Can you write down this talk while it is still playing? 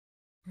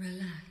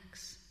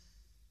Relax.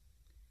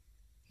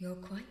 You're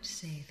quite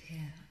safe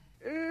here.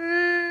 Good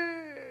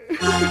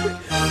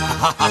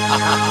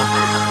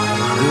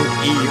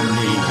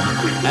evening,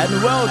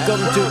 and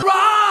welcome to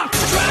Rock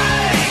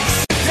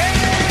Strikes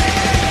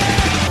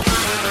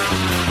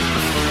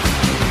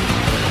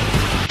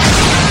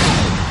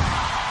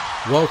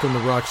 10! Welcome to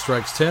Rock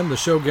Strikes 10, the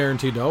show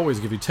guaranteed to always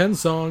give you 10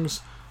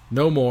 songs,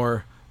 no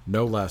more,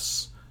 no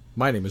less.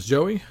 My name is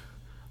Joey.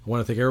 I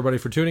want to thank everybody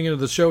for tuning into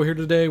the show here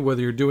today,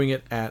 whether you're doing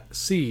it at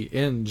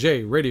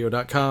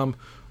cnjradio.com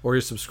or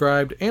you're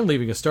subscribed and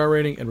leaving a star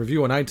rating and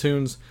review on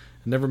iTunes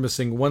and never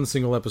missing one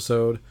single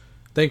episode.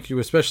 Thank you,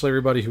 especially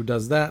everybody who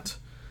does that.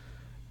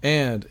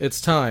 And it's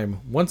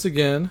time, once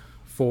again,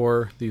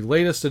 for the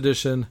latest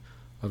edition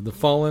of The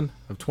Fallen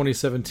of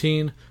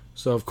 2017.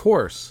 So, of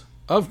course,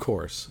 I've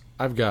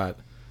got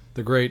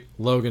the great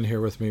Logan here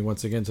with me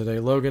once again today.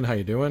 Logan, how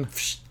you doing?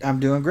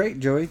 I'm doing great,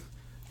 Joey.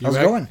 How's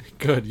it going?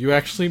 Good. You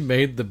actually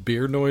made the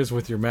beer noise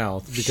with your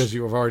mouth because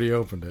you have already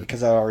opened it.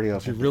 Because I already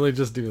opened it. You really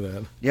just do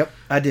that? Yep,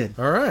 I did.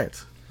 All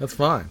right. That's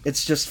fine.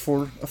 It's just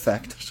for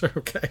effect. Sure,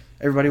 okay.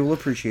 Everybody will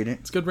appreciate it.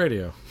 It's good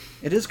radio.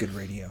 It is good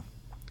radio.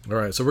 All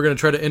right, so we're going to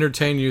try to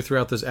entertain you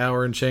throughout this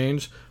hour and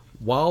change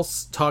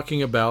whilst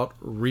talking about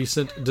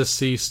recent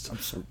deceased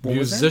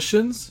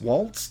musicians.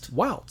 Waltzed?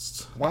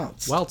 Waltzed.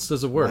 Waltzed. Waltzed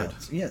is a word.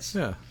 Waltzed, yes.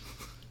 Yeah.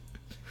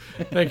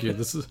 Thank you.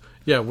 This is...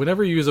 Yeah,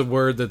 whenever you use a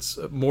word that's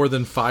more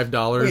than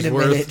 $5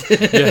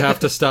 worth, you have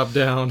to stop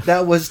down.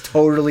 That was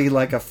totally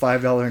like a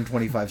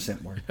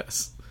 $5.25 word.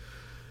 Yes.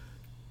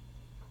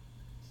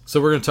 So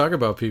we're going to talk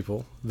about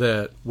people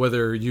that,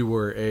 whether you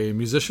were a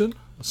musician,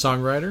 a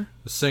songwriter,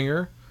 a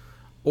singer,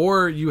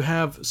 or you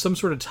have some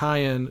sort of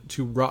tie-in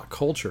to rock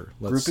culture,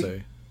 let's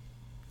say.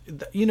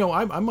 You know,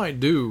 I might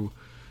do,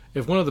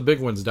 if one of the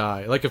big ones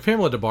die, like if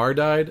Pamela DeBar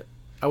died,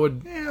 I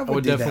would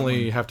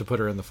definitely have to put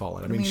her in the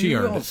Fallen. I mean, she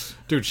earned it.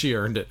 Dude, she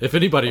earned it. If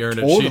anybody earned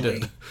it, she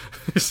did.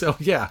 So,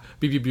 yeah,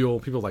 B.B. Buell,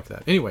 people like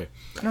that. Anyway.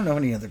 I don't know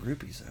any other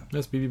groupies, though.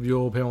 That's B.B.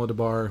 Buell, Pamela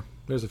DeBar.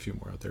 There's a few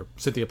more out there.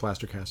 Cynthia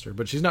Plastercaster.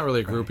 But she's not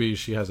really a groupie. Right.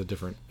 She has a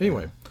different...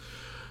 Anyway.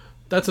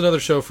 That's another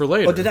show for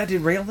later. Oh, did I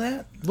derail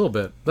that? A little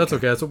bit. That's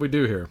okay. That's what we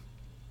do here.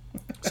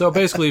 So,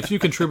 basically, if you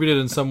contributed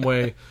in some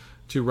way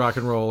to rock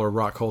and roll or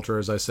rock culture,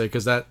 as I say,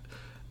 because that...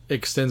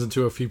 extends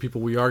into a few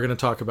people we are going to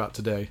talk about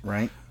today.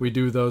 Right. We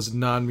do those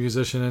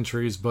non-musician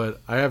entries,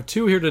 but I have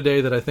two here today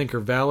that I think are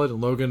valid,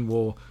 and Logan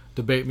will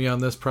debate me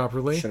on this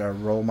properly. Should I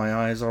roll my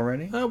eyes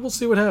already? We'll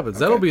see what happens.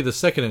 Okay. That'll be the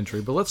second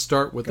entry, but let's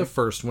start with the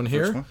first one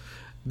here.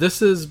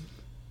 This is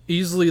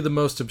easily the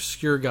most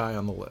obscure guy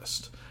on the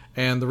list,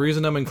 and the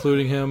reason I'm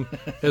including him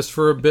is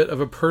for a bit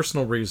of a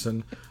personal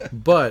reason,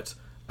 but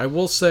I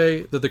will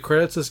say that the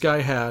credits this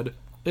guy had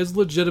is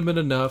legitimate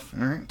enough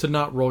to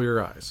not roll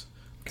your eyes.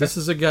 Okay. This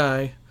is a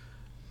guy...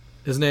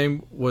 His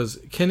name was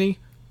Kenny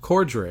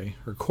Cordray,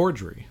 or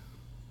Cordray,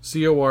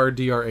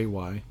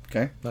 Cordray.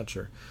 Okay. Not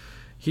sure.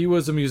 He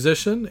was a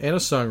musician and a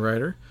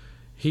songwriter.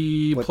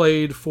 He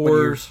played for... What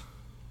years?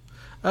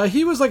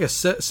 He was like a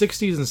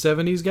 60s and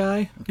 70s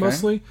guy,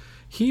 mostly.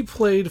 He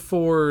played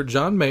for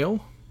John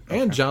Mayall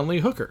and John Lee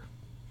Hooker.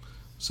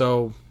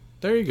 So,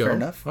 there you go. Fair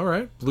enough. All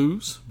right.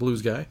 Blues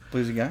guy.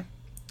 Bluesy guy.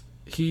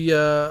 He,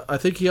 I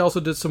think he also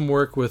did some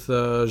work with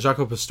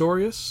Jaco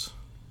Pastorius.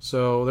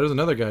 So, there's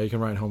another guy you can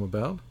write home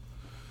about.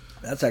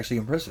 That's actually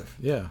impressive.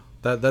 Yeah.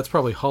 That's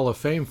probably Hall of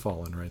Fame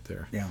Fallen right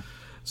there. Yeah.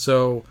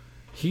 So,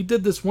 he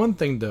did this one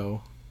thing,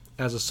 though,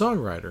 as a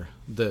songwriter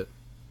that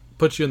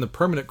puts you in the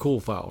permanent cool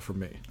file for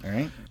me. All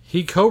right.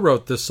 He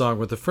co-wrote this song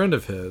with a friend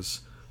of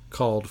his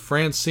called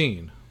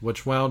Francine,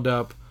 which wound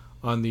up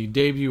on the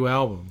debut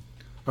album,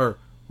 or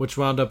which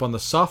wound up on the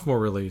sophomore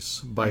release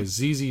by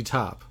ZZ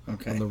Top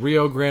on the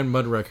Rio Grande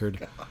Mud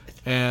record. God.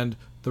 And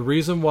the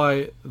reason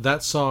why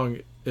that song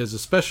is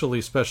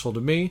especially special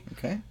to me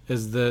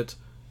is that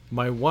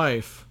my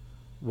wife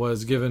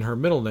was given her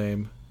middle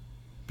name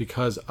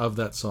because of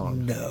that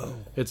song. No.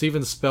 It's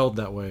even spelled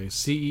that way.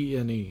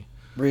 C-E-N-E.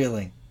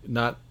 Really?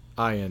 Not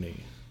I-N-E.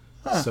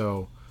 Huh.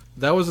 So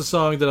that was a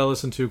song that I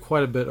listened to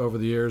quite a bit over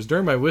the years,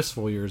 during my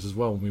wistful years as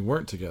well when we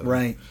weren't together.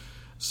 Right.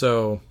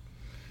 So,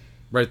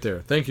 right there.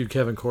 Thank you,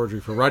 Kevin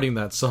Cordray, for writing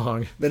that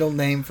song. Middle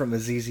name from a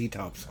ZZ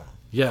Top song.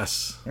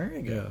 Yes. There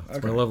you go. Yeah,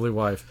 it's my lovely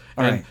wife.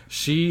 All and right.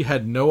 she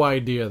had no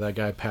idea that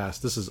guy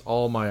passed. This is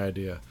all my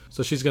idea.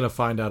 So she's going to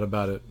find out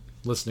about it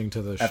listening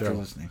to the show. After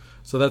listening.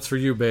 So that's for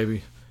you,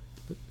 baby.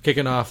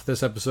 Kicking off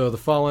this episode of The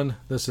Fallen,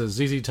 this is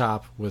ZZ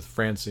Top with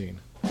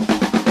Francine.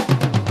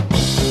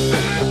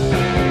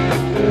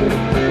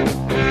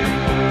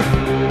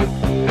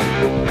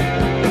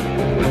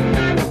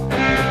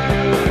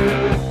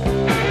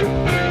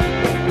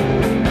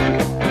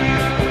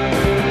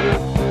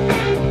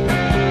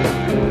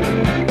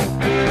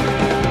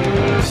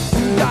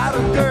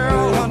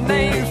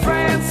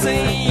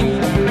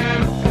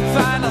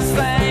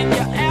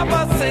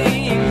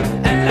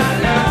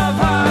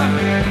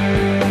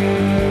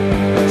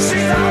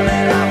 She's all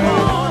that I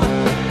want.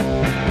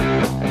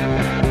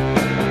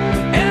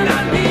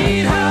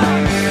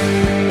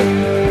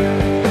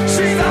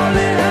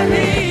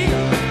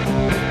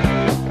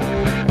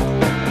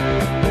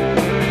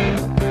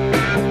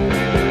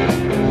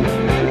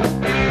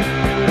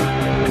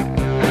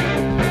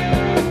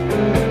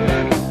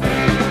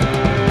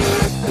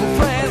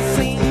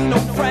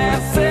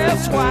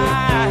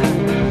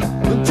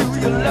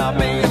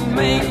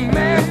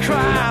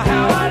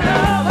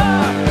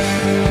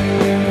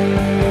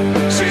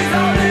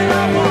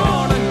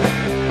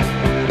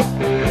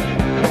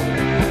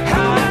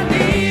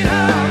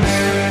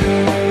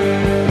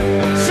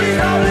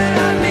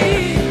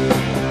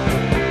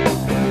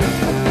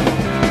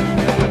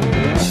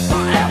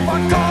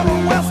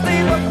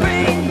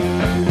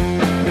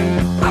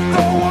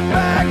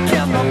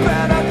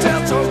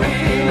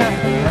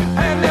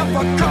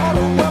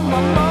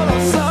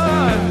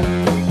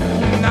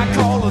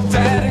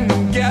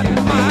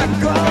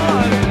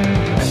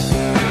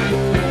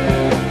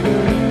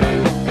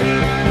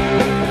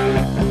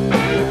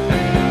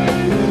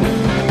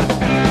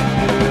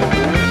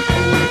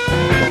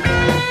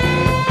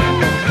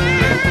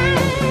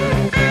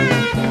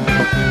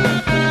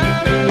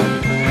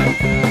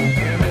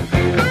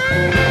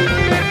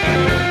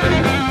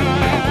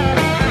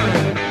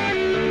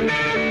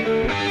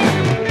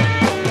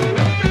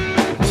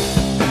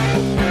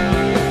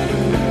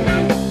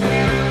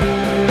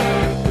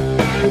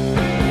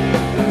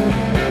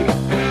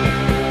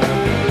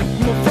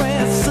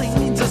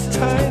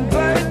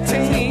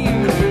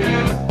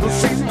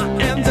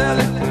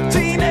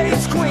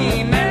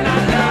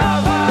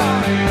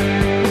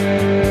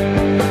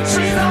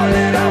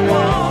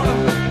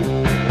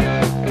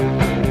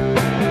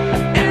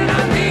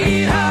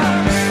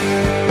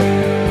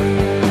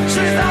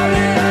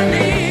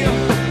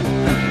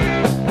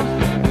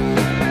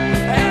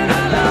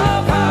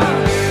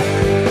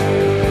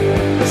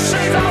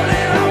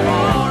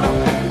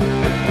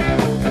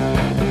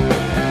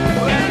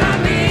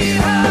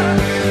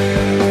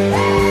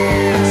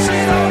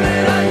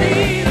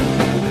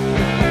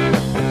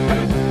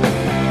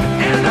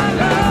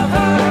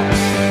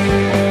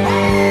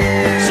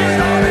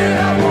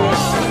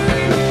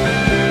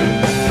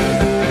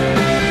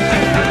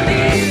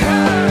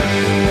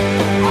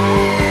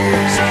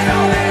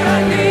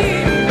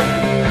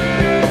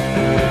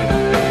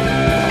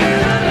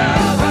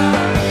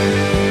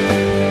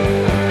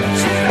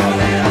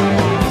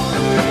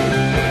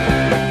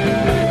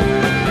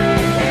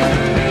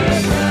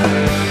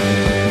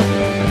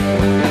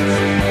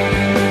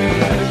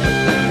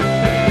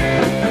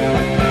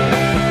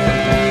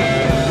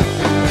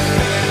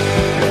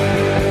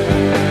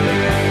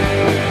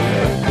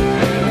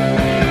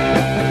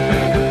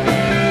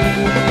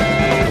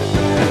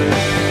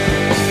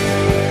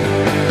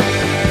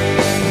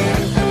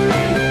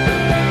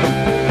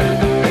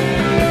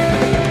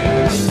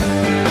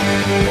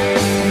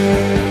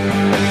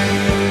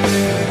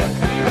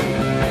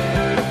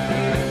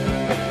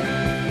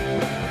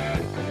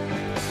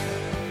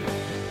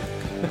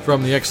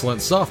 From the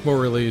excellent sophomore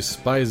release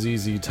by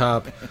ZZ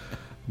Top,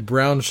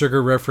 brown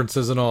sugar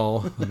references and all,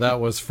 that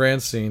was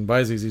Francine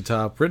by ZZ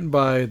Top, written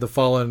by the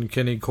fallen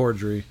Kenny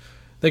Cordry.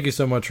 Thank you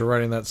so much for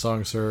writing that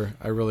song, sir.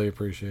 I really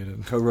appreciate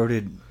it. Co-wrote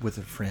it with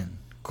a friend.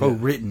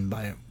 Co-written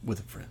with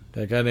a friend.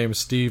 A guy named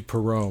Steve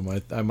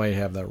Perome. I might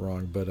have that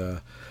wrong,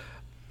 but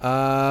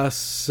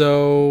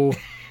so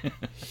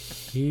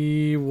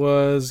he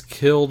was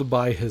killed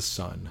by his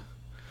son.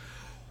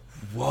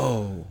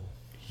 Whoa.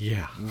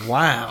 Yeah.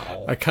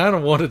 Wow. I kind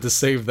of wanted to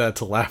save that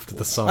till after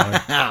the song.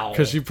 Wow.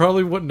 Because you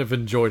probably wouldn't have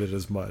enjoyed it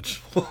as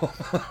much.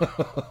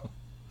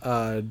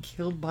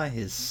 Killed by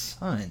his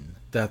son.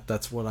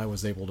 That's what I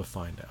was able to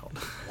find out.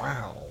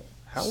 Wow.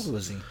 How old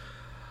was he?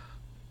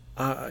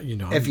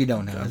 If you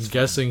don't know. I'm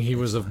guessing he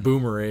was of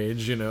boomer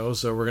age,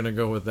 so we're going to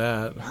go with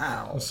that.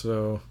 Wow.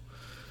 So,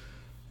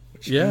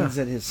 Which means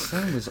that his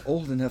son was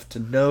old enough to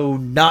know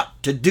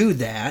not to do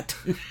that.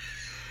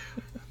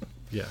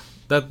 Yeah.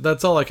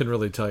 That's all I can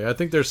really tell you. I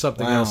think there's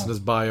something else in his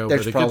bio,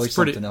 there's but it probably gets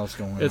pretty. Something else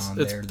going on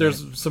there.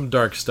 There's some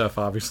dark stuff,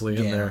 obviously,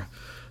 in there.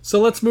 So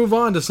let's move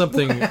on to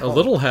something a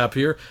little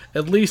happier.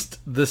 At least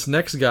this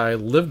next guy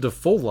lived a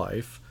full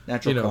life.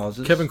 Natural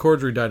causes. Kevin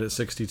Cordry died at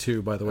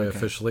 62, by the way,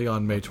 officially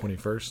on May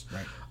 21st.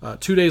 Right.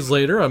 2 days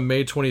later, on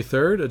May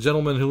 23rd, a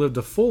gentleman who lived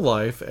a full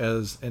life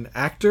as an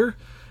actor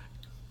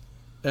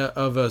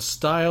of a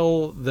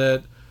style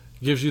that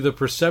gives you the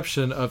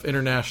perception of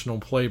international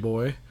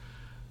playboy.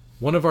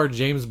 One of our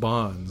James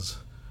Bonds,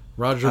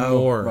 Roger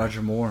Moore.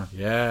 Roger Moore.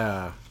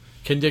 Yeah.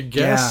 Can you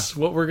guess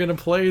what we're going to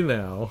play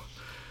now?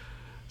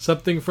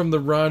 Something from the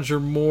Roger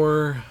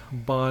Moore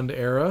Bond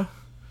era.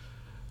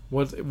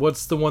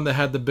 What's the one that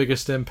had the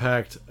biggest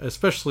impact,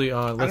 especially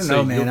on? I don't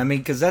know, man. I mean,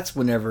 because that's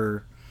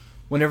whenever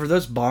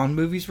those Bond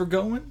movies were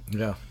going.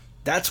 Yeah.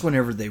 That's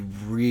whenever they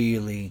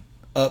really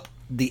upped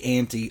the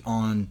ante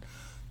on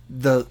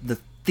the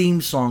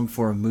theme song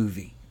for a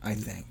movie. I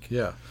think.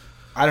 Yeah.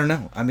 I don't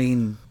know. I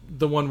mean,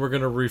 the one we're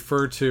going to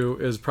refer to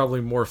is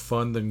probably more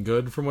fun than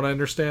good, from what I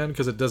understand,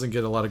 because it doesn't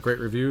get a lot of great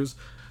reviews.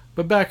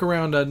 But back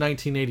around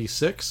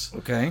 1986,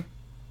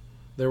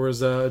 there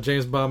was a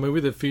James Bond movie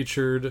that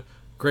featured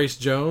Grace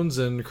Jones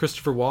and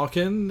Christopher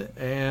Walken,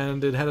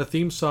 and it had a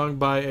theme song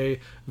by a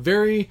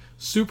very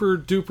super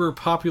duper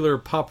popular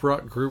pop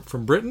rock group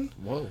from Britain.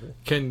 Whoa!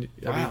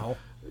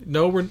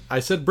 I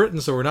said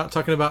Britain, so we're not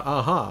talking about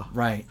Aha,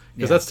 right?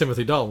 Because that's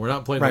Timothy Dalton. We're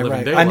not playing The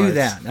Living Daylights.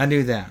 I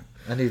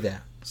knew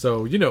that.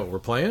 So you know what we're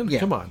playing. Yeah,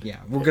 come on. Yeah,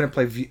 we're gonna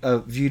play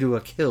View to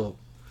a Kill.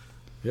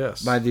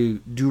 Yes. By the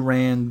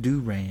Duran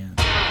Duran.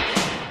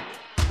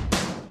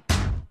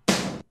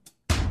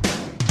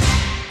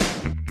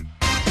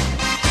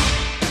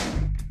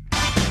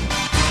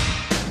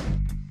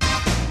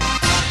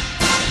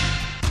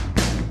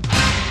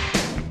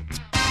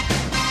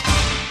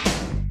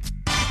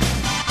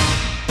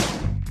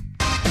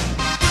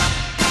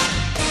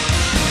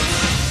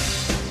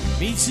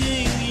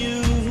 Meeting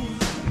you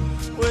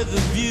with a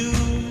view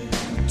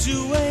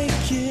to a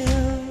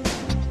kill,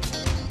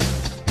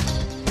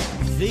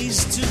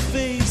 face to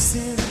face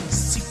in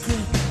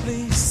secret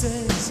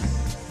places,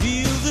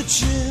 feel the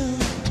chill.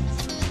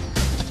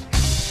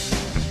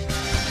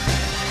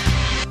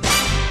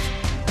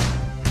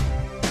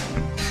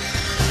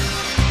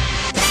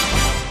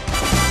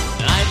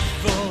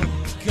 Nightfall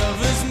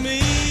covers me,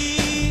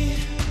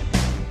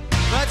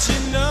 but you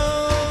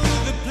know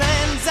the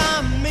plans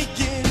I'm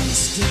making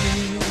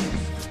still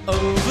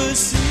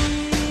oversee.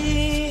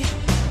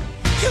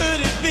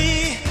 Could it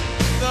be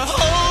the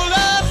whole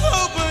of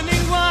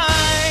opening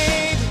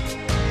wide?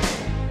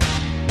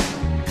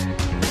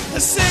 A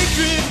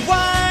sacred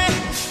wine,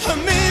 a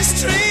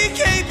mystery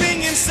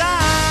gaping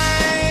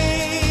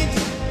inside.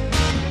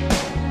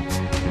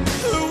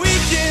 The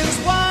weekend's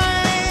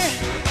why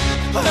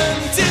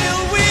until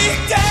we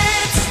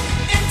dance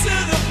into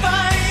the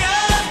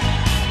fire.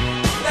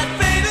 That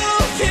fatal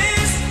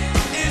kiss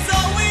is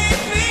all we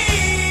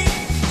need.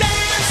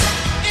 Dance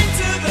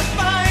into the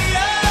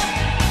fire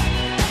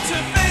to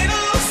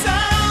fatal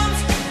sounds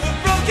of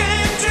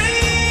broken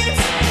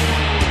dreams.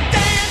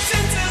 Dance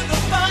into the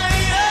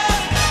fire.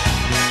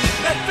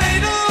 That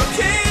fatal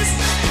kiss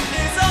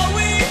is all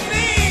we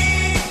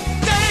need.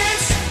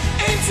 Dance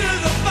into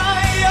the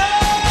fire.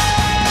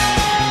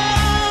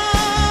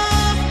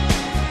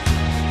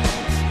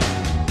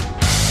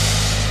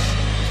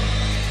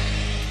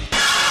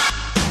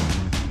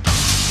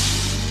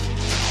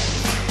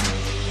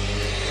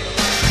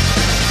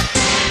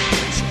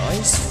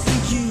 Choice for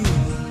you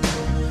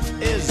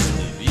is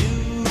the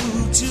view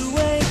to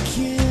a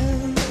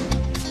kill.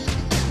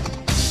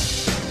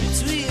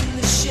 Between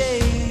the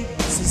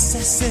shades,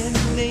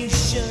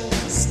 assassination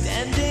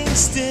standing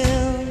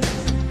still.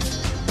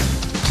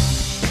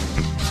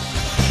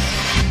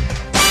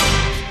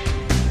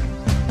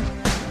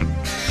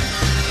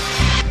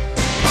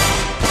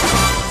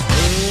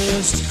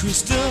 First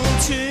crystal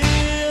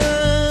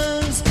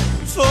tears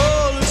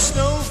fall as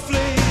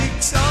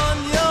snowflakes on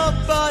your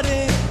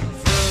body.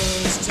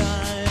 First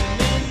time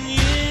in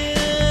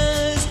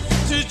years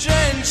to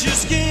drench your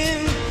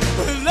skin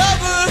with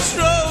lovers'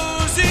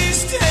 rosy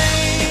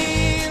stain.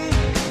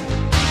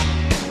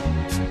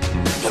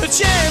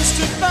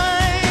 to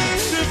find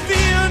a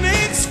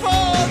phoenix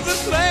for the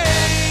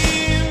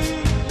flame,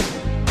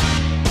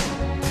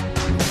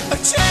 a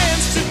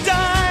chance to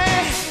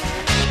die.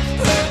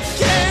 But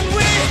can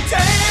we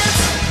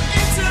dance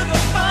into the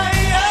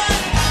fire?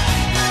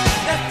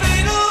 That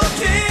fatal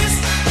kiss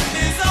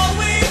is all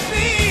we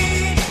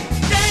need.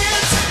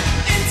 Dance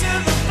into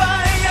the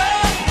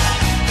fire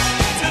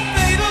to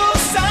fatal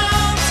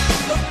sounds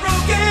of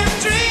broken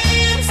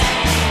dreams.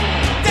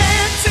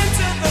 Dance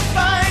into the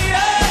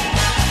fire.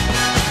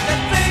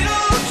 That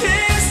fatal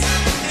kiss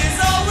is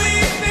all we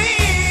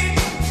need.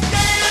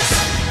 Dance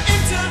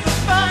into the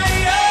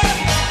fire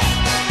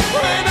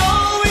when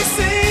all we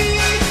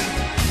see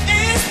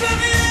is the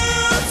view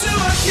to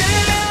a kill.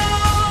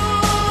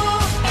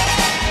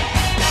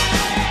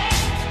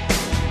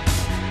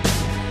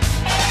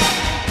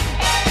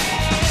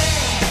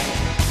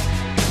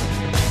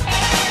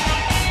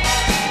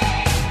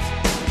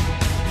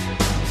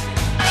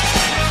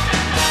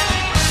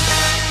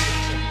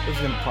 It's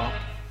gonna pop.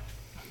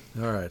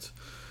 All right.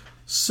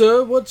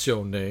 Sir, what's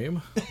your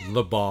name?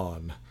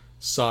 Laban.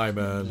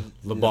 Simon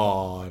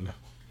Laban.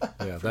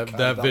 Yeah, that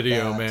about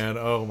video, that. man.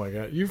 Oh my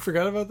god. You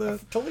forgot about that?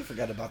 Totally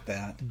forgot about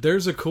that.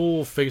 There's a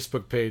cool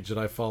Facebook page that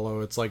I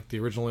follow. It's like the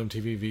original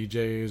MTV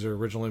VJs or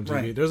original MTV.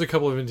 Right. There's a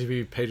couple of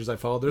MTV pages I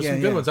follow. There's Yeah,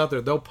 some good yeah. ones out there.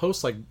 They'll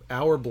post like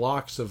hour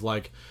blocks of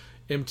like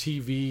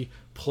MTV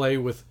play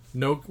with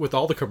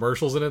all the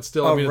commercials in it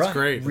still. I Oh, mean, right. it's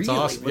great. It's Really?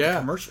 awesome. With the Yeah.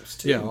 commercials,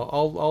 too. Yeah,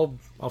 I'll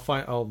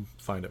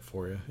find it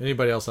for you.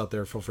 Anybody else out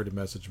there, feel free to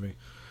message me.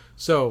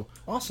 So,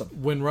 Awesome.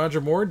 when Roger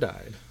Moore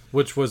died,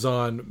 which was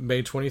on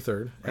May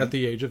 23rd at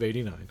the age of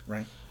 89.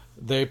 Right.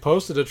 They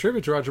posted a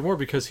tribute to Roger Moore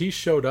because he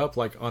showed up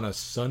like on a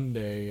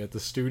Sunday at the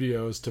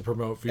studios to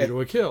promote View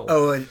to a Kill.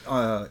 Oh,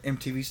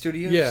 MTV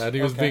Studios? Yeah, and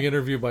he was Okay. being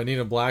interviewed by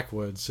Nina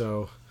Blackwood.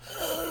 So,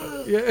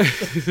 yeah,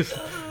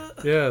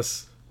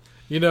 yes,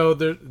 you know,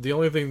 the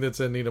only thing that's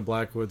in Nina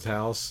Blackwood's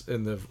house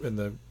in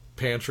the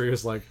pantry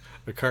is like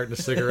a carton of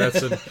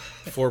cigarettes and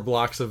 4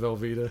 blocks of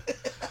Velveeta.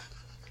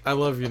 I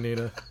love you,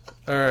 Nina.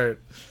 All right,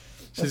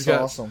 she's That's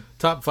got awesome.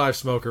 top 5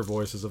 smoker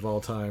voices of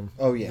all time.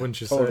 Oh, yeah. wouldn't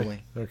you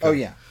Totally. say? Oh,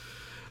 yeah.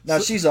 No,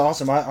 she's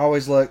awesome. I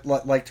always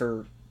liked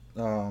her.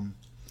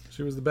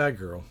 She was the bad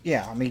girl.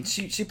 Yeah, I mean,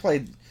 she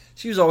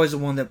was always the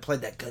one that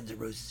played that Guns N'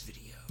 Roses video.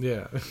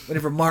 Yeah.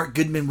 Whenever Mark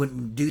Goodman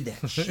wouldn't do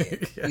that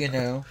shit, you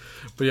know.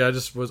 But yeah,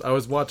 I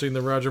was watching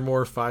the Roger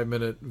Moore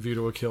 5-minute View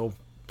to a Kill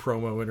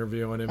promo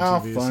interview on MTV. Oh,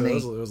 funny.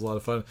 So it was a lot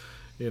of fun.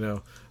 You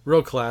know,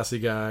 real classy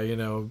guy. You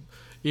know,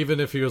 even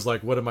if he was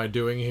like, "What am I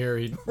doing here?"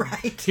 He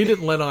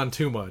didn't let on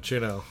too much.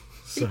 You know,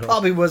 He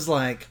probably was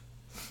like,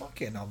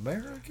 "Fucking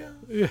America,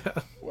 yeah,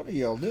 what are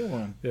y'all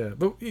doing?" yeah.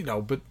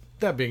 But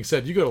that being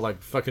said, you go to like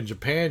fucking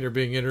Japan, you're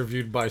being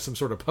interviewed by some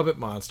sort of puppet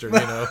monster. You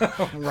know,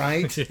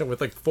 Right? yeah,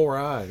 with like 4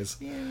 eyes.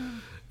 Yeah.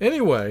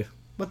 Anyway,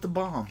 But the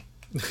bomb.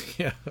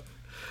 yeah. All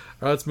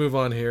right, let's move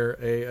on here.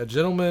 A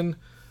gentleman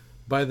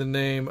by the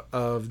name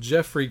of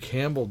Jeffrey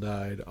Campbell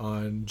died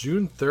on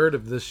June 3rd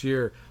of this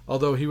year.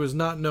 Although he was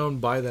not known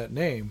by that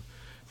name,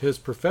 his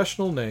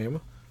professional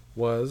name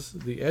was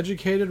the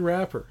Educated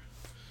Rapper.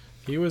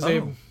 He was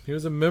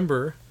a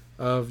member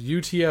of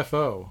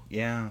UTFO.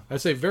 Yeah.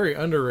 I'd say very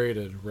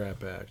underrated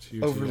rap act.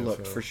 UTFO.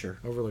 Overlooked, for sure.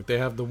 Overlooked. They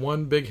have the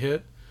one big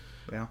hit.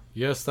 Yeah.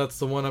 Yes, that's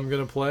the one I'm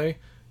going to play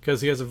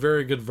because he has a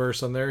very good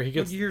verse on there. He What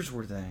gets years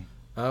were they?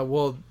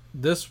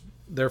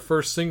 their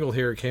first single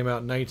here came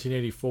out in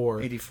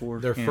 1984. 84.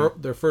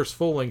 Their first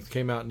full length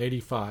came out in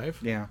 85.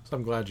 Yeah. So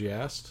I'm glad you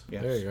asked.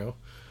 Yes. There you go.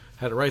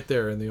 Had it right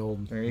there in the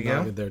old There you go.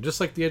 noggin there,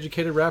 just like the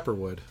Educated Rapper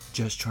would.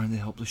 Just trying to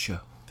help the show.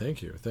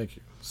 Thank you.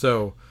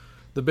 So,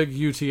 the big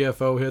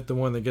UTFO hit, the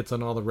one that gets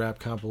on all the rap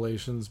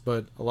compilations,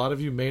 but a lot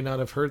of you may not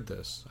have heard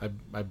this.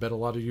 I bet a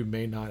lot of you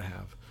may not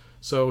have.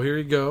 So here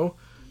you go.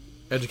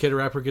 Educated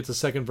Rapper gets a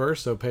second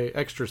verse, so pay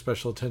extra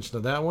special attention to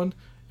that one.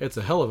 It's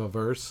a hell of a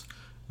verse.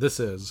 This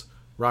is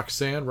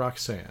Roxanne,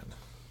 Roxanne.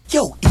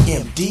 Yo,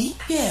 EMD?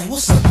 Yeah,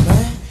 what's up,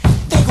 man?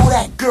 There go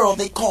that girl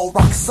they call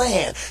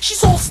Roxanne.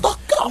 She's all stuck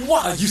up.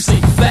 Why you say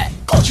that?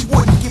 Cause you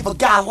wouldn't give a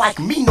guy like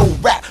me no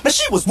rap. Man,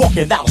 she was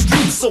walking down the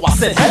street, so I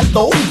said,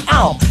 hello,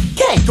 I'm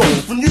Kango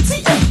from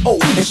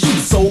UTFO. And she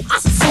so, I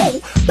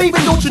said, so, baby,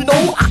 don't you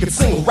know I can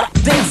sing, rap,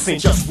 dance in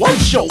just one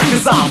show?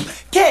 Cause I'm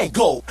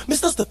Kango,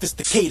 Mr.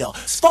 Sophisticator.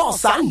 As far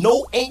as I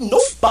know, ain't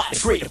nobody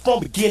greater from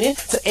beginning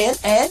to end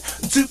and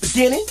to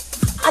beginning.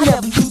 I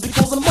never lose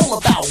because I'm all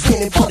about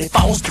winning, but if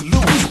I was to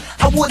lose,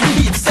 I wouldn't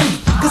be upset,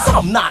 cause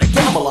I'm not a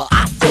gambler,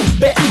 I don't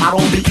bet, I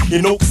don't be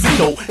in no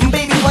casino, and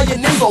baby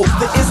playing Nizzo,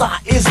 the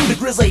is the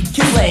grizzly,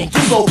 kiss and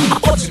gizzo, I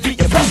thought you'd be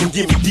impressed and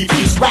give me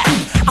devious rap,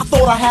 I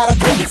thought I had a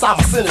book inside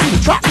my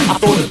sinister trap, I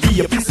thought it'd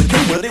be a piece of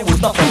cake, but it was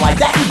nothing like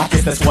that, I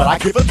guess that's what I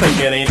give a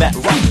thinking, ain't that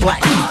right,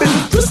 black,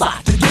 bitch,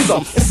 decide to get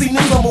some, and see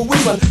niggas a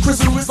whistling,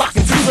 prison is like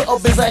a teaser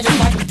of his ass just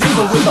like we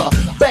dealing with her,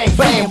 bang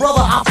bang,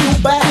 brother, I feel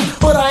bad,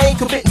 but I ain't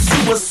committing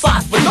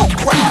suicide for no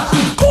crap.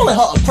 Calling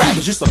her a crab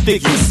is just a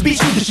figure of speech,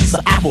 cause she's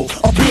an apple,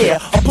 a pear,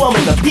 a plum,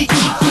 and a peach.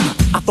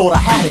 I thought I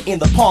had it in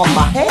the palm of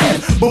my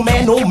hand, but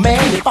man, oh man,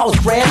 if I was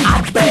grand,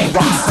 I'd bang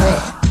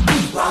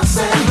Roxanne.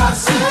 Roxanne,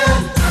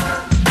 Roxanne,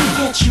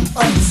 can't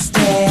you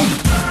understand?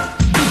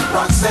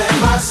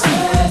 Roxanne,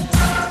 Roxanne,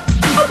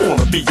 I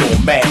wanna be your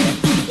man.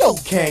 Yo,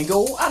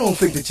 Kango, I don't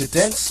think that you're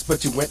dense,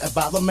 but you went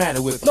about the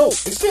matter with no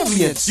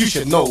experience. You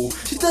should know,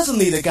 she doesn't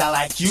need a guy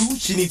like you.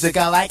 She needs a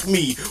guy like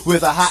me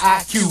with a high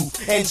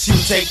IQ. And she'll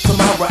take to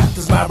my rap,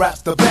 cause my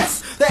rap's the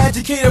best. The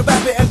educated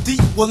rapper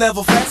MD will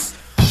never fess.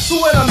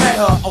 So when I met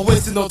her, I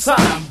wasted no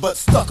time, but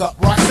stuck up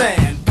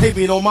Roxanne, paid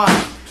me no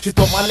mind. She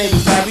thought my name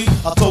was Larry,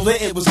 I told her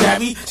it was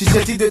Gary. She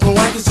said she didn't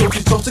like it, so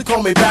she chose to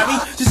call me Barry.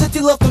 She said she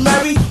loved to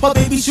marry, my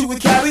baby she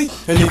would carry.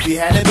 And if he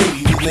had a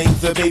baby, his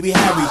name's the baby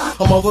Harry.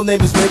 Her mother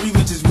name is Mary,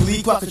 which is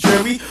really quite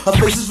contrary. Her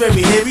face is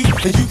very hairy,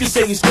 and you can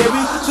say he's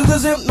scary. So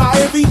there's him, not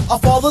Harry, our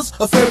father's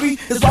a fairy.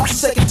 His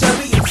wife's a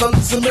secretary, his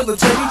son's a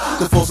military.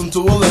 They forced him to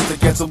a list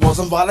against it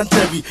wasn't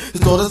voluntary. His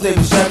daughter's name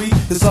is Sherry,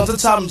 his son's a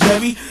Tom and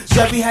Jerry.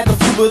 Jerry had the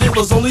flu, but it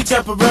was only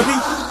temporary.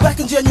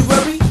 Back in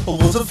January, or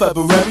was it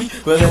February?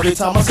 But every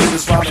time I say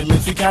this rhyme, it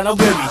makes me kinda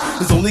weary.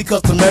 It's only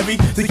customary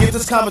to give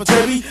this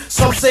commentary.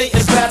 Some say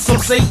it's bad, some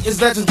say it's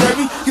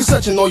legendary. You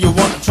search and all you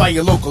want and try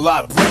your local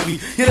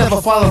library. You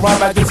never find a rhyme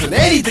like this in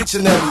any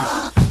dictionary.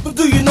 But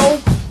do you know,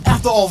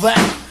 after all that,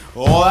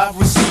 all I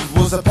received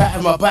was a pat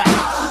on my back.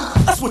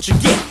 That's what you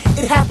get,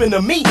 it happened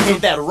to me.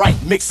 Ain't that right,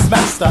 Mix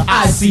Master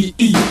ICE?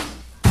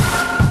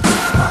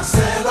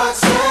 Roxanne,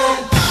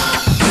 Roxanne,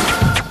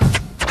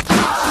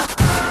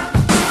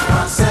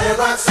 Roxanne,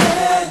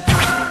 Roxanne.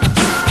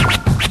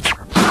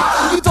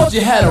 You thought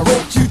you had a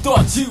rope, you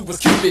thought you was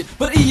Cupid.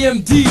 But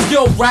EMD,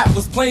 your rap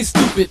was plain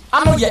stupid.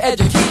 I know you're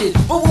educated,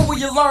 but when will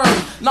you learn?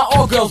 Not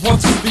all girls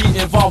want to be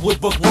involved with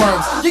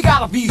bookworms. You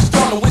gotta be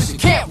strong and wish you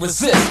can't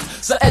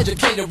resist. So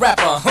educated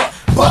rapper,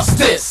 bust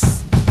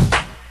this.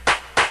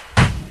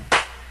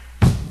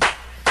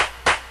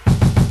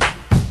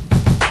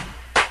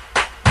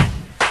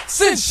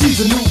 Since she's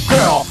a new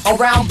girl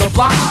around the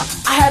block,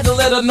 I had to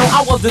let her know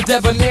I was the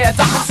debonair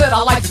doc. I said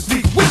I'd like to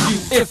speak with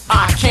you if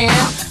I can.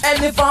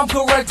 And if I'm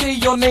correct, hey,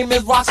 your name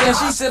is Roxanne.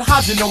 She said,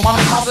 how'd you know my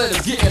name? I said,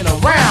 it's getting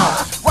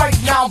around. Right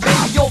now,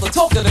 baby, you're the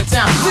talk of the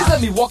town. Please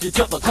let me walk you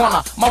to the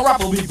corner. My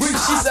rap will be brief.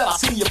 She said, I've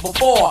seen you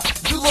before.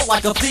 You look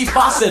like a thief.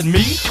 I said,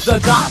 me?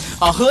 The doc?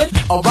 A hood?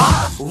 A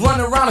rock?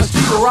 Running around the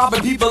street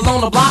robbing people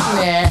on the block?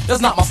 Nah,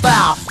 that's not my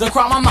style. The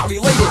crime, I'm not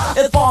related.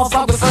 As far as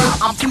I'm concerned,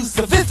 I'm too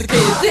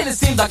sophisticated. Then it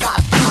seems like I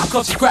do,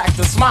 cause she cracked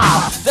a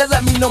smile. That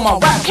let me know my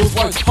rap was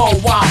worth a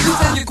while. She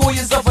said, you call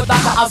yourself a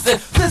doctor? I said,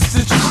 this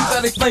is true. She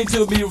said, explain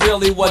to me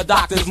really what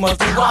doctors must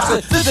do. I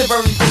said, this is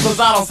very cool, cause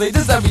I don't say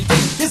this every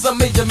day. It's a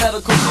major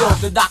medical field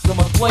the doctor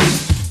must play.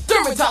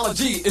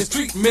 Dermatology is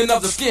treatment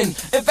of the skin.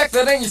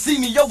 Infected and you see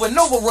me over and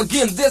over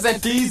again. There's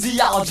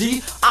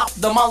anesthesiology,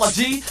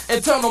 ophthalmology,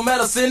 internal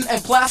medicine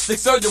and plastic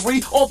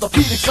surgery,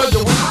 orthopedic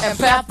surgery and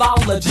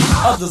pathology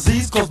of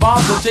disease caused by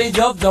the change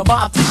of the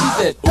body. She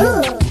said,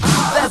 ooh,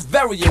 that's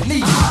very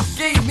unique.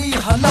 Gave me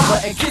her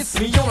number and kissed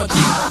me on the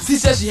cheek. She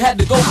said she had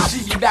to go but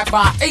she'd be back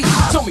by 8.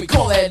 Told me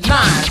call at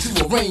 9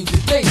 to arrange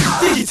the date.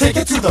 Did you take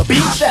her to the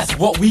beach? That's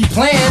what we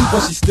planned.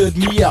 But she stood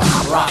me up.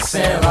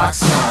 Roxanne,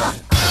 Roxanne,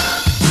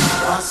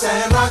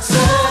 Roxanne,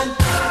 Roxanne,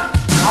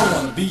 I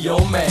wanna be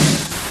your man.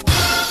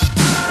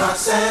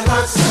 Roxanne,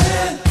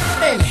 Roxanne,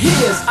 and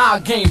here's our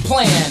game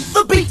plan.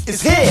 The beat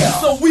is here,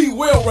 so we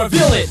will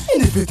reveal it.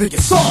 And if you think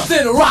it's soft,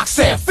 then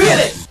Roxanne, feel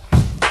it.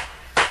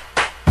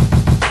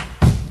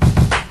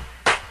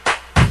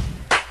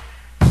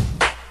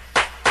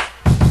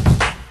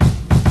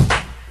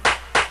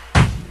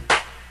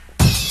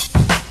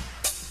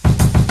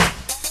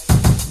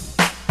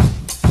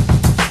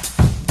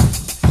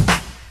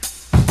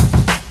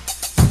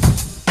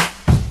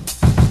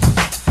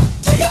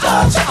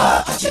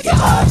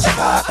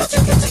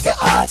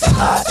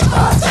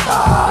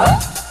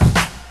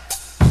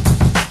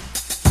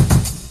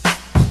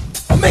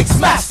 A Mix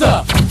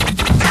Master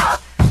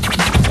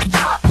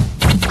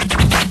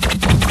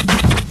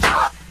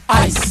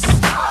ICE.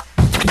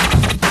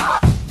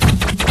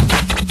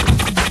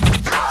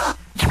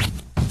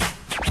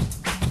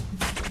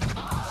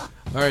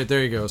 All right,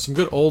 there you go. Some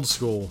good old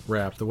school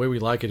rap, the way we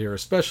like it here,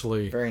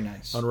 especially Very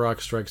nice. on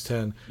Rock Strikes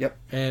 10. Yep.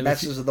 And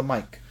Masters of the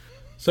Mic.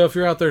 so if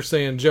you're out there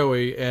saying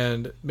Joey,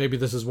 and maybe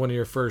this is one of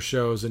your first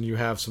shows, and you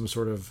have some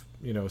sort of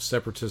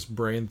separatist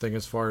brain thing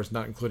as far as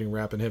not including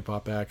rap and hip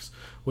hop acts,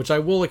 which I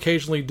will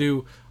occasionally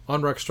do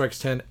on Rock Strikes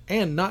 10,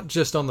 and not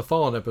just on the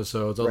Fallen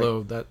episodes,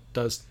 although that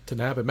does tend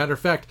to happen. Matter of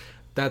fact,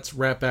 that's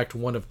Rap Act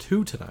 1 of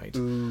 2 tonight.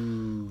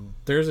 Ooh.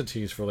 There's a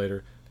tease for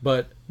later.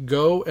 But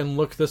go and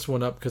look this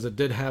one up because it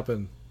did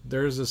happen.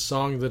 There's a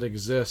song that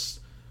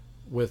exists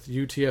with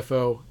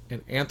UTFO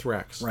and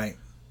Anthrax. Right.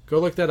 Go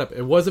look that up.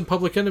 It wasn't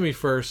Public Enemy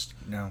first.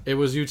 No. It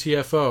was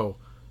UTFO.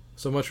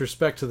 So much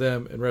respect to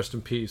them and rest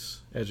in peace,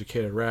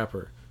 educated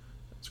rapper.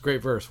 It's a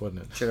great verse,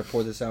 wasn't it? Should I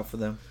pour this out for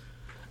them?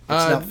 It's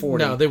not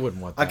 40. No, they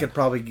wouldn't want that. I could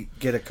probably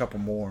get a couple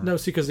more. No,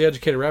 see, because the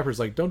educated rapper's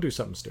like, don't do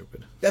something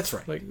stupid. That's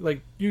right.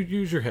 Like you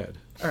use your head.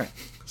 All right.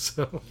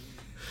 So.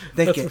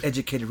 Thank you,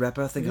 educated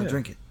rapper. I think I'll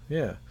drink it.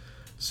 Yeah.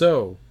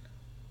 So,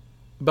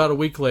 about a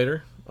week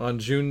later, on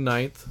June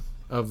 9th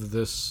of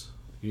this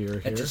year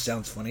here. That just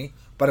sounds funny.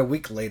 But a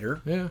week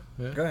later. Yeah.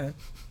 Go ahead.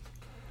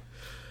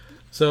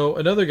 So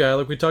another guy,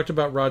 like we talked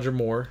about Roger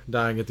Moore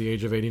dying at the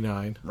age of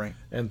 89. Right.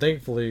 And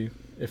thankfully,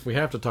 if we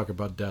have to talk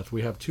about death,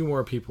 we have two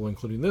more people,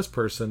 including this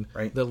person,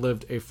 Right. that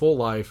lived a full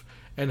life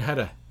and had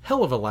a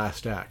hell of a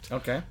last act.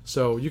 Okay.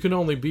 So you can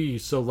only be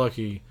so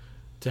lucky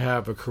to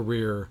have a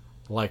career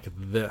like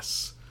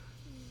this.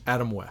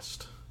 Adam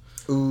West.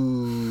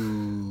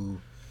 Ooh.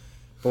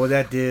 Boy,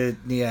 that did,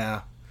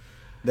 yeah.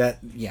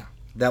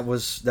 That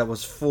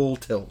was full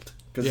tilt.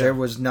 Because Yeah. there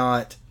was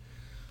not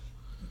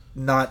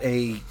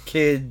a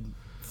kid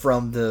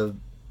from the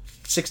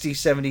 60s,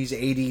 70s,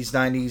 80s,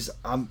 90s.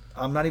 I'm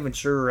not even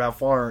sure how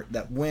far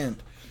that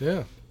went,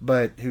 Yeah.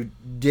 but who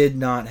did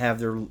not have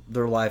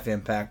their life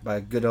impact by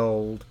good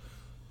old,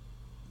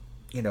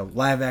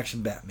 live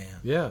action Batman.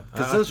 Yeah.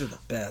 Because those are the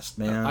best,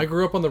 man. I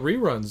grew up on the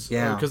reruns.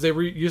 Yeah. Because they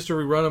used to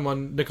rerun them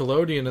on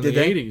Nickelodeon in Did the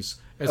they? 80s.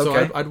 And so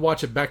Okay. I'd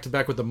watch it back to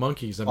back with the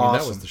Monkees. I mean, that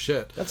was Awesome. the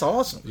shit. That's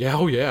awesome. Yeah,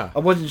 oh yeah. I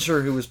wasn't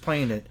sure who was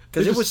playing it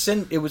because They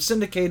it was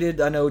syndicated.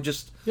 I know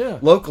just Yeah.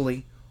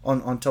 locally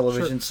on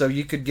television, Sure. so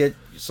you could get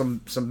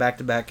some back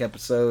to back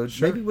episodes,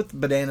 Sure. maybe with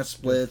banana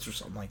splits or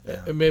something like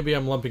that. And maybe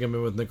I'm lumping them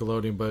in with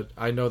Nickelodeon, but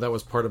I know that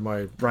was part of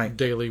my Right.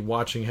 daily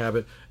watching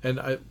habit.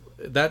 And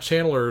that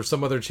channel or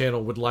some other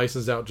channel would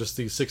license out just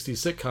these 60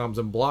 sitcoms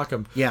and block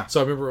them. Yeah. So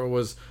I remember it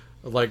was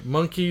like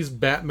Monkeys,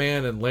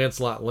 Batman, and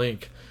Lancelot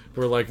Link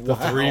were like the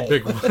Wow. three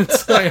big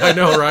ones. I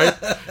know, right?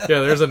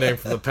 Yeah, there's a name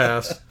from the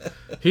past.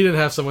 He didn't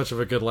have so much of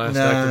a good last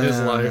act in his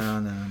life.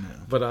 No.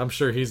 But I'm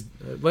sure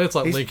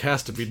Lancelot He's- Link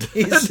has to be dead.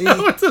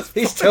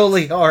 He's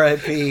totally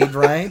RIP'd,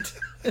 right?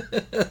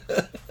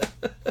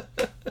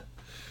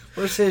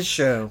 Where's his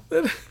show?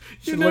 You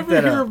Should look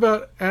never that hear up.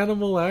 about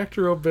animal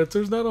actor obits.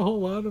 There's not a whole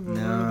lot of them.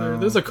 No, are there?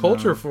 There's a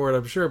culture no. for it,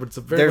 I'm sure, but it's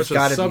very There's much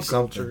a gotta be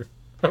subculture.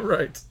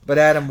 Right. But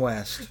Adam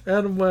West.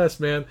 Adam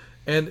West, man.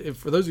 And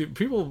for those of you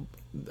people,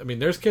 I mean,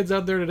 there's kids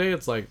out there today,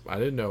 it's like, I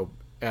didn't know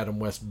Adam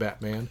West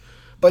Batman.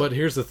 But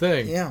here's the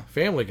thing. Yeah.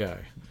 Family Guy.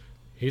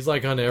 He's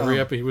like on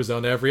every he was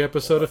on every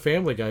episode of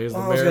Family Guy. He's the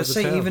I was mayor going of to the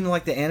say, town. even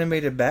like the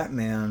animated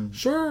Batman.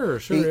 Sure,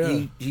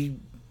 yeah. He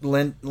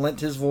lent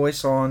his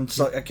voice on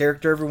a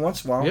character every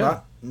once in a while, Yeah.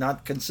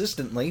 not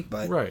consistently,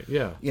 but Right,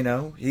 yeah.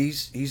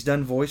 He's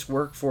done voice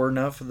work for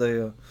enough of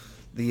the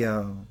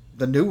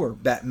newer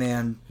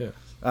Batman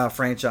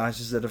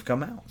franchises that have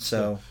come out.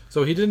 So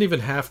he didn't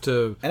even have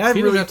to. And I he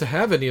didn't really- have to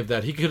have any of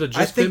that. He could have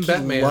I just been think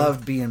Batman. he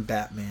loved being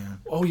Batman.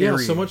 Oh yeah, so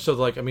period. much so.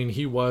 Like, I mean,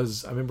 he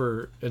was. I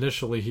remember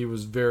initially he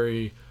was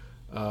very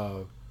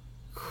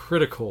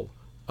critical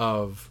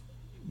of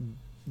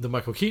the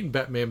Michael Keaton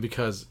Batman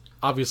because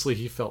obviously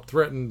he felt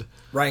threatened.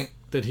 Right.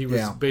 That he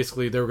was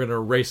basically they were going to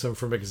erase him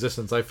from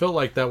existence. I felt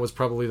like that was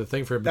probably the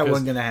thing for him. That because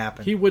wasn't going to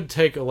happen. He would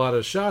take a lot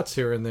of shots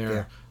here and there.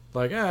 Yeah.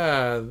 Like,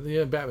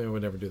 Batman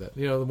would never do that.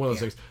 One of those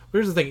things. But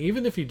here's the thing: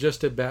 even if he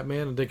just did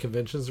Batman and did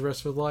conventions the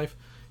rest of his life,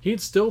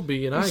 he'd still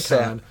be an icon.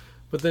 sad.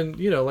 But then,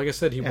 like I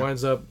said, he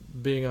winds up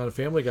being on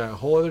Family Guy. A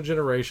whole other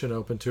generation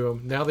open to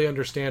him. Now they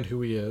understand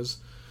who he is.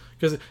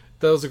 Because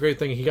that was a great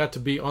thing. He got to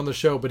be on the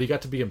show, but he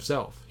got to be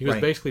himself. He was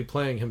Right. basically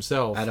playing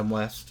himself. Adam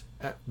West.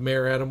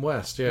 Mayor Adam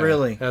West, yeah.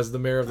 Really? As the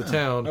mayor of the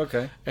town.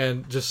 okay.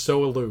 And just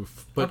so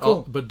aloof. But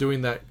cool. but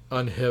doing that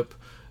unhip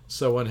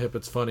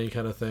it's funny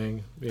kind of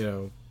thing,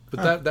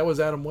 But that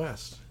was Adam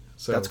West.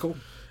 So That's cool.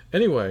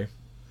 Anyway,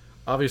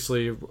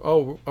 obviously,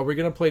 are we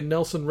going to play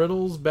Nelson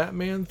Riddle's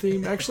Batman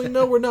theme? Actually,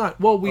 no, we're not.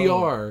 Well, we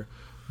are,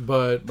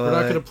 but we're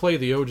not going to play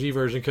the OG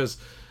version because,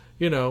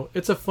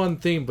 it's a fun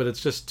theme, but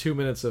it's just 2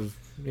 minutes of,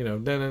 Who's gonna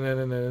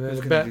do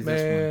this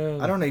Batman.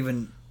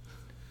 one?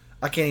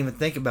 I can't even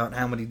think about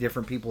how many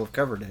different people have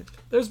covered it.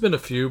 There's been a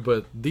few,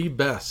 but the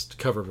best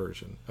cover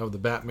version of the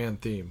Batman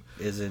theme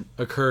Is it?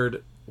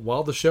 occurred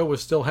while the show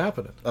was still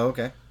happening. Oh,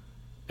 okay.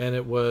 And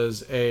it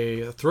was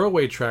a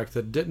throwaway track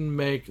that didn't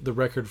make the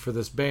record for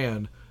this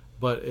band,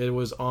 but it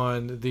was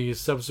on the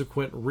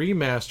subsequent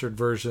remastered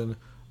version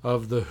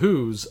of The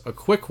Who's A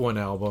Quick One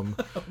album.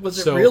 Was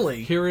it So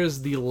really? Here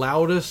is the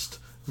loudest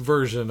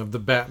version of the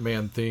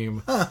Batman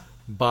theme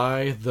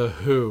by The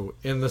Who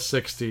in the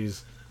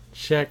 60s.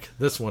 Check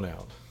this one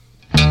out.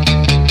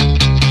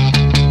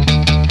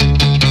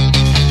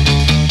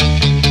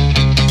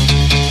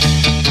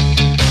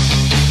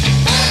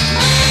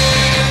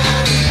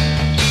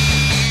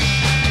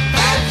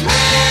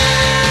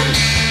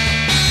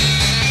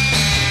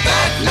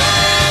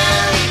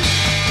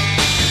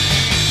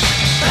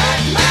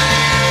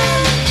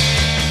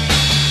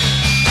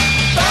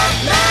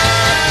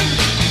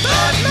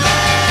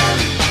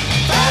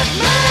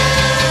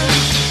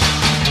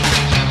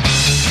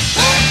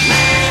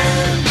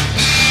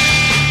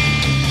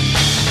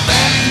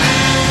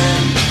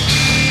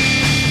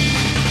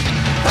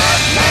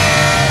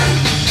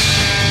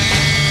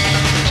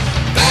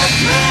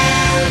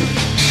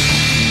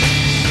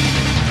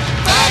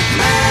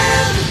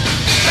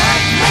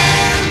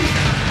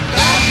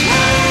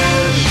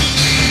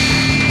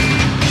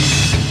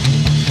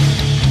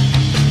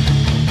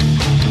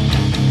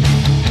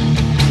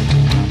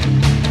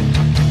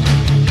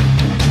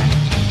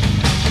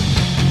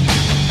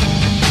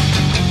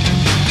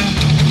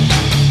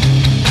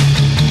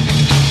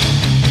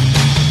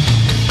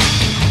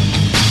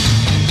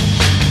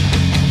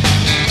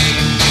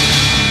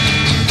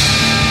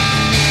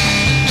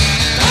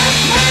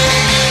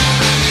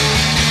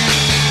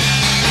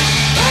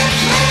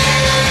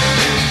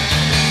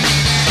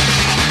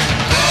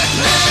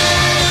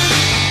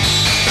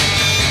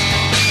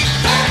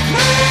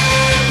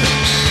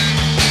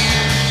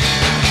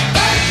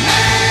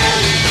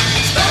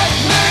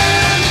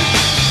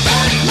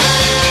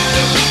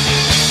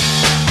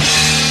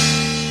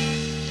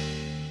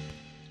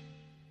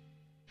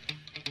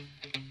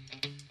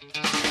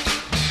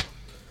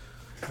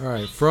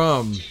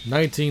 from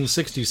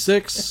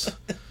 1966.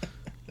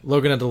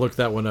 Logan had to look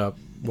that one up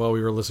while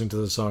we were listening to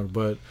the song,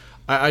 but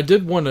I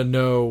did want to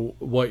know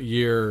what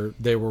year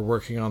they were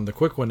working on the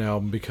Quick One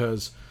album,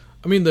 because,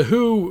 I mean, The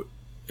Who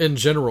in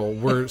general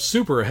were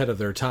super ahead of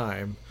their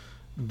time.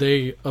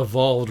 They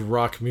evolved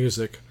rock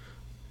music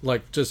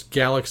like just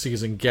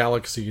galaxies and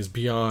galaxies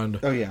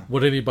beyond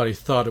what anybody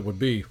thought it would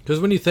be. Because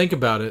when you think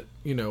about it,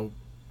 you know,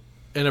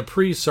 in a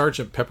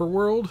pre-Sgt. Pepper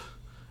world,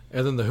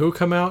 and then The Who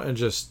come out and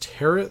just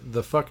tear it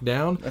the fuck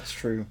down. That's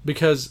true.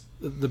 Because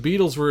the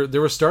Beatles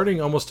were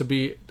starting almost to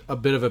be a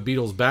bit of a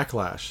Beatles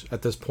backlash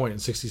at this point in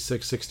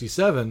 66,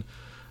 67.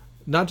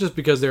 Not just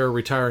because they were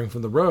retiring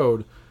from the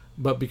road,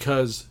 but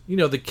because, you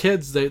know, the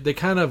kids,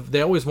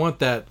 they always want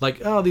that,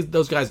 like, oh,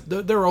 those guys,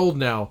 they're old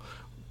now.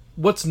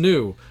 What's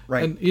new?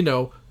 Right. And, you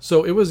know,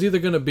 so it was either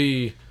going to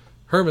be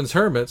Herman's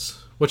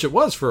Hermits, which it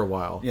was for a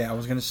while. Yeah, I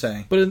was going to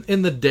say. But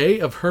in the day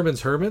of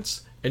Herman's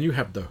Hermits, and you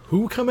have The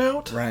Who come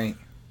out? Right.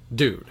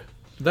 Dude,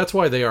 that's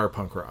why they are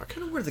punk rock. I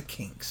don't know where the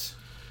Kinks.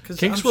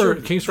 Kinks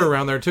were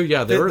around there too.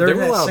 Yeah, they were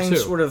allowed same too.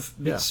 Sort of.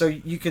 Yeah. So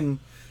you can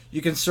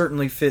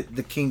certainly fit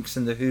the Kinks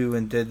and the Who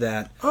and did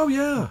that. Oh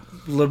yeah,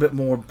 a little bit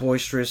more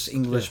boisterous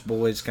English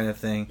boys kind of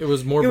thing. It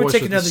was more boisterous. It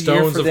would take another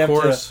Stones, year for them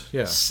course.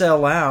 to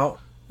sell out.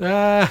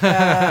 But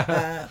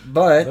that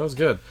was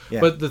good.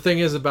 Yeah. But the thing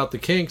is about the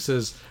Kinks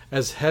is,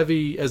 as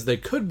heavy as they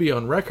could be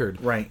on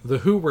record, right? The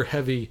Who were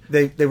heavy.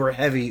 They were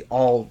heavy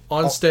all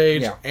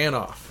stage and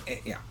off.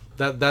 Yeah.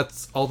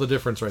 That's all the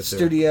difference right there.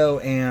 Studio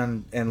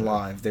and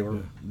live, they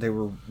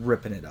were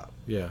ripping it up.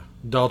 Yeah,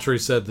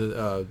 Daltrey said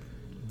that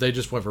they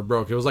just went for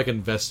broke. It was like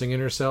investing in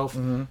yourself.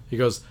 Mm-hmm. He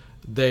goes,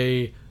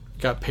 they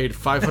got paid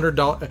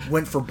 $500.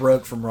 Went for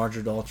broke from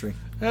Roger Daltrey.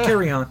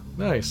 Carry on.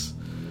 Nice.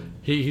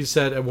 He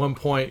said at one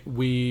point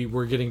we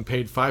were getting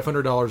paid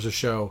 $500 a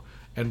show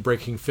and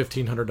breaking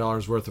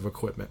 $1,500 worth of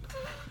equipment,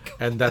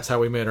 and that's how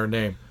we made our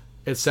name.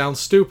 It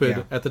sounds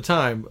stupid at the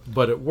time,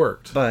 but it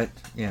worked. But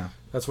yeah.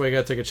 That's why you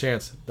gotta take a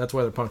chance. That's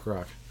why they're punk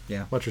rock.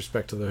 Yeah. Much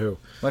respect to The Who.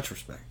 Much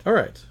respect. All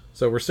right.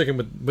 So we're sticking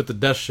with the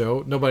Death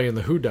Show. Nobody in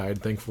The Who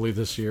died, thankfully,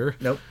 this year.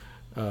 Nope.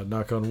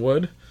 Knock on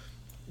wood.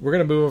 We're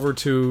going to move over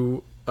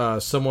to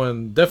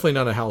someone, definitely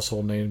not a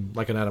household name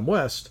like an Adam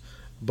West,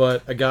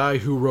 but a guy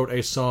who wrote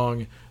a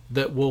song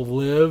that will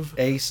live.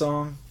 A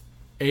song?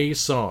 A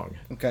song.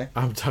 Okay.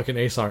 I'm talking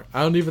a song.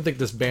 I don't even think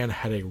this band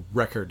had a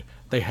record.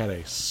 They had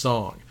a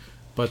song.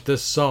 But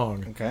this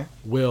song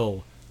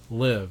will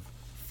live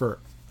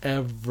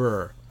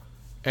forever.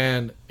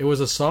 And it was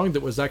a song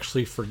that was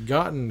actually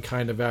forgotten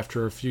kind of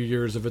after a few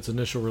years of its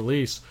initial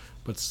release,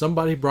 but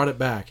somebody brought it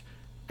back,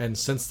 and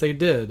since they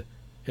did,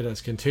 it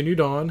has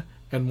continued on,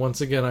 and once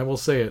again I will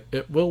say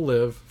it will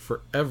live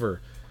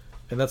forever.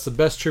 And that's the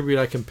best tribute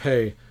I can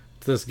pay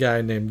to this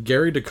guy named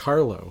Gary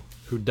DiCarlo,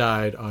 who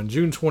died on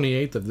June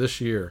 28th of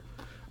this year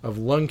of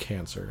lung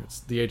cancer.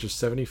 It's the age of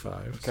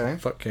 75. Okay.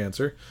 Fuck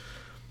cancer.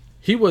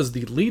 He was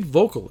the lead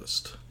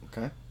vocalist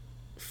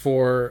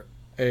for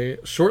a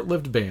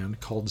short-lived band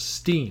called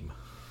Steam.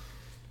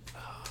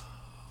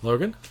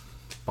 Logan?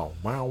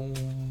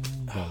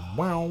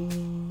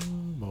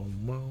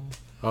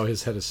 Oh,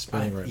 his head is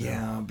spinning right now.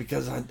 Yeah,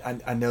 because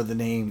I know the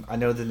name. I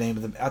know the name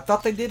of them. I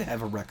thought they did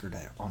have a record,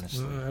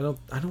 honestly.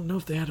 I don't know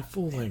if they had a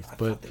full length,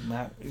 but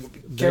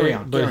carry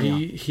on. But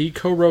he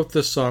co-wrote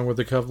this song with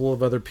a couple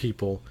of other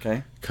people.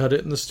 Okay. Cut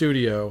it in the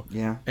studio.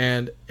 Yeah.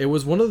 And it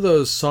was one of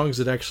those songs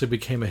that actually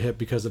became a hit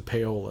because of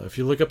Payola. If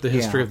you look up the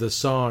history of this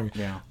song,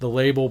 the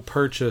label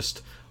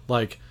purchased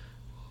like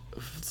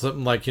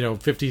something like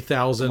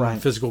 50,000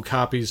 physical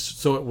copies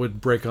so it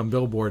would break on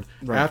Billboard.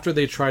 After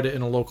they tried it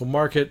in a local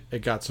market,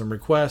 it got some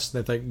requests.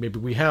 They think maybe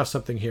we have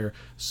something here.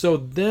 So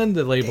then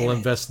the label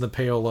invests in the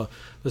Payola.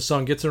 The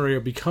song gets in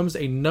radio, becomes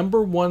a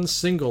 #1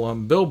 single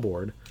on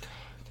Billboard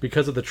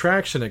because of the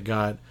traction it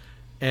got.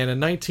 And in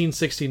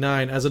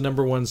 1969, as a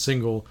 #1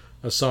 single,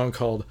 a song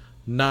called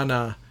Na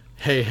Na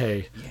Hey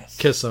Hey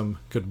Kiss 'Em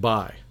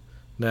Goodbye.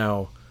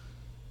 Now,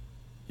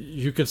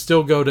 you can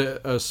still go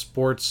to a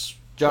sports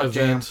Jock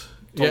event.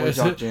 Totally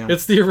Jock Jam.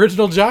 It's the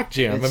original Jock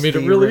Jam. It's it the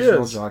really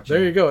original is. Jock Jam.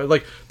 There you go.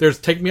 Like, there's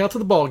Take Me Out to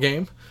the Ball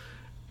Game,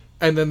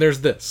 and then there's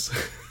this.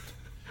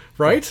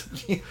 Right?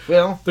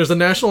 Well, there's the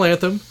national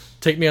anthem,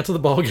 Take Me Out to the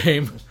Ball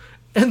Game,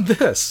 and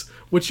this,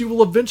 which you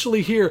will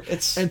eventually hear.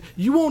 And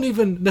you won't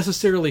even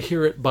necessarily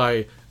hear it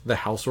by the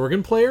house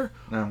organ player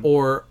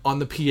or on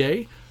the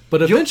PA,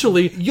 but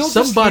eventually you'll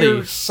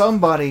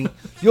somebody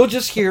you'll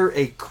just hear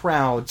a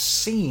crowd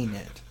singing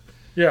it.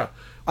 Yeah.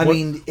 I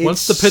mean, it's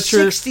once the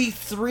pitcher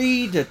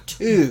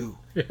 63-2.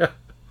 Yeah.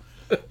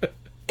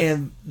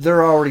 And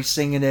they're already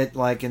singing it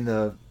like in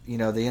the the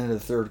end of the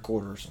third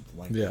quarter or something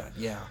like that.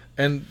 Yeah.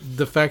 And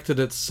the fact that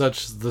it's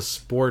such the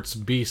sports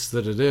beast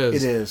that it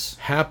is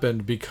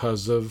happened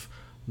because of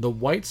the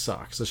White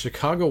Sox, the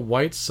Chicago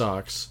White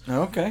Sox.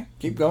 Okay,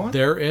 keep going.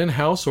 Their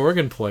in-house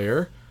organ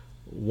player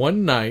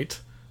one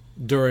night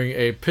during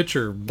a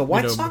pitcher. The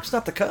White Sox,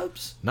 not the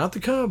Cubs. Not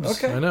the Cubs.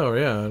 Okay, I know.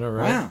 Yeah, I know.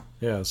 Right. Wow.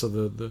 Yeah. So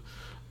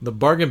the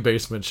bargain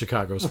basement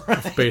Chicago's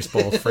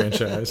baseball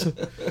franchise.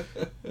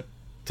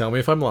 Tell me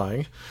if I'm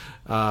lying.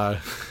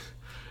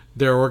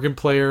 their organ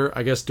player,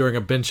 I guess during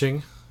a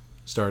benching,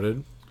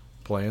 started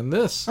playing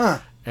this.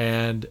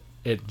 And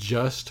it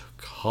just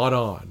caught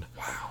on.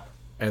 Wow.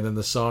 And then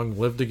the song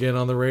lived again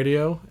on the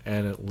radio,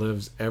 and it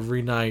lives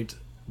every night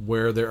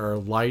where there are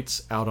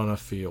lights out on a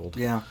field.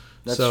 Yeah,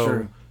 that's so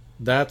true.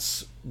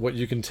 That's what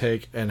you can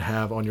take and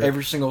have on your...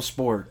 Every single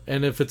sport.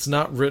 And if it's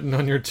not written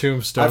on your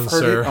tombstone, I've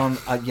heard sir... it on...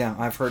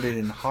 I've heard it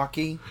in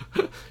hockey.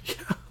 Yeah.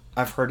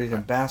 I've heard it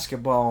in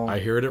basketball. I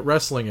hear it at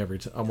wrestling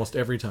almost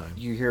every time.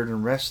 You hear it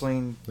in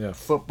wrestling, Yeah.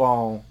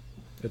 football.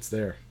 It's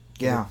there.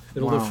 Yeah.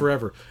 It'll wow. live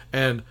forever.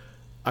 And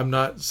I'm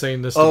not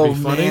saying this to be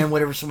funny. Oh, man,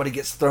 whenever somebody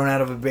gets thrown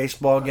out of a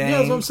baseball game. Yeah,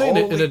 that's what I'm saying.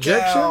 Holy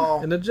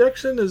cow. An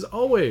ejection is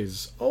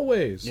always.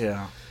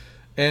 Yeah.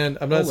 And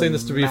I'm not Holy saying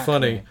this to be mackerel.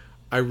 funny.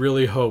 I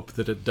really hope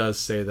that it does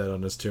say that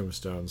on his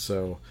tombstone.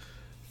 So,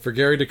 for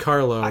Gary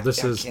DiCarlo, I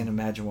this is... can't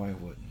imagine why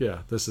it wouldn't. Yeah,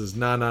 this is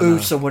na. Ooh,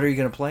 so what are you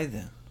going to play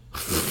then?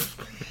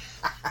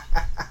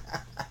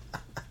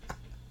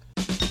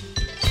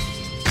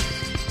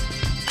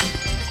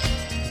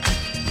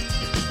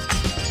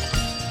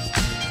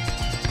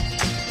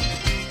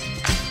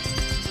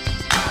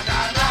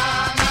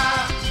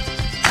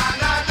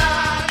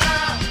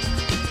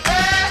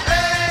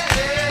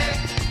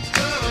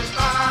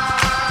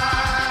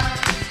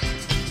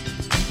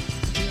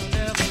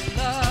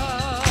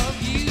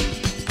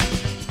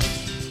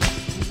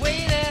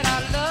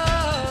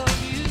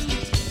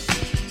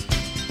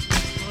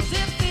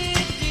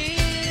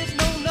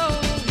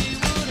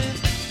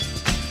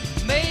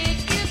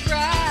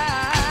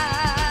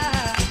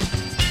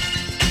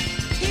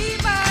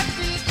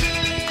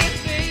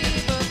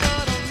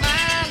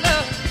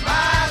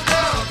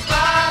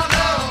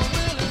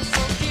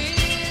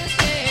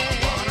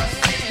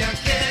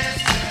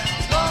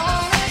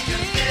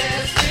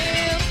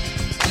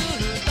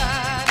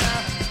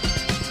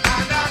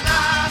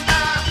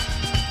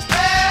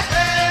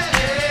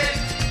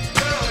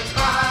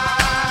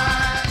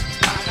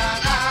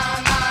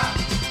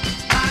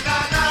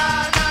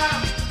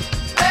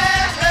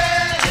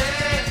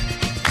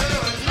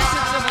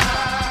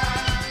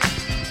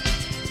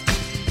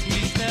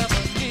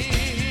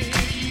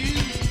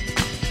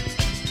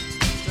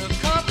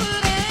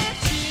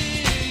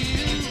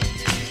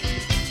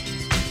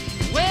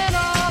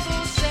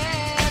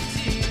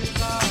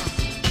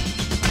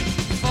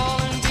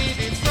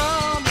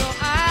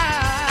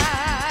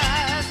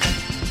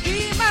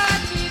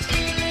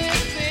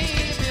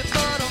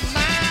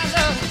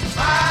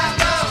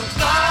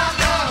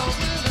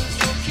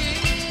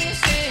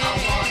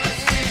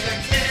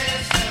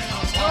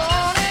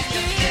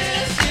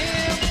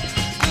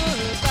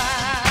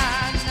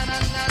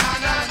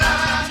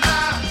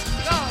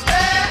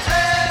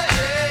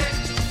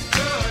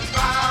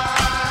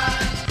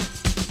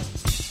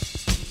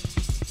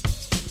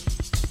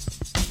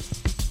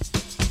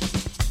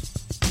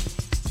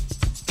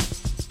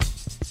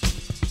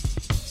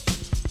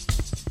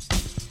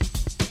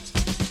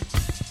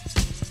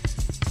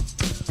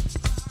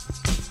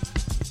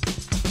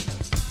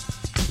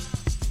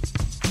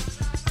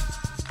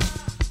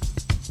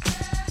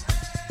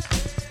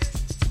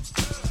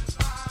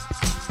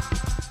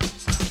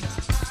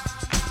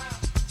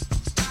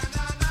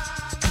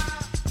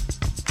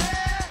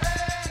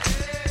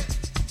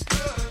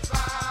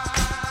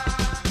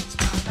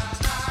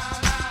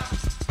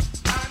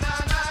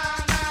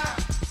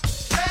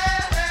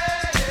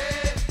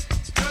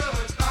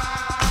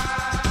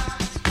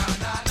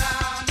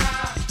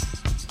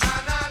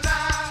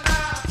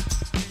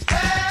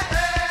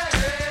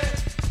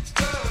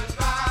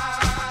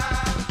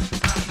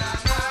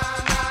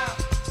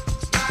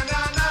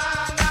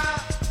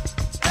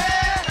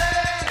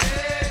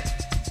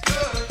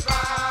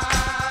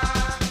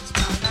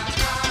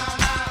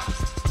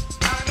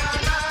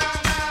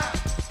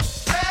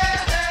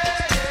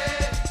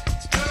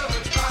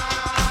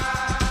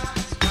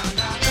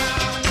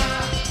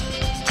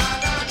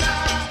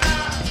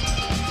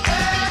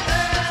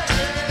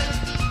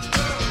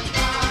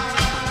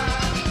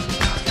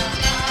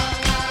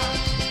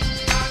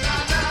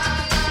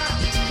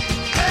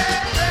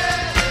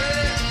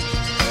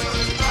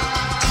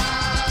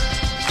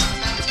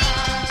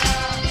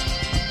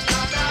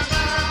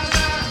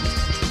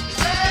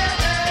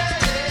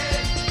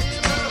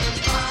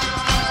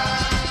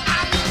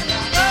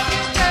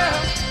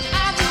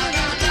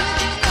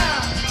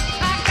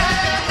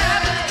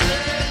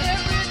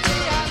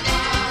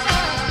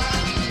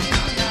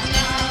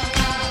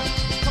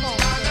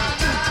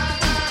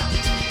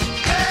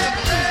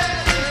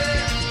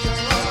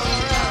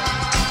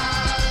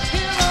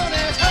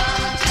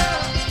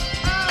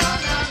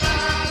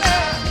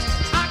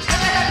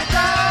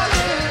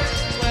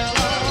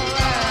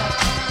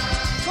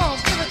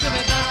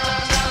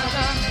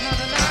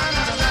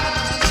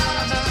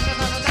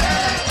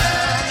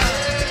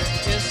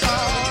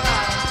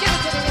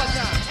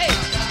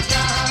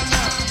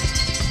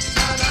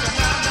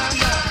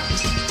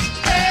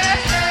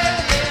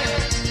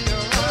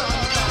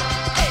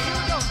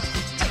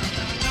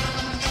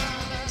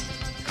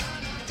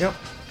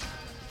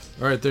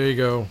 right, there you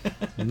go.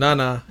 Na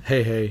Na,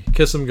 Hey Hey,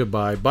 Kiss 'Em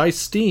Goodbye by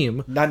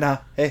Steam. Na Na,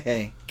 Hey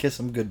Hey, Kiss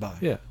 'Em Goodbye.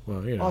 Yeah,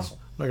 well, you know, Awesome.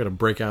 I'm not going to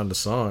break out into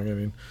song. I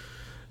mean,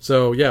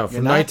 so yeah,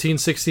 from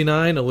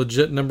 1969, a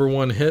legit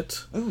 #1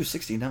 hit. Ooh,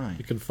 69.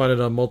 You can find it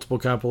on multiple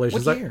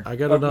compilations. What year? I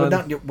got it on.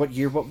 Not what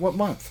year? What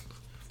month?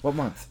 What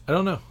month? I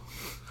don't know.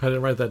 I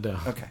didn't write that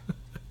down. Okay.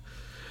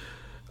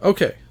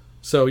 Okay.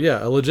 So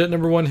yeah, a legit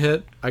 #1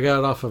 hit. I got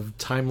it off of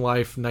Time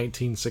Life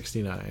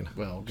 1969.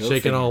 Well, go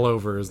Shaking figure. All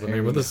Over is the There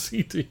name you of the go.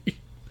 CD.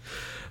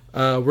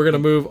 We're going to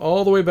move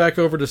all the way back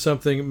over to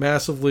something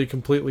massively,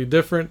 completely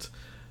different.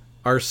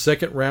 Our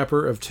second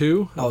rapper of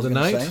two of the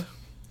night. Say.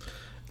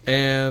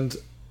 And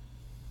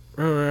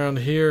around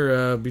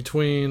here,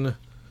 between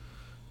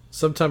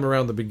sometime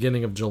around the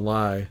beginning of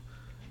July,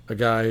 a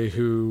guy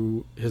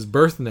who his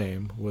birth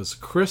name was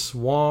Chris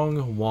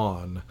Wong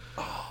Wan,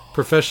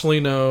 professionally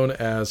known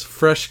as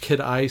Fresh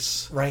Kid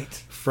Ice, Right.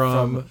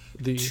 from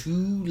the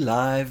 2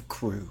 Live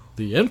Crew.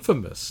 the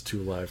infamous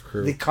 2 Live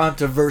Crew, The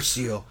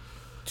controversial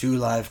 2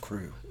 Live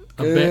Crew.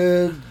 A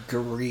Good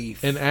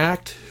grief. an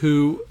act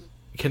who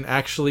can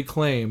actually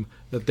claim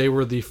that they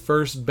were the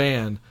first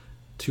band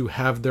to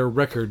have their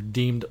record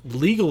deemed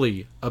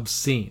legally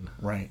obscene.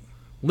 Right.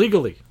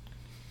 Legally.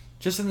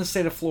 Just in the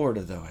state of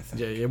Florida, though, I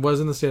think. Yeah, it was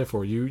in the state of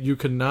Florida. You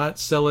could not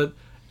sell it,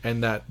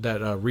 and that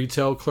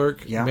retail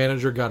clerk Yeah.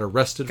 manager got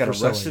arrested Got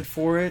for arrested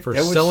for it. for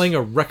That was- selling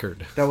a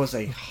record. That was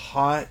a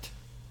hot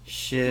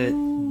shit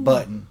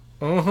button.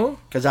 Uh-huh.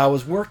 Because I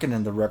was working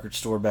in the record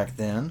store back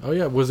then. Oh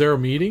yeah, was there a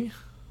meeting?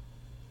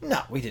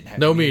 No, we didn't have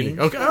No meetings. meeting.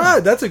 Okay, all right.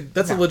 That's a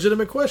No.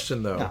 legitimate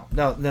question though.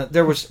 No.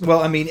 There was,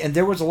 well, I mean, and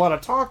there was a lot of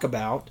talk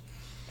about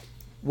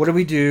what do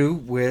we do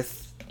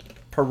with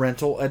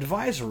parental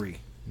advisory.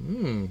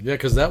 Yeah,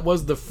 because that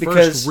was the first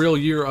Because- real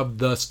year of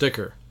the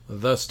sticker.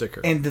 The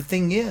sticker. And the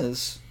thing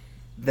is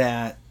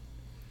that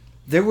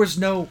there was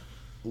no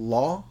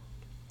law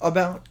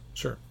about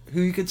Sure.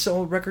 who you could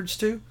sell records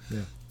to.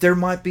 Yeah. There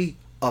might be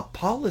a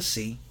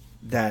policy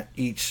that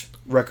each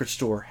record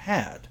store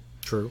had.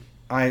 True.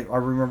 I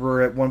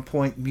remember at one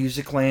point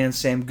Musicland,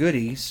 Sam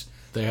Goody's,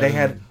 They they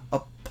had- had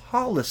a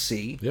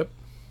policy Yep.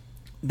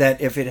 that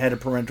if it had a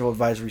parental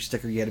advisory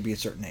sticker, you had to be a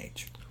certain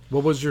age.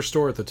 What was your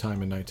store at the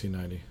time in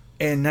 1990?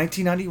 And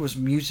 1990 was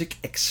Music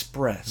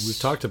Express. We've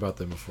talked about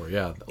them before.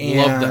 Yeah, love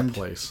that And-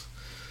 place.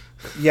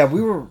 Yeah,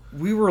 we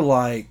were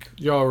like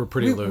Y'all were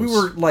pretty loose. we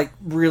were like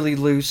really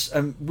loose.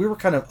 We were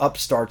kind of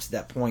upstarts at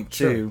that point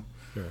too.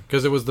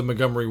 because it was the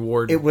Montgomery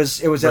Ward. It was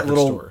that record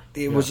little. store.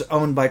 It Yeah. was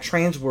owned by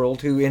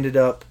Transworld, who ended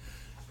up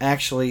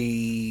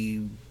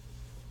actually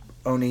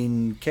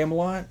owning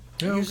Camelot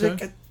Yeah, Music.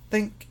 okay. I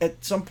think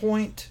at some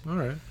point, All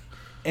right.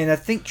 and I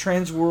think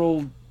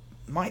Transworld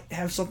might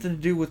have something to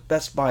do with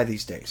Best Buy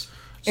these days.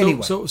 So,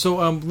 Anyway,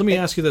 let me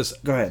ask you this: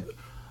 go ahead.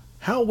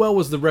 how well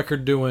was the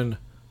record doing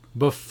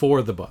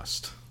before the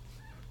bust?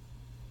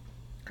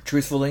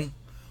 Truthfully,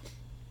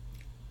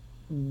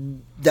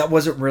 that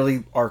wasn't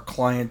really our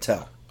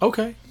clientele.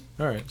 Okay,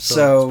 all right.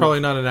 So it's probably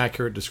not an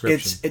accurate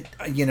description.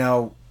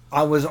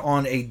 I was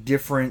on a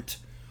different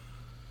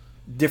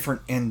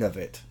end of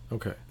it.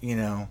 Okay.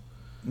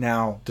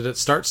 Now Did it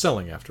start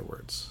selling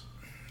afterwards?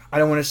 I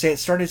don't want to say it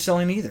started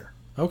selling either.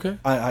 Okay.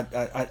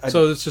 I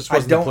So this just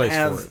wasn't I don't the place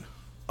have for it.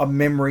 a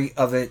memory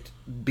of it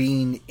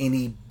being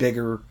any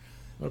bigger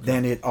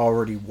than it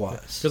already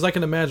was. Because I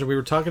can imagine we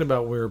were talking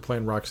about when we were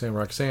playing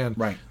Roxanne,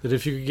 Right. that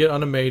if you could get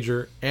on a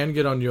major and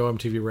get on Yo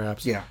MTV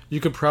Raps, Yeah. you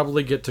could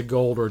probably get to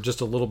gold or just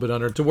a little bit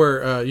under to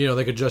where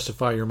they could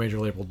justify your major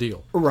label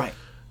deal. Right.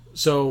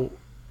 So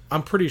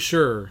I'm pretty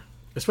sure,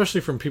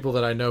 especially from people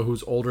that I know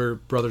whose older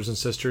brothers and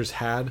sisters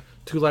had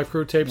 2 Live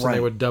Crew tapes, and Right. they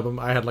would dub them.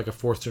 I had like a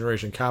 4th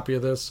generation copy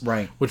of this,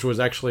 Right. which was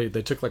actually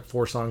they took like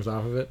 4 songs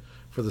off of it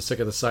for the sake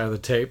of the side of the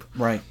tape.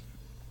 Right.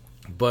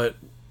 But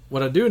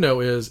what I do know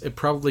is it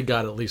probably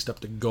got at least up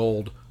to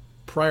gold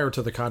prior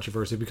to the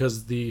controversy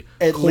because the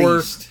At core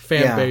least,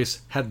 fan yeah.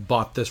 base had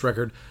bought this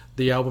record.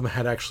 The album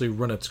had actually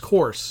run its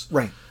course.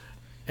 Right.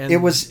 And It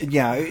was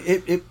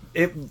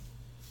it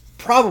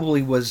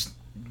probably was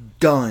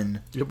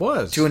done It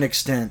was. to an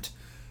extent,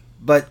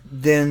 but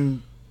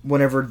then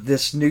whenever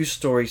this news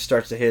story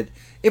starts to hit,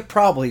 it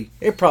probably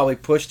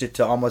pushed it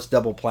to almost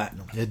double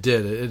platinum. It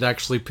did. It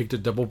actually peaked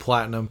at double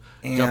platinum,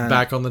 got And-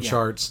 back on the yeah.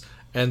 charts.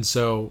 And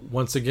so,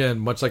 once again,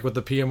 much like what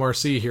the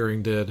PMRC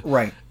hearing did,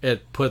 Right.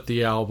 it put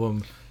the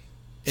album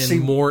in See,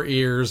 more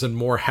ears and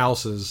more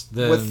houses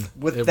than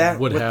with it that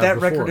would with have that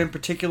before. record in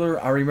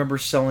particular, I remember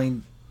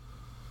selling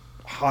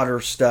hotter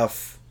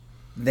stuff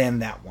than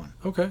that one.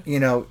 Okay.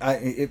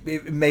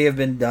 It may have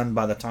been done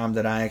by the time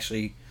that I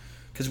actually,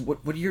 because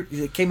what year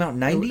it came out?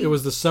 90. It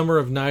was the summer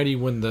of '90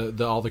 when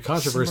the all the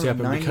controversy Summer of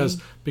happened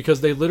 90?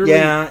 because they literally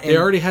Yeah, they and-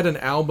 already had an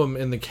album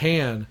in the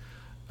can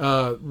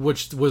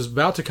which was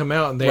about to come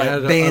out, and they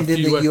added Banned a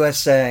few in the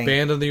USA.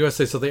 Banned in the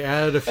USA, so they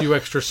added a few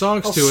extra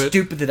songs How to it.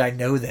 stupid did I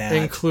know that?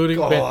 Including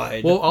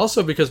God. well,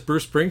 also because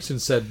Bruce Springsteen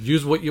said,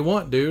 "Use what you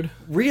want, dude."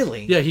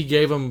 Really? Yeah, he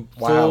gave him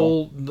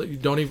full.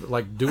 Don't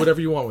even do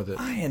whatever you want with it.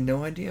 I had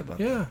no idea about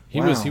that. Yeah,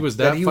 he was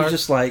that. He fired, was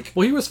just like,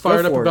 well, he was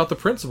fired up for it. about the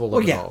principle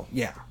of it all.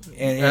 Yeah,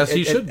 and, As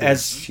he should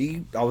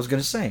be. I was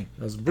going to say,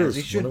 As Bruce,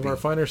 he should one of be. our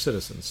finer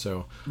citizens.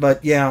 So,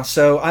 But yeah,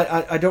 so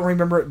I don't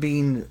remember it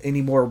being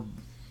any more of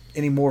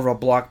a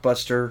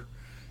blockbuster,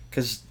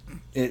 because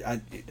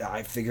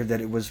I figured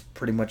that it was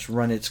pretty much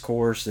run its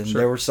course, and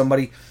there was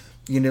somebody,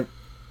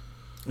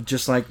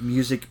 just like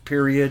music,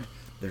 period.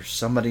 There's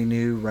somebody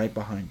new right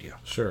behind you.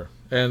 Sure.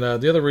 And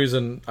the other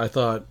reason I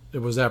thought it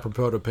was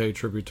apropos to pay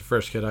tribute to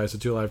Fresh Kid Ice, the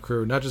Two Live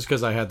Crew, not just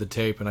because I had the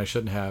tape and I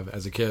shouldn't have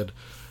as a kid,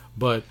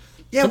 but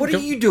yeah, what are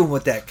you doing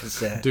with that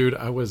cassette? Dude,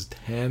 I was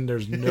 10.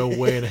 There's no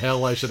way in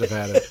hell I should have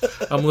had it.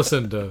 I'm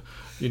listening to,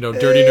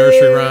 Dirty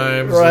Nursery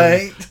Rhymes,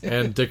 right?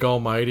 and Dick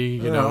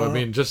Almighty. I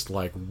mean, just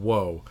like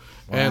whoa.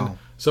 Wow. And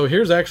so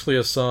here's actually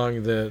a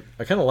song that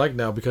I kind of like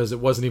now because it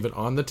wasn't even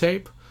on the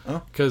tape.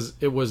 Because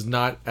it was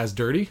not as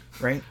dirty.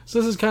 Right. So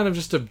this is kind of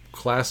just a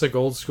classic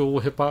old school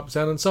hip hop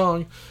sounding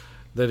song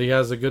that he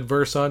has a good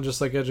verse on, just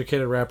like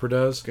Educated Rapper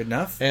does. Good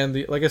enough.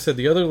 And like I said,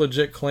 the other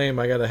legit claim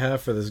I gotta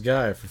have for this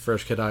guy, for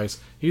Fresh Kid Ice,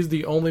 he's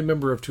the only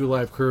member of Two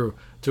Live Crew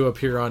to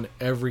appear on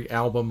every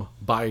album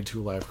by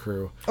Two Live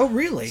Crew. Oh,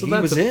 really? So he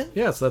was in?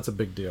 Yeah, so that's a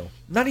big deal.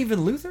 Not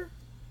even Luther?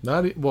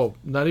 Not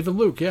even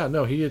Luke. Yeah,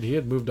 no, he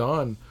had moved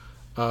on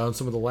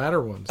some of the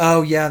latter ones.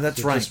 Oh, yeah,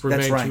 that's right. Just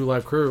remained Two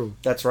Live Crew.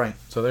 That's right.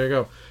 So there you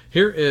go.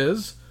 Here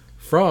is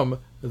from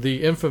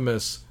the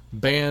infamous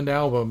band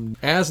album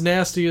As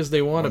Nasty as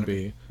They Want to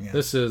Be. Yeah.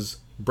 This is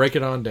Break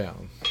It On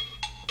Down.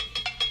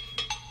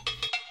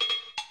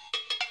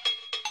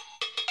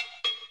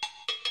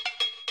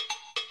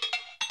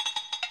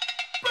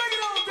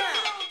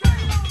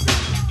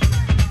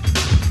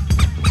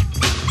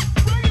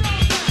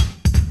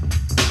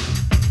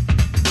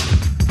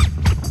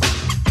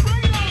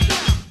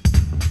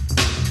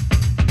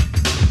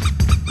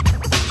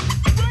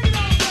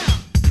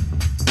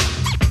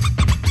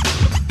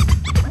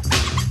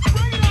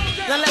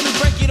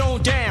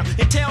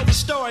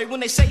 When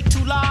they say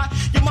too loud,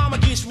 your mama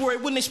gets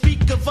worried. When they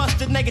speak of us,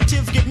 the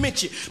negatives get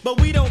mentioned. But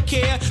we don't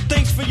care.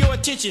 Thanks for your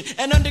attention.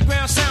 An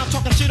underground sound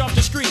talking shit off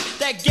the street.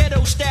 That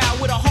ghetto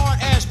style with a hard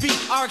ass beat.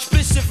 Our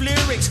explicit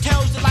lyrics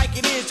tells it like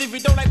it is. If you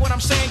don't like what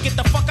I'm saying, get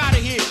the fuck out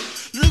of here.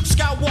 Luke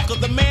Skywalker,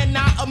 the man,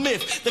 not a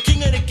myth. The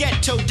king of the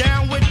ghetto,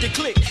 down with the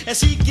click.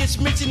 As he gets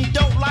mentioned, he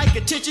don't like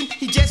attention.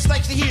 He just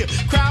likes to hear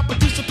crowd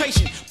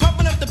participation.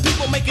 Pumping up the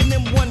people, making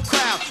them one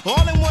crowd.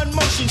 All in one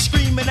motion,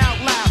 screaming out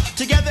loud.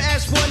 Together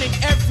as one in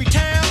every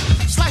town.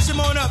 Slice him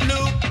on up,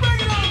 Luke. Bring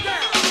it on down.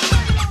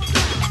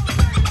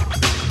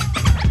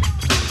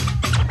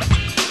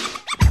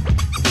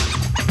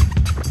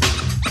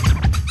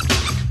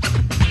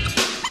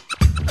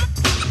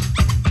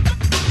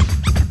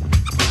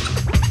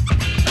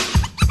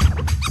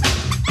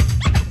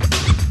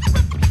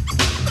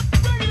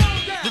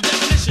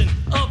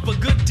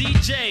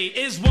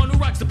 Is one who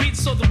rocks the beat,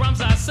 so the rhymes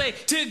I say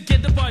to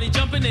get the party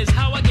jumping is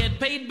how I get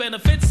paid.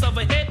 Benefits of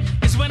a hit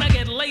is when I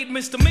get laid.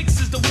 Mr. Mix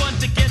is the one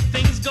to get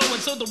things going,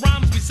 so the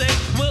rhymes we say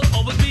will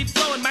always be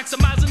flowing,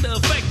 maximizing the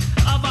effect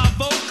of our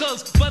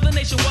vocals, whether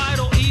nationwide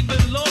or even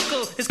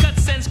local. His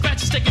cuts and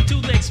scratches taken to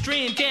the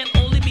extreme can't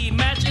only be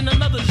matched in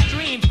another's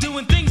dream.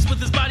 Doing things with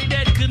his body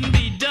that couldn't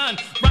be done,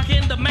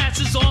 rocking the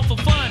masses all for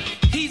fun.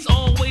 He's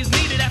always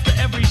needed after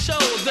every show.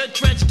 The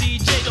Trench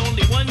DJ, the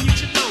only one you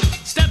should know.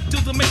 Step to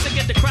the mix and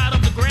get the crowd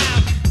off the ground.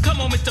 Come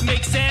on, Mr.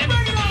 Mix and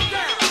bring it on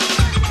down.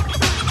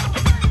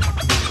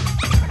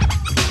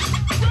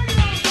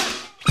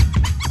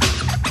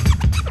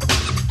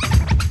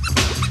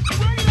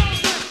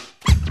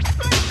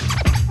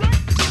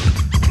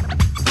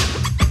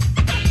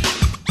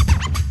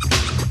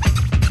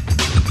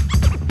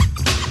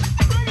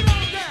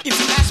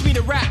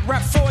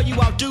 Rap for you,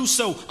 I'll do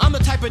so. I'm the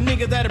type of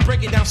nigga that'll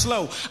break it down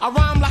slow. I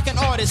rhyme like an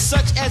artist,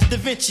 such as Da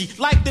Vinci.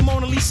 Like the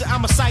Mona Lisa,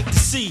 I'm a sight to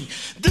see.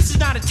 This is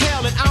not a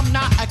tale and I'm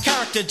not a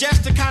character.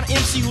 Just the kind of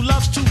MC who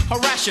loves to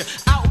harass you.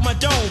 Out my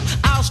dome,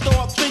 I'll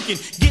start thinking.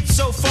 Get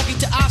so funky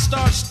till I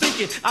start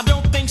thinking. I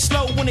don't think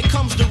slow when it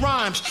comes to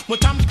rhymes. When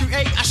time to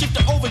create, I shift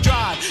to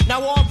overdrive.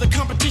 Now all the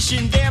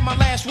competition, they're my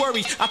last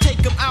worries. I take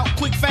them out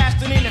quick,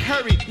 fast, and in a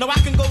hurry. No, I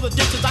can go the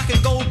distance, I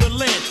can go the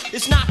length.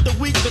 It's not the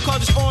weak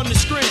because it's on the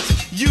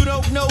strength. You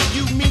don't know,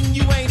 you mean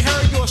you ain't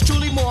heard. Yours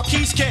truly,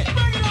 Marquise Kent.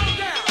 Bring it on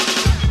down.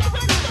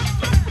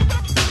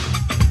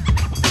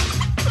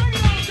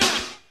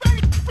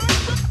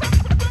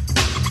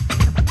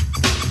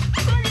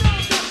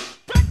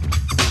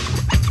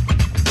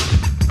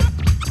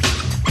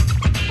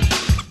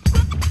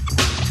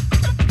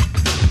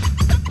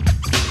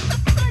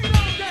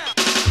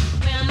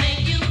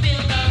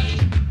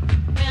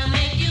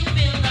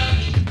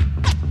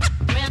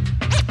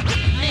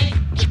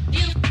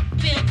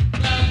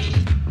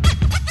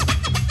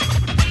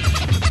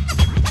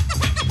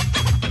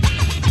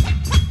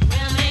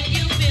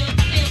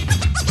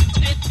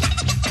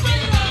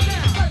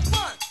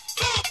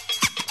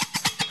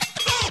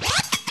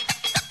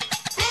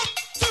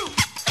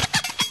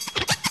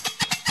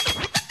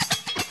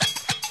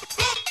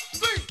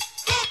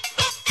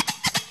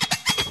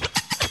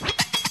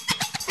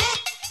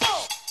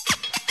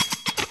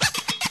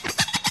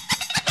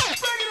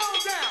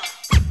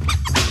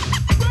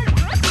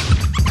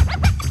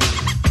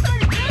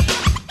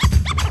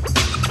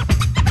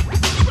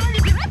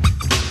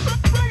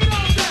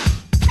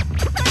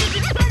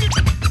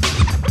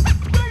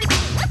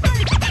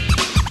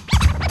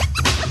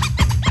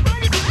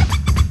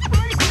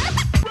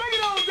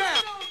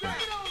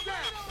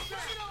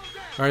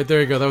 All right,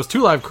 there you go. That was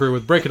Two Live Crew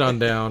with Break It On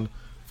Down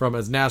from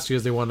As Nasty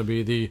As They Want to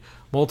Be, the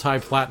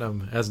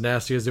multi-platinum As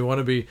Nasty As They Want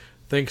to Be,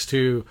 thanks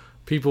to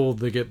people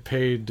that get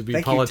paid to be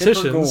Thank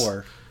politicians. you, Tipper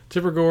Gore.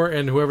 Tipper Gore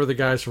and whoever the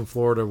guys from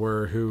Florida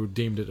were who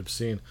deemed it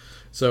obscene.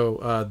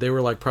 So they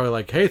were probably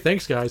like, hey,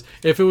 thanks, guys.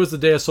 If it was the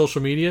day of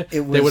social media,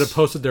 they would have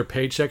posted their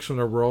paychecks from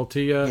their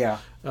royalty, from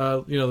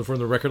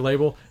the record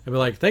label, and be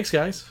like, thanks,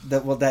 guys.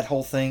 That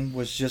whole thing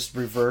was just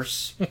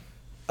reverse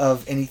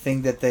of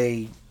anything that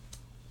they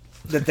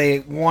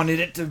wanted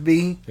it to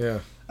be. Yeah.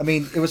 I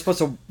mean, it was supposed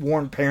to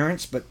warn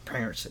parents, but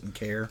parents didn't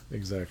care.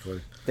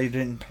 Exactly. They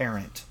didn't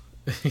parent.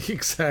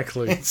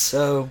 Exactly. And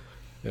so,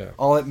 yeah.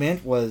 all it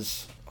meant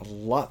was a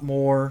lot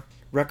more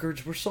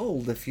records were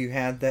sold if you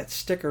had that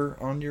sticker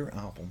on your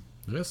album.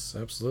 Yes,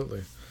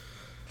 absolutely.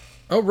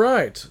 All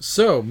right.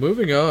 So,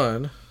 moving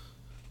on.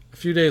 A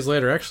few days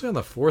later, actually on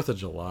the 4th of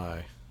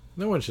July.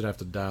 No one should have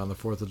to die on the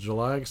 4th of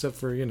July except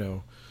for,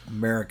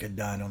 America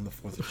died on the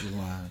 4th of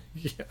July.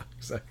 Yeah,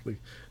 exactly.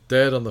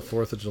 Dead on the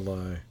 4th of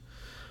July.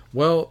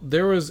 Well,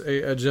 there was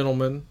a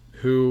gentleman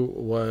who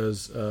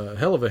was a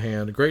hell of a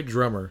hand, a great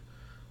drummer,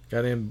 a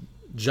guy named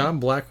John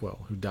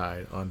Blackwell, who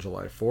died on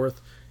July 4th.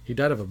 He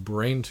died of a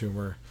brain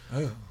tumor.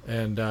 Oh.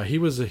 And he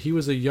was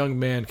a young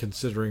man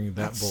considering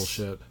that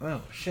bullshit.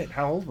 Oh, shit.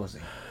 How old was he?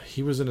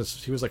 He was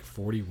like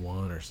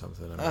 41 or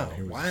something.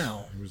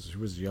 Wow. He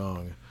was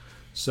young.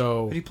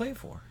 So Who did he play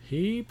for?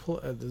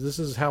 This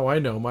is how I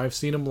know him. I've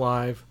seen him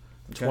live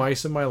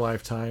twice in my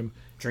lifetime.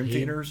 Dream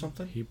Theater or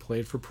something? He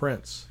played for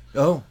Prince.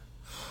 Oh.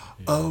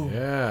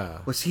 Yeah.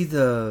 Was he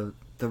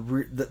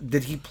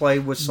did he play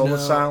with Soul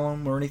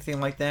Asylum or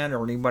anything like that,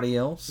 or anybody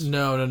else?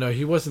 No.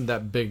 He wasn't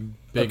that big.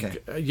 Okay.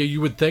 Yeah,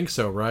 you would think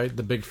so, right?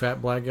 The big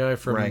fat black guy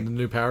from the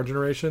New Power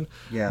Generation.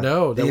 Yeah.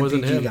 No, that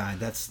wasn't him. Guy.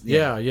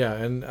 Yeah.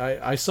 And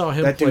I saw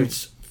him. That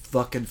dude's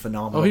fucking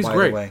phenomenal. Oh, he's by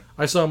great. The way.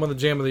 I saw him on the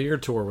Jam of the Year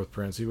tour with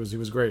Prince. He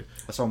was great.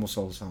 I saw him with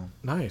Soul Asylum.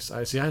 Nice.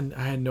 I see. I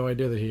had no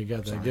idea that he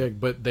got that gig,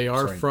 but they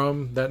are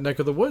from that neck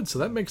of the woods, so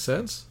that makes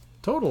sense.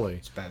 Totally.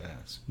 It's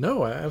badass.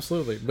 No,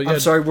 absolutely. But yeah, I'm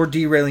sorry, we're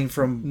derailing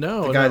from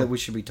the guy that we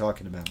should be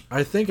talking about.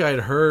 I think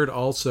I'd heard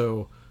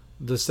also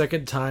the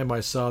second time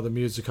I saw the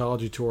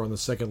Musicology tour on the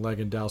second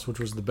leg in Dallas, which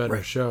was the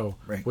better show,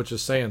 which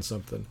is saying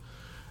something.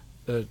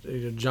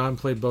 John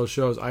played both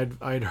shows.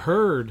 I'd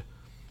heard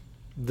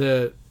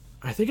that,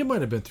 I think it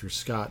might have been through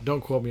Scott.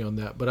 Don't quote me on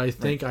that, but I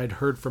think I'd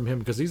heard from him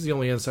because he's the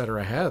only insider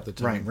I had at the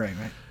time. Right.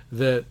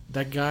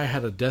 That guy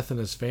had a death in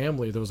his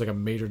family. There was like a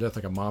major death,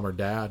 like a mom or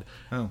dad,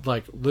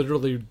 like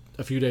literally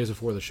a few days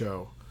before the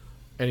show,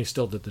 and he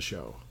still did the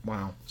show.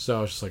 Wow. So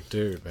I was just like,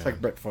 dude, man. It's like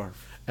Brett Favre.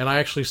 And I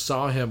actually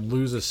saw him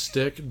lose a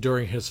stick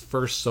during his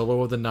first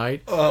solo of the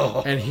night,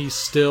 and he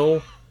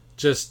still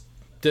just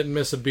didn't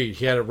miss a beat.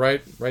 He had it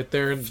right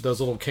there in those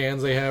little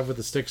cans they have with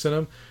the sticks in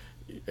them,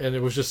 and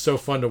it was just so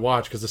fun to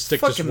watch because the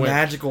stick just went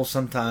magical.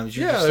 Sometimes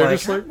you're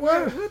just like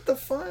what the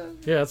fuck?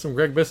 Yeah, that's some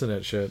Greg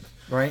Bissonette shit,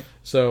 right?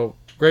 So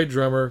great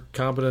drummer,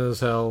 competent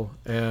as hell,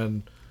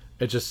 and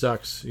it just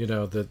sucks,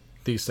 that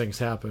these things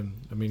happen.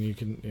 I mean, you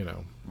can,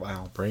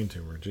 wow, brain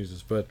tumor,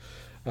 Jesus, but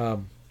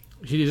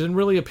he didn't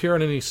really appear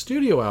on any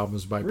studio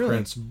albums by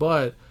Prince,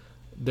 but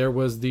there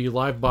was the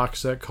live box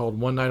set called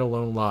One Night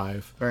Alone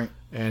Live, right?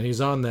 And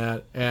he's on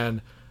that,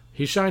 and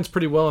he shines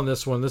pretty well in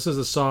this one. This is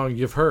a song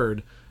you've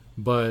heard,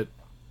 but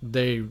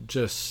they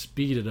just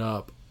speed it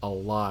up a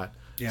lot.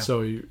 Yeah.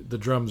 So the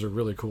drums are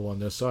really cool on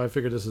this. So I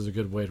figured this is a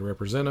good way to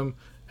represent him,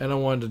 and I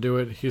wanted to do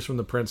it. He's from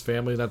the Prince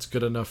family. That's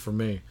good enough for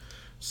me.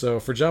 So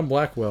for John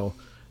Blackwell,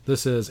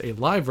 this is a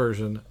live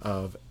version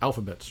of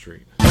Alphabet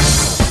Street.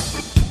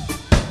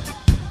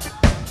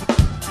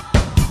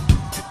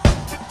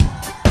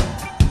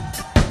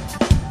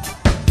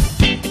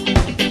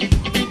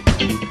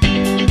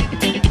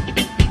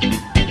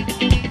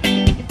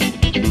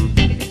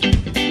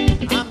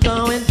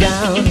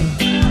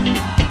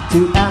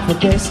 To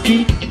Alphabet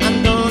Street,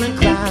 I'm gonna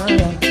crowd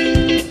up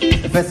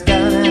the first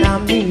girl that I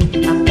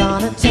meet. I'm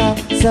gonna talk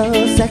so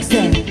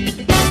sexy.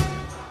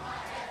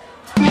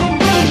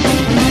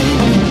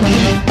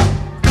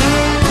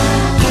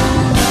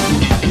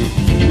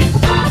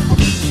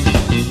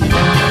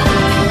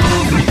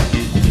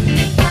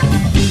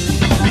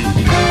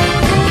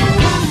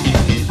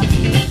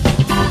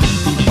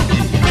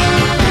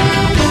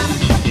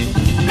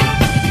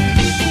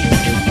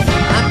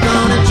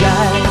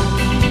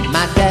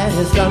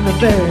 On the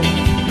bird,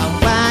 I'm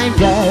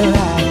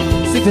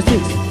right,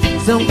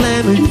 66, some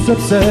glamour, it's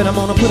absurd. I'm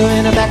gonna put her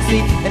in the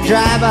backseat and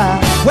drive her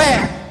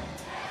where?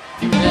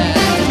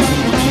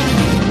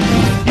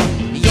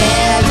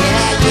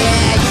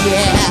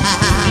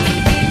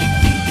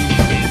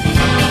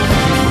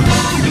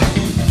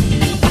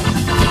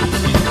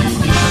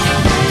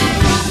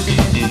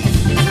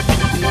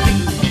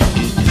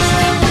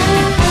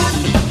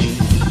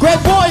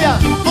 Great warrior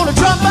on the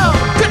trombone,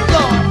 good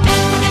Lord.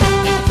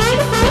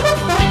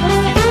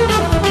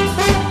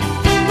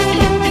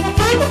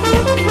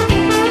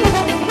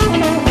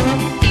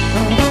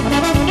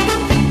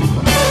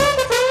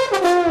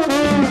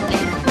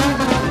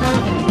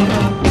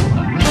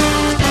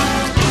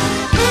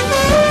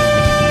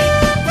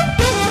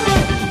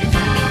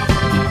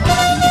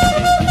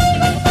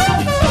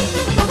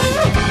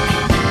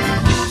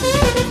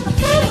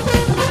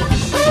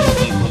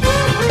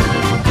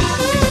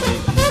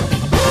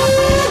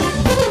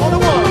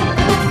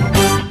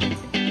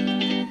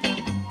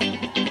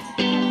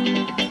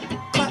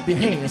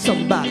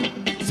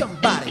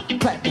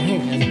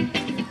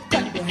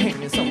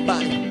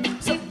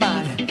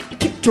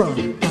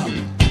 drum up.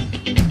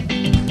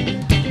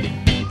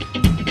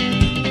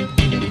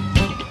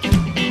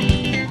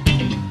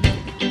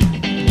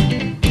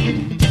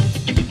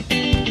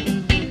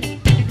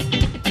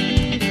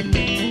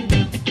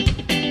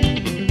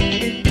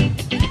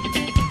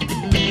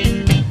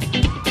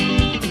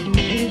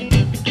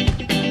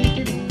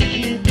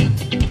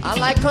 I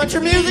like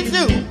country music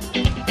too.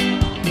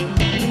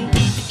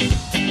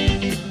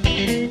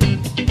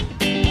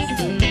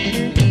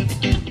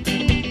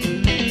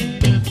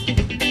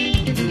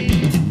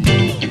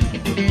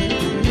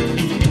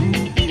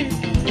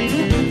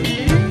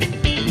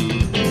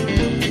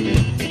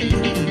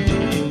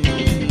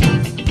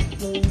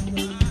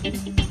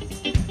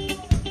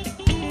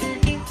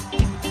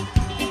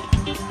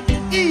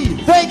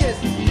 Vegas.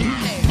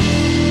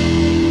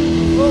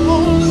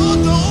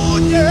 Oh,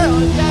 yeah,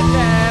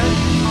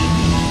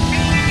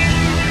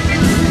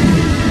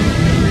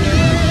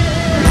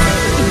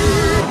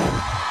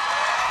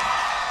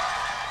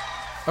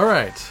 All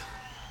right.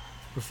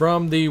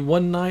 From the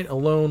One Night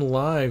Alone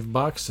live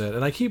box set,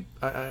 and It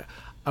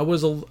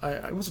was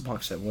a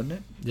box set, wasn't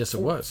it? Yes, it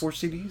was. 4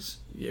 CDs?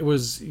 It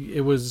was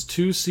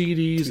 2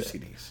 CDs, 2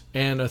 CDs.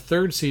 And a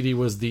third CD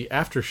was the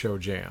after show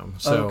jam.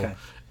 So okay.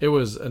 It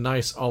was a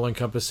nice,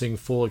 all-encompassing,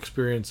 full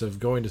experience of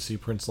going to see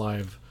Prince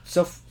live.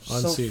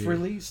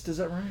 Self-released, is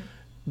that right?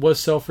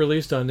 Was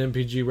self-released on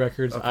MPG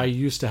Records. Okay. I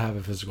used to have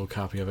a physical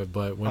copy of it,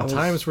 but when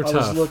times were tough,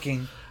 I was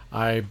looking.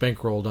 I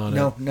bankrolled on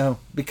it. No,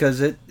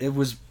 because it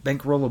was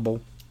bankrollable.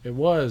 It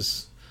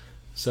was.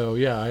 So,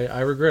 yeah,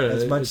 I regret it.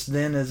 As much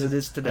then as it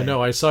is today. I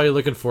know. I saw you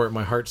looking for it.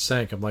 My heart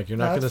sank. I'm like, you're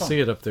not going to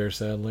see it up there,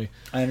 sadly.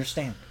 I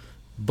understand.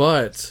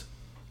 But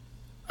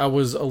I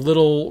was a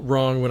little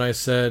wrong when I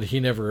said he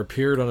never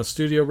appeared on a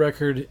studio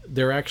record.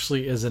 There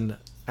actually is an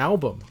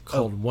album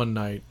called One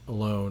Night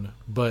Alone,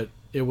 but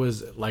it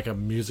was like a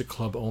music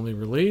club only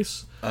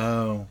release.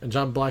 Oh. And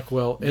John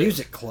Blackwell...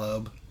 Music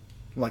club?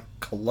 Like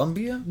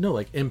Columbia? No,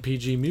 like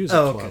MPG Music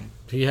Club.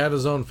 He had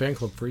his own fan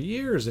club for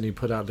years, and he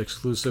put out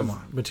exclusive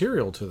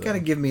material to them. Gotta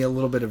give me a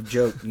little bit of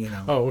joke,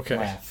 Oh, okay.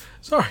 Laugh.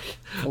 Sorry.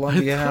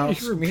 Columbia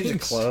House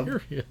Music Club.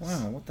 Serious.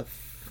 Wow, what the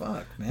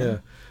fuck, man? Yeah.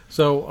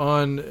 So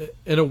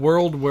in a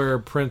world where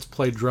Prince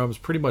played drums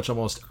pretty much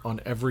almost on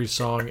every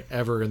song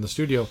ever in the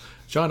studio,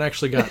 John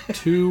actually got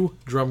 2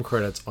 drum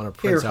credits on a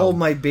Prince album. Here, album. hold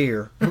my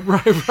beer.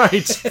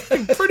 Right.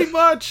 Pretty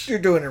much. You're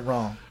doing it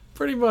wrong.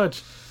 Pretty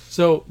much.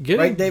 So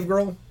right, Dave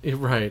Grohl?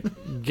 Right.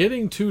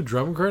 Getting 2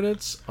 drum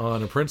credits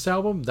on a Prince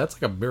album, that's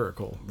like a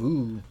miracle.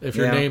 Ooh. If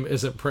your name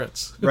isn't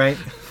Prince. Right.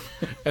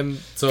 And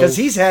so because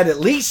he's had at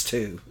least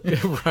 2.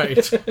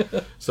 Right.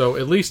 So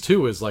at least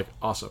 2 is like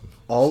awesome.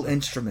 All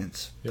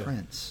instruments. Yeah.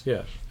 Prince.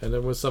 Yeah. And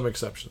then with some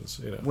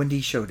exceptions, Wendy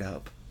showed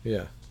up.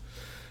 Yeah.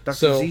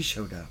 Dr. Z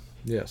showed up.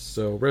 Yes.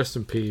 So rest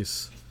in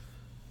peace,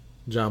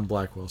 John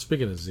Blackwell.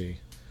 Speaking of Z,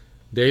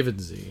 David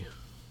Z.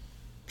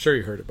 I'm sure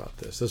you heard about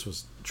this. This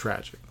was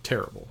tragic,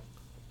 terrible,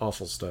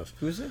 awful stuff.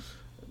 Who is this?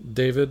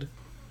 David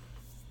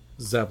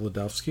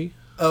Zabludovsky.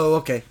 Oh,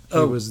 okay.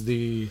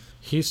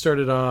 He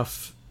started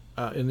off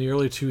in the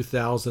early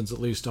 2000s, at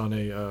least on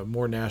a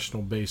more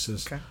national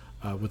basis,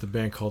 with a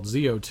band called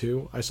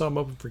ZO2. I saw him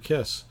open for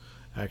Kiss,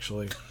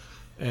 actually,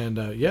 and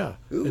yeah.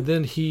 Ooh. And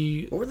then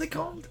what were they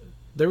called?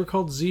 They were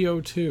called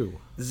ZO2.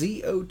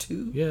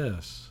 ZO2.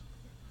 Yes.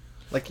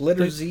 Like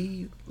letter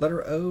Z,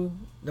 letter O,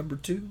 number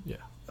 2. Yeah.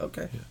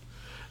 Okay. Yeah.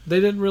 They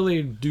didn't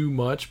really do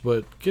much,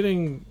 but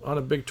getting on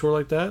a big tour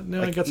like that,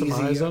 now I got some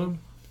eyes on them.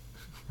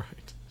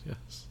 Right,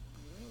 yes.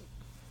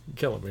 You're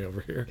killing me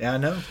over here. Yeah, I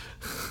know.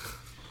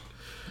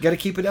 You got to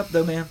keep it up,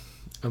 though, man.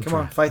 Come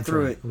on, fight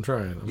through it. I'm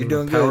trying. You're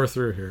doing good. Power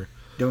through here.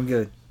 Doing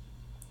good.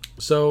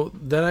 So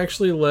that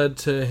actually led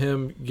to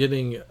him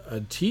getting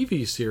a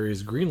TV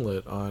series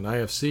greenlit on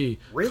IFC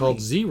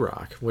called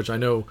Z-Rock, which I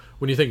know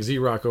when you think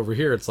Z-Rock over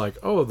here, it's like,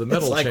 oh, the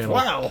metal channel.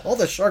 Wow, all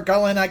the shark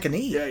island I can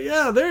eat.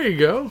 Yeah, there you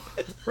go.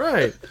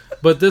 Right.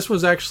 But this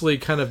was actually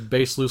kind of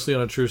based loosely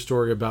on a true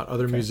story about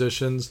other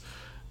musicians.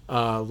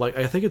 Like,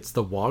 I think it's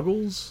the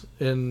Woggles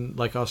in,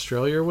 like,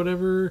 Australia or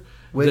whatever.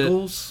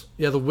 Wiggles?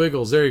 The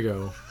Wiggles. There you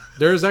go.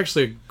 There's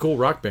actually a cool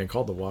rock band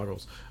called the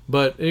Woggles.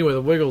 But anyway,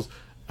 the Wiggles...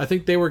 I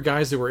think they were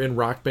guys that were in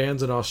rock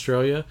bands in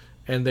Australia,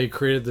 and they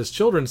created this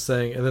children's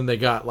thing, and then they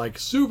got like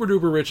super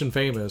duper rich and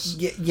famous.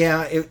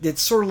 Yeah,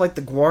 it's sort of like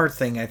the Gwar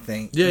thing, I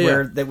think.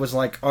 Where there was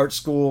like art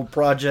school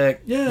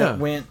project that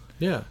went.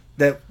 Yeah.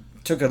 That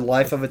took a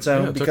life of its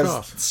own it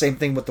because same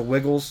thing with the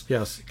Wiggles.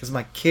 Yes. Because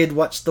my kid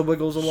watched the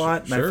Wiggles a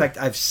lot. Matter of fact,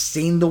 I've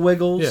seen the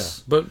Wiggles.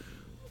 Yeah, but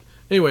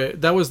anyway,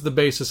 that was the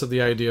basis of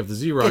the idea of the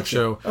Z-Rock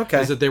show.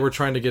 Okay. Is that they were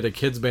trying to get a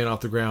kids band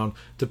off the ground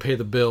to pay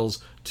the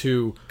bills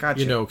to, kind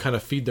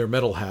of feed their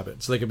metal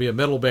habit. So they could be a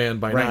metal band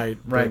by night,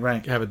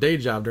 right. have a day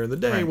job during the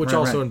day, which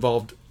also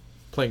involved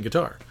playing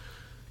guitar.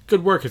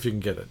 Good work if you can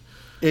get it.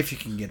 If you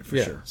can get it, for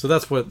sure. So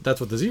that's what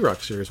the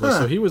Z-Rock series was.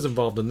 So he was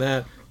involved in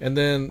that. And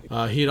then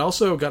he had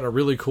also gotten a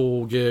really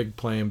cool gig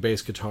playing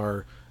bass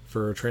guitar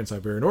for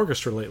Trans-Siberian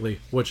Orchestra lately,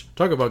 which,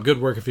 talk about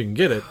good work if you can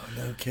get it.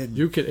 Oh, no kidding.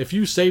 You can, if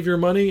you save your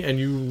money and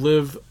you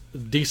live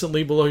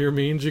decently below your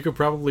means, you could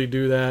probably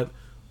do that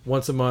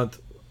once a month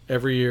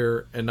every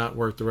year and not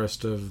work the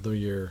rest of the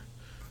year.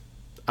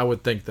 I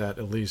would think that,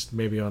 at least,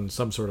 maybe on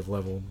some sort of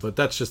level. But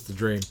that's just the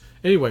dream.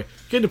 Anyway,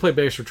 getting to play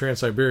bass for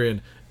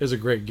Trans-Siberian is a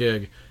great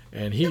gig.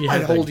 And he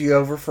might hold you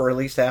over for at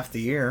least half the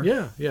year.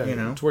 Yeah. You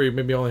know, it's where you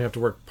maybe only have to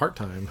work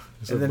part-time.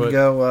 So, and then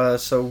go,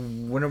 so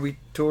when are we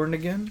touring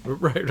again?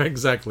 Right,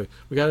 exactly.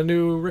 We got a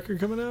new record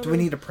coming out? Do we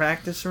need to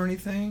practice or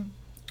anything?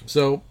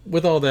 So,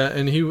 with all that,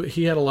 and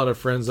he had a lot of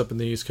friends up in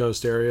the East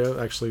Coast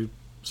area. Actually,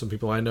 some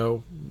people I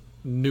know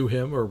knew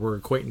him or were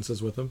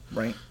acquaintances with him.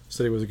 Right.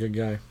 Said he was a good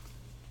guy.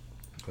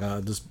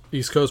 This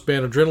East Coast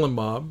band, Adrenaline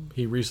Mob,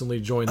 he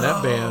recently joined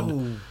that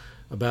band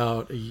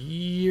about a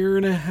year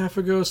and a half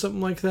ago,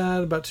 something like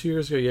that, about 2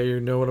 years ago. Yeah,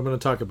 you know what I'm going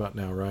to talk about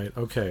now, right?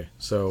 Okay,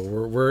 so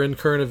we're in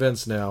current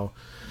events now.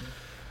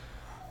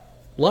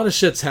 A lot of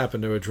shit's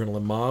happened to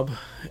Adrenaline Mob,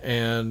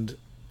 and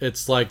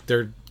it's like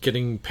they're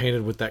getting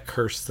painted with that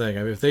cursed thing.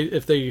 I mean,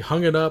 if they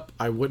hung it up,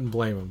 I wouldn't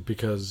blame them,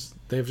 because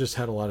they've just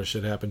had a lot of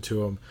shit happen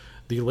to them.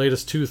 The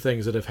latest two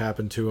things that have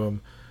happened to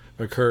them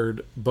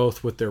occurred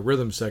both with their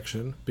rhythm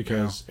section,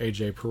 because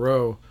AJ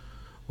Perot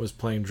was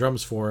playing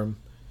drums for him.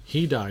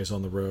 He dies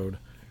on the road,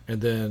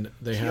 and then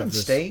they have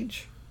this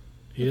stage.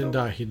 He didn't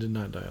die. He did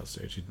not die on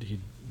stage. He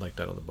like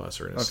died on the bus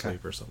or in his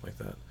sleep or something like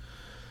that.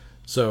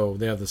 So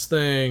they have this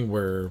thing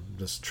where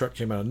this truck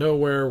came out of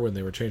nowhere when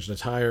they were changing a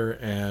tire,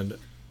 and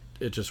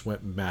it just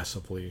went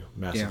massively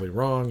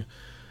wrong.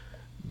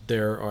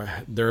 There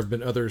have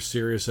been other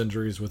serious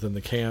injuries within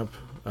the camp,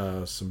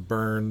 some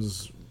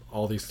burns,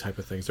 all these type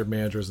of things. Their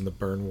managers in the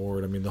burn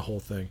ward. I mean, the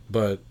whole thing.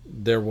 But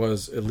there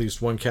was at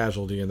least one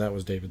casualty, and that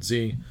was David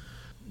Z.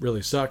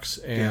 Really sucks,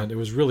 and it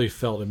was really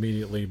felt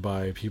immediately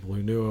by people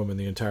who knew him and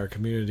the entire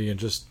community, and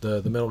just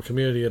the metal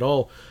community at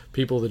all.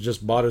 People that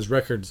just bought his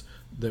records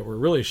that were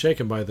really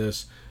shaken by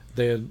this.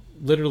 They had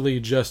literally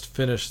just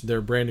finished their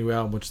brand new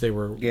album, which they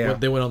went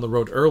on the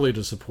road early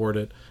to support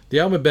it. The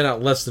album had been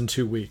out less than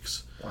 2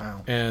 weeks.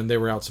 Wow! And they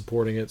were out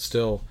supporting it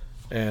still,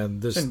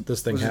 and this thing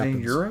happened. Was it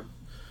in Europe?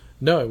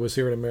 No, it was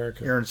here in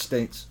America. Here in the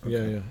States.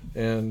 Okay. Yeah,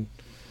 and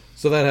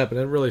so that happened.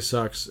 It really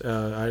sucks.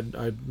 I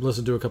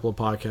listened to a couple of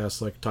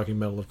podcasts, like Talking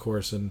Metal, of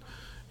course, and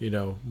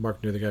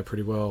Mark knew the guy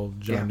pretty well.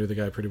 John knew the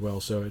guy pretty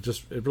well. So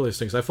it really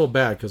stinks. I feel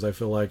bad because I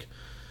feel like,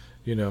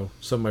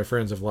 some of my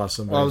friends have lost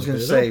somebody. Well, I was going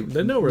to say,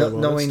 they know really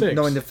well.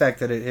 Knowing the fact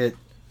that it hit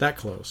that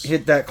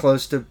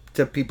close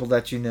to people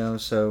that you know.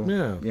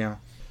 So yeah.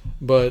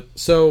 But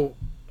so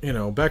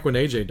back when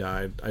AJ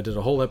died, I did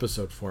a whole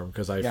episode for him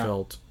because I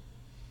felt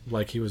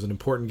like he was an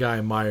important guy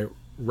in my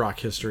rock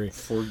history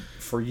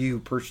for you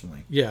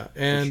personally. Yeah,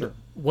 and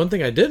one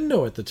thing I didn't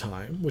know at the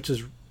time, which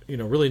is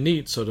really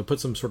neat, so to put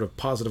some sort of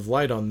positive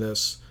light on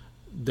this,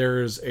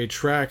 there's a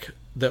track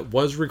that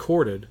was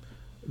recorded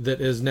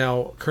that is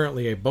now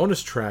currently a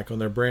bonus track on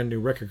their brand new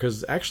record,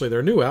 because actually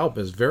their new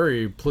album is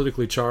very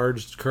politically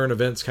charged, current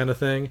events kind of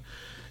thing.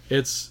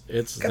 It's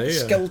got the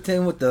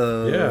skeleton with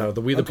the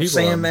We the People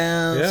Sam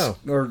mask,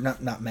 or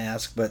not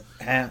mask but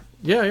hat.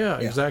 Yeah,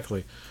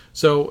 exactly.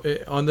 So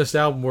on this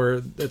album,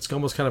 where it's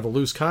almost kind of a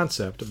loose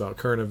concept about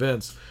current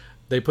events,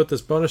 they put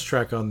this bonus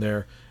track on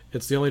there.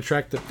 It's the only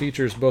track that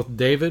features both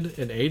David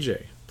and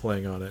AJ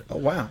playing on it. Oh,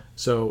 wow.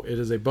 So it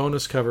is a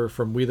bonus cover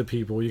from We the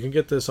People. You can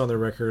get this on their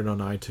record and on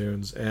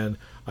iTunes, and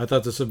I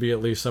thought this would be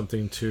at least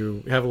something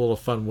to have a little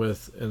fun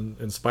with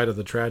in spite of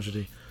the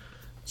tragedy.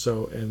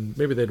 So, and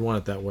maybe they'd want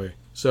it that way.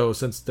 So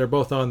since they're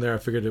both on there, I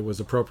figured it was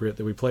appropriate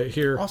that we play it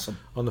here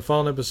on the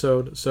following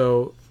episode.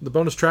 So the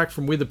bonus track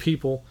from We the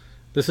People,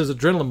 this is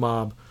Adrenaline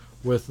Mob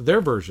with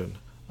their version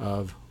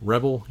of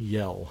Rebel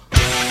Yell.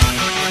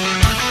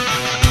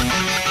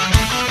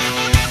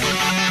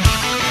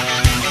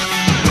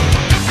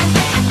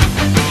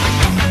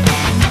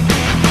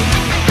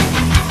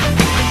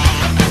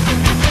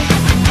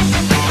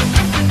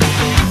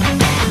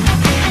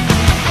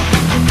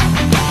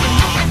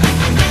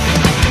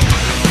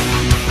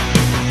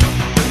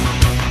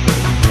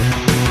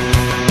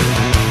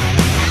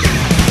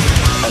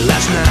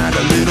 Last night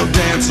a little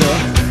dancer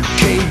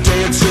came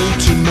dancing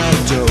to my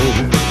door.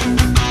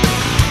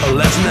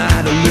 Last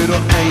night a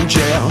little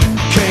angel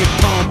came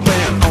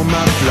pumping on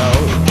my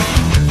floor.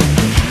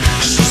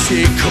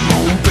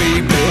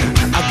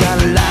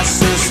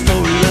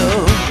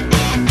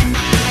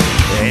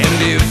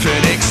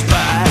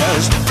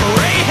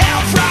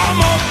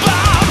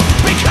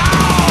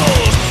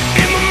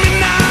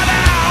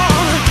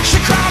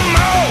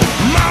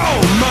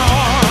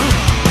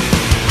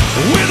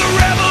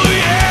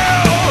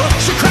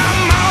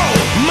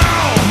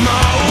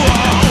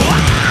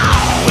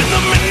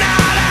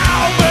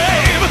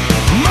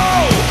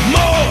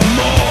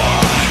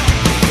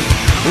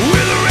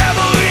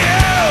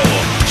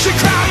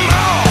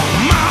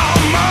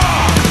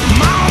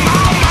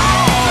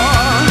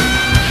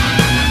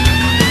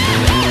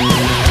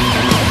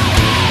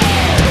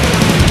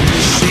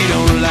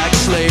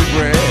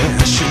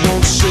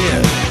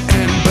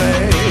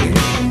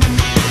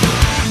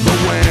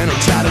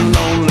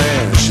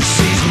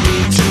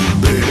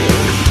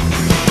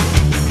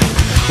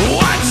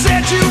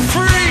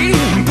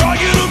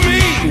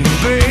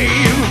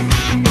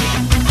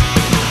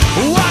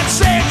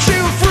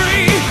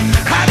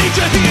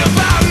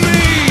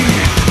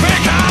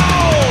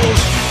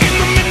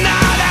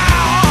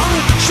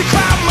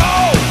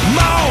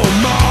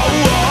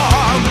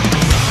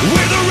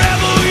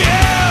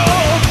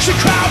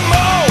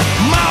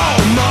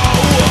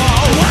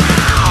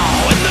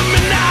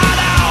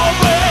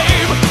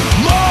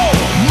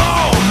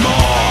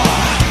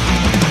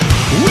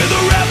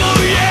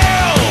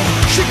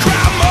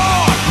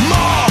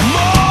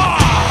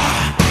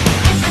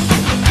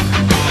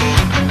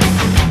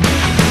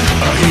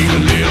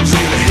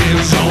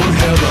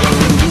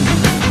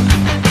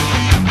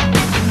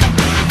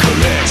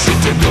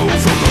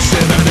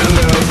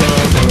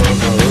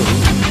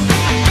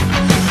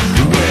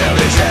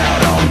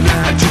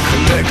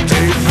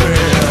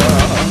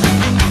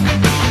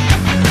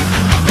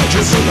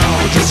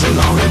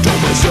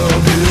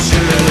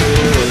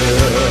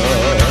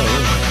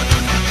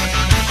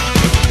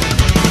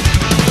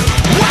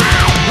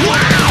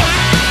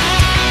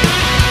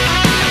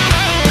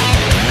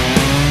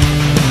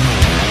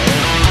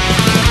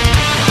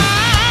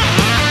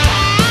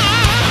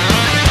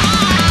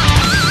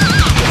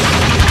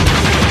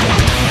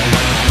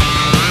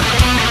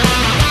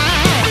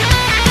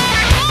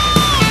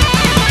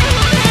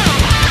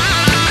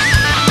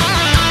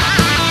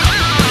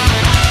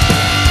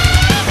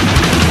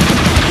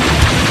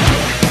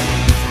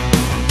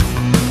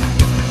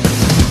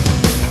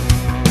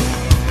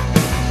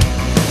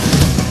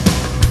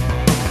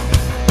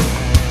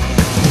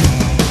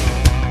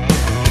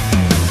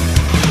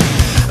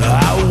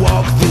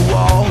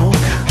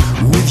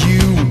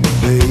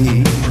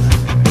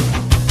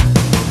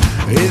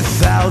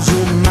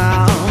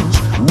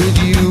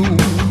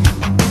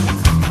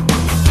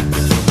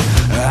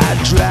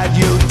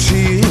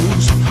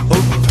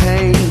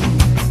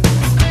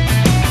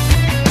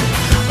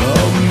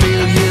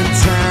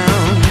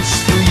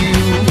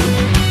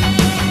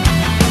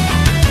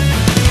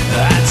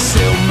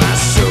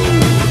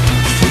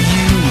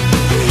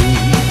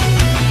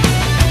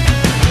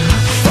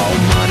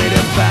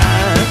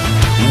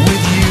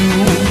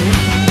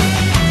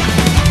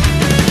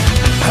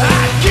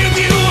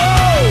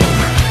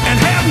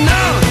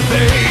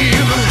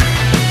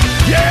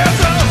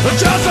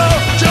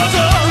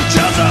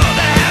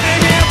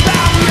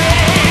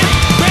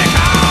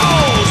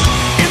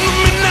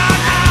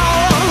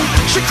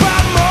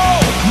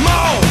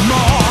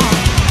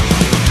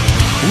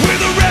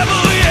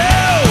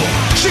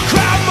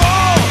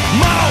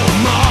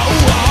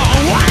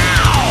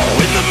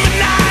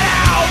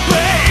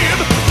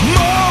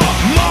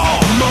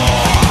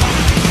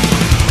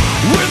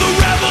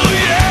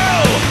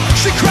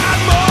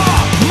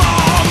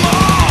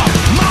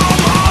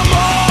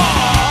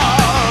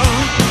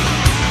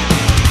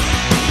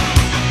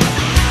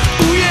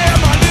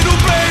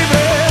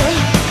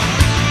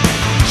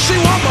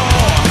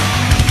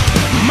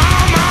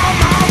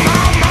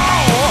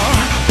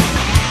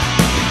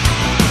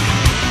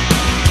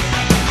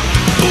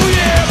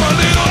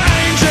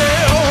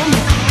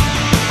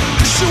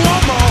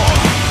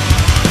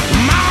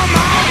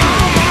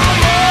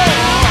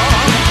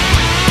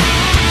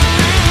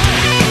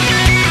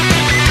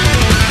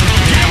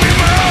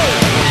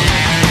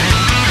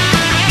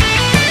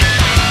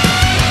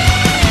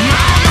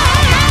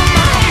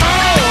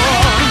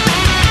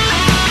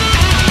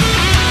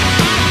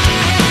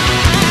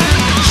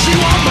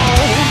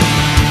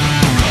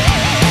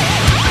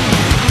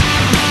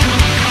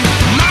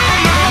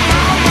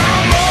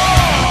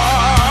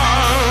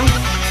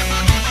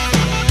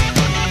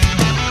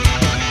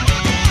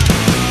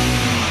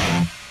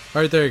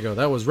 All right, there you go.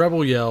 That was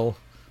Rebel Yell.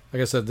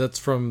 Like I said, that's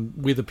from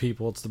We the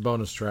People. It's the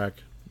bonus track.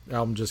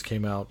 Album just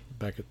came out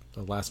back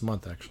at last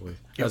month, actually,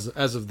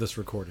 as of this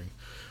recording.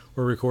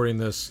 We're recording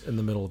this in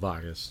the middle of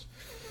August.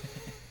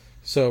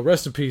 So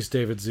rest in peace,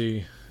 David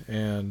Z,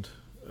 and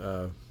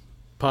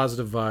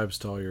positive vibes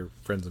to all your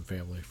friends and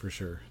family, for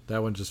sure.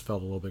 That one just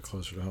felt a little bit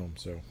closer to home.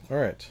 So, all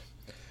right.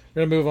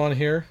 We're going to move on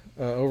here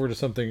over to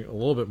something a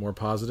little bit more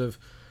positive.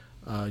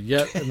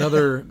 Yet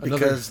another...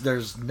 Because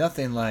there's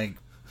nothing like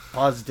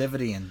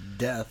positivity and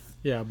death.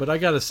 Yeah, but I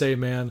got to say,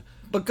 man...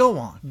 But go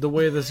on. The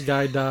way this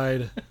guy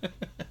died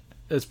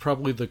is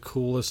probably the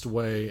coolest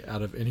way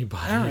out of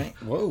anybody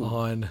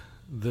on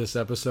this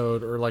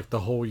episode, or like the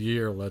whole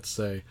year, let's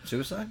say.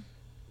 Suicide?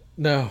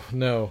 No,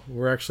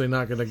 we're actually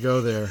not going to go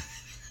there.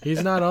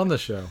 He's not on the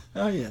show.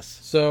 Oh, yes.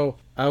 So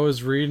I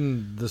was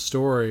reading the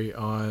story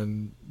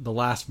on the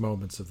last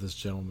moments of this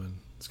gentleman.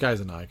 This guy's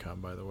an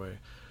icon, by the way.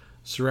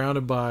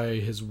 Surrounded by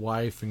his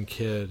wife and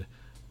kid,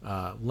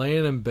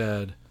 laying in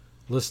bed,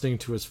 listening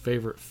to his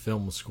favorite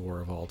film score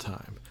of all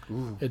time.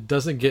 Ooh. It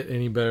doesn't get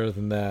any better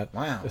than that.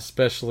 Wow.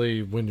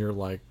 Especially when you're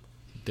like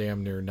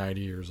damn near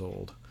 90 years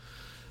old.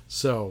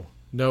 So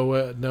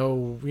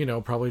no,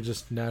 probably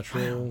just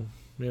natural,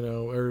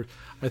 or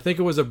I think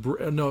it was a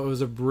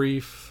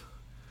brief,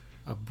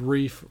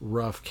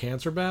 rough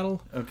cancer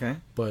battle. Okay.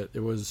 But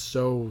it was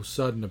so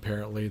sudden,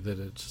 apparently, that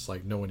it's just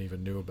like no one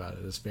even knew about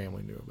it. His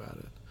family knew about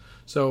it.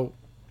 So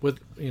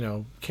with,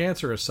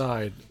 cancer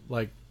aside,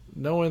 like,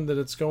 knowing that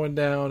it's going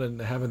down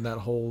and having that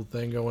whole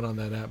thing going on,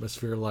 that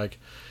atmosphere, like,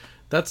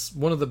 that's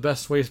one of the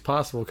best ways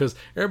possible, because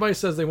everybody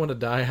says they want to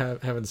die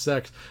having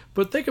sex,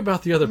 but think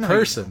about the other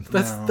person.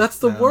 That's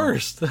the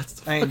worst. That's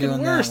the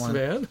fucking worst,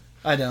 man.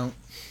 I don't.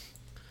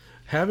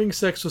 Having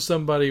sex with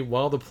somebody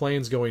while the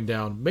plane's going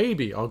down,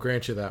 maybe I'll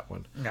grant you that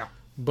one. No.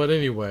 But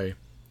anyway,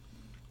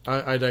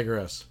 I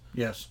digress.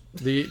 Yes.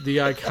 The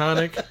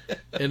iconic,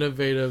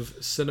 innovative,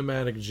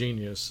 cinematic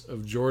genius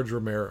of George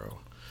Romero.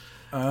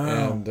 Oh.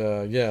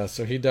 And,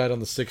 so he died on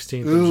the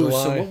 16th of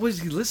July. So what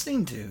was he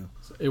listening to?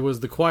 It was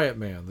The Quiet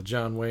Man, the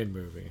John Wayne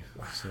movie.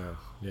 Wow. So,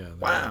 yeah.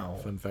 Wow.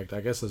 Fun fact.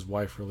 I guess his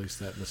wife released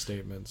that in a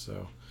statement,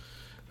 so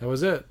that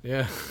was it.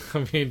 Yeah.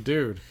 I mean,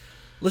 dude.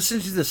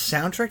 Listen to the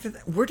soundtrack to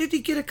that? Where did he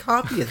get a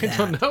copy of that? I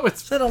don't know.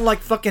 Is that on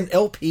like fucking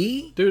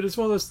LP? Dude, it's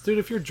one of those. Dude,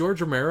 if you're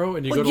George Romero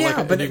and you go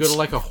to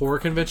like a horror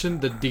convention,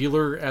 the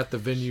dealer at the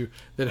venue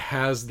that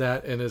has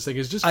that in his thing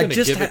is just going to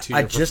give it to you.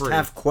 I just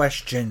have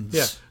questions.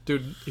 Yeah,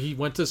 dude, he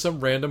went to some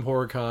random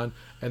horror con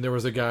and there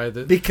was a guy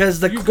that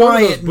because the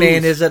Quiet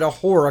Man is at a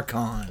horror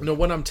con. No,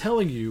 what I'm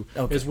telling you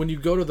is when you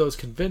go to those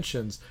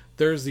conventions,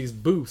 there's these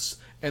booths.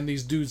 And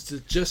these dudes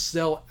that just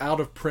sell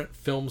out-of-print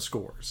film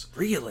scores.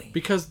 Really?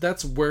 Because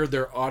that's where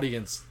their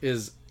audience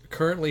is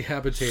currently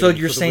habitated. So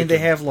you're saying they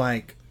have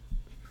like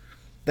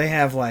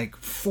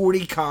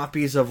 40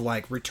 copies of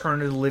like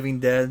Return of the Living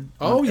Dead?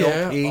 Oh yeah,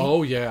 LP?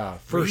 oh yeah,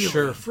 for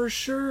really?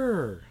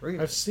 sure. Really?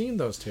 I've seen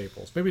those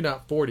tables. Maybe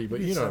not 40, but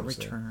you know what I'm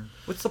saying.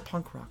 What's the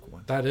punk rock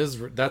one? Is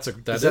that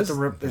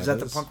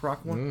the punk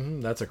rock one?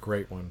 Mm-hmm, that's a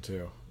great one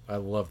too. I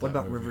love that. What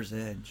about movie. River's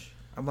Edge?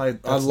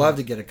 I'd love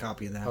to get a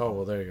copy of that. Oh,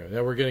 well, there you go.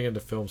 Yeah, we're getting into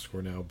film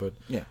score now, but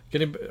yeah,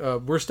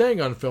 we're staying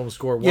on film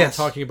score while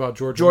talking about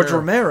George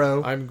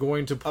Romero. I'm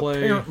going to play.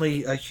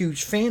 Apparently, a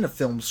huge fan of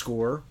film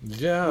score.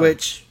 Yeah,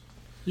 which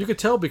you could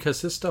tell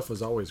because his stuff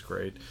was always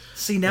great.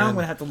 See, now I'm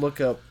going to have to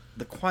look up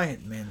the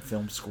Quiet Man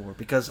film score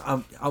because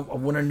I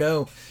want to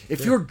know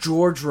if you're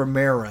George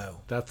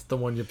Romero. That's the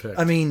one you picked.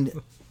 I mean,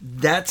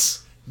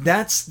 that's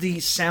the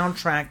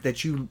soundtrack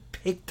that you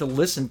picked to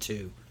listen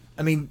to.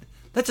 I mean,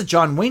 that's a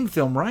John Wayne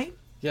film, right?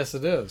 Yes,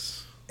 it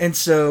is. And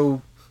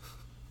so,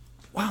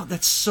 wow,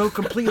 that's so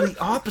completely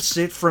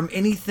opposite from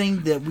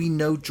anything that we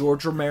know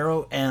George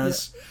Romero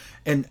as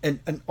an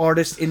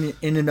artist in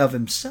and of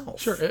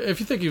himself. Sure. If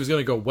you think he was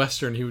going to go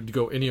Western, he would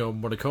go Ennio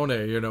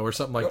Morricone, or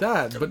something like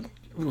that.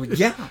 But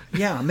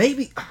yeah,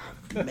 maybe.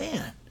 Oh,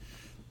 man,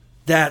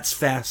 that's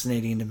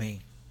fascinating to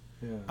me.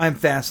 Yeah. I'm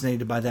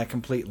fascinated by that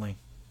completely.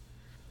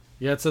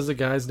 Yeah, it says the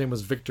guy's name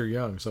was Victor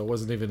Young, so it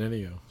wasn't even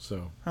Ennio.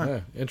 So, yeah,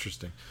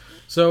 interesting.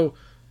 So,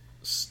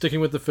 sticking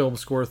with the film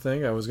score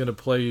thing, I was going to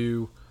play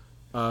you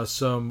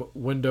some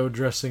window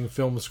dressing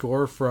film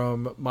score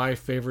from my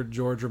favorite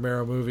George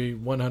Romero movie,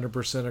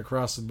 100%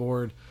 across the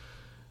board.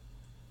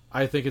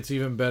 I think it's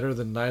even better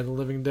than Night of the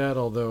Living Dead,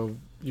 although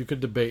you could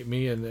debate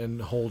me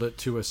and hold it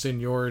to a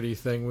seniority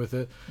thing with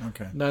it.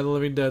 Okay. Night of the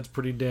Living Dead's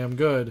pretty damn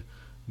good,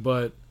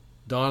 but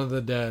Dawn of the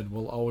Dead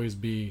will always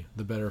be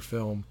the better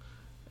film.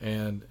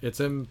 And it's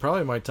in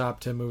probably my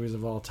top 10 movies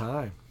of all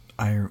time.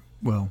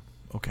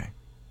 Okay.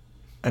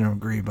 I don't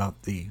agree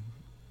about the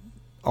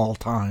all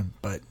time,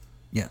 but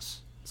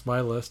yes. It's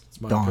my list.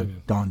 It's my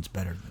opinion. Dawn's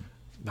better than.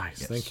 Nice.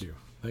 Yes. Thank you.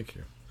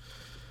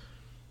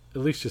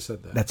 At least you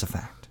said that. That's a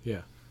fact.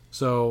 Yeah.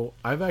 So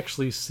I've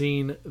actually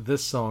seen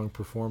this song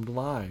performed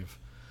live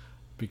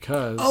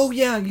because. Oh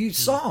yeah, you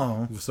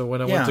saw. So when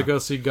I went to go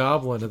see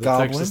Goblin at the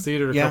Texas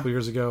Theater a couple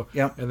years ago,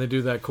 and they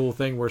do that cool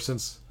thing where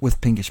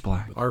with Pinkish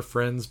Black, our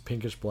friends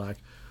Pinkish Black.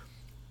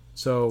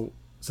 So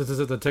since it's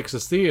at the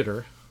Texas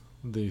Theater,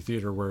 the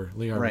theater where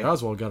Lee Harvey Right.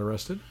 Oswald got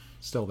arrested,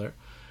 still there,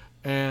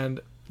 and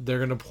they're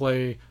going to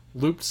play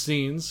looped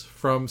scenes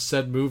from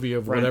said movie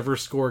of Right. whatever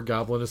score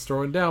Goblin is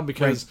throwing down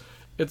because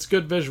it's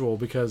good visual.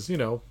 Because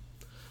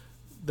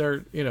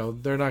they're not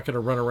going to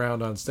run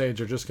around on stage.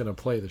 They're just going to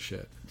play the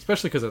shit.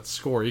 Especially because it's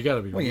score. You got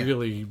to be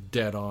really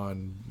dead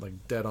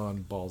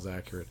on balls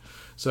accurate.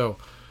 So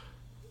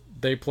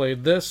they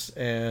played this,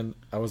 and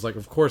I was like,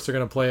 of course they're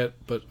going to play it.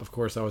 But of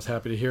course I was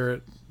happy to hear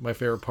it. My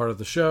favorite part of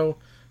the show.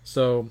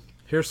 So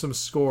here's some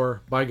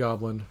score by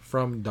Goblin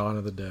from Dawn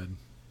of the Dead.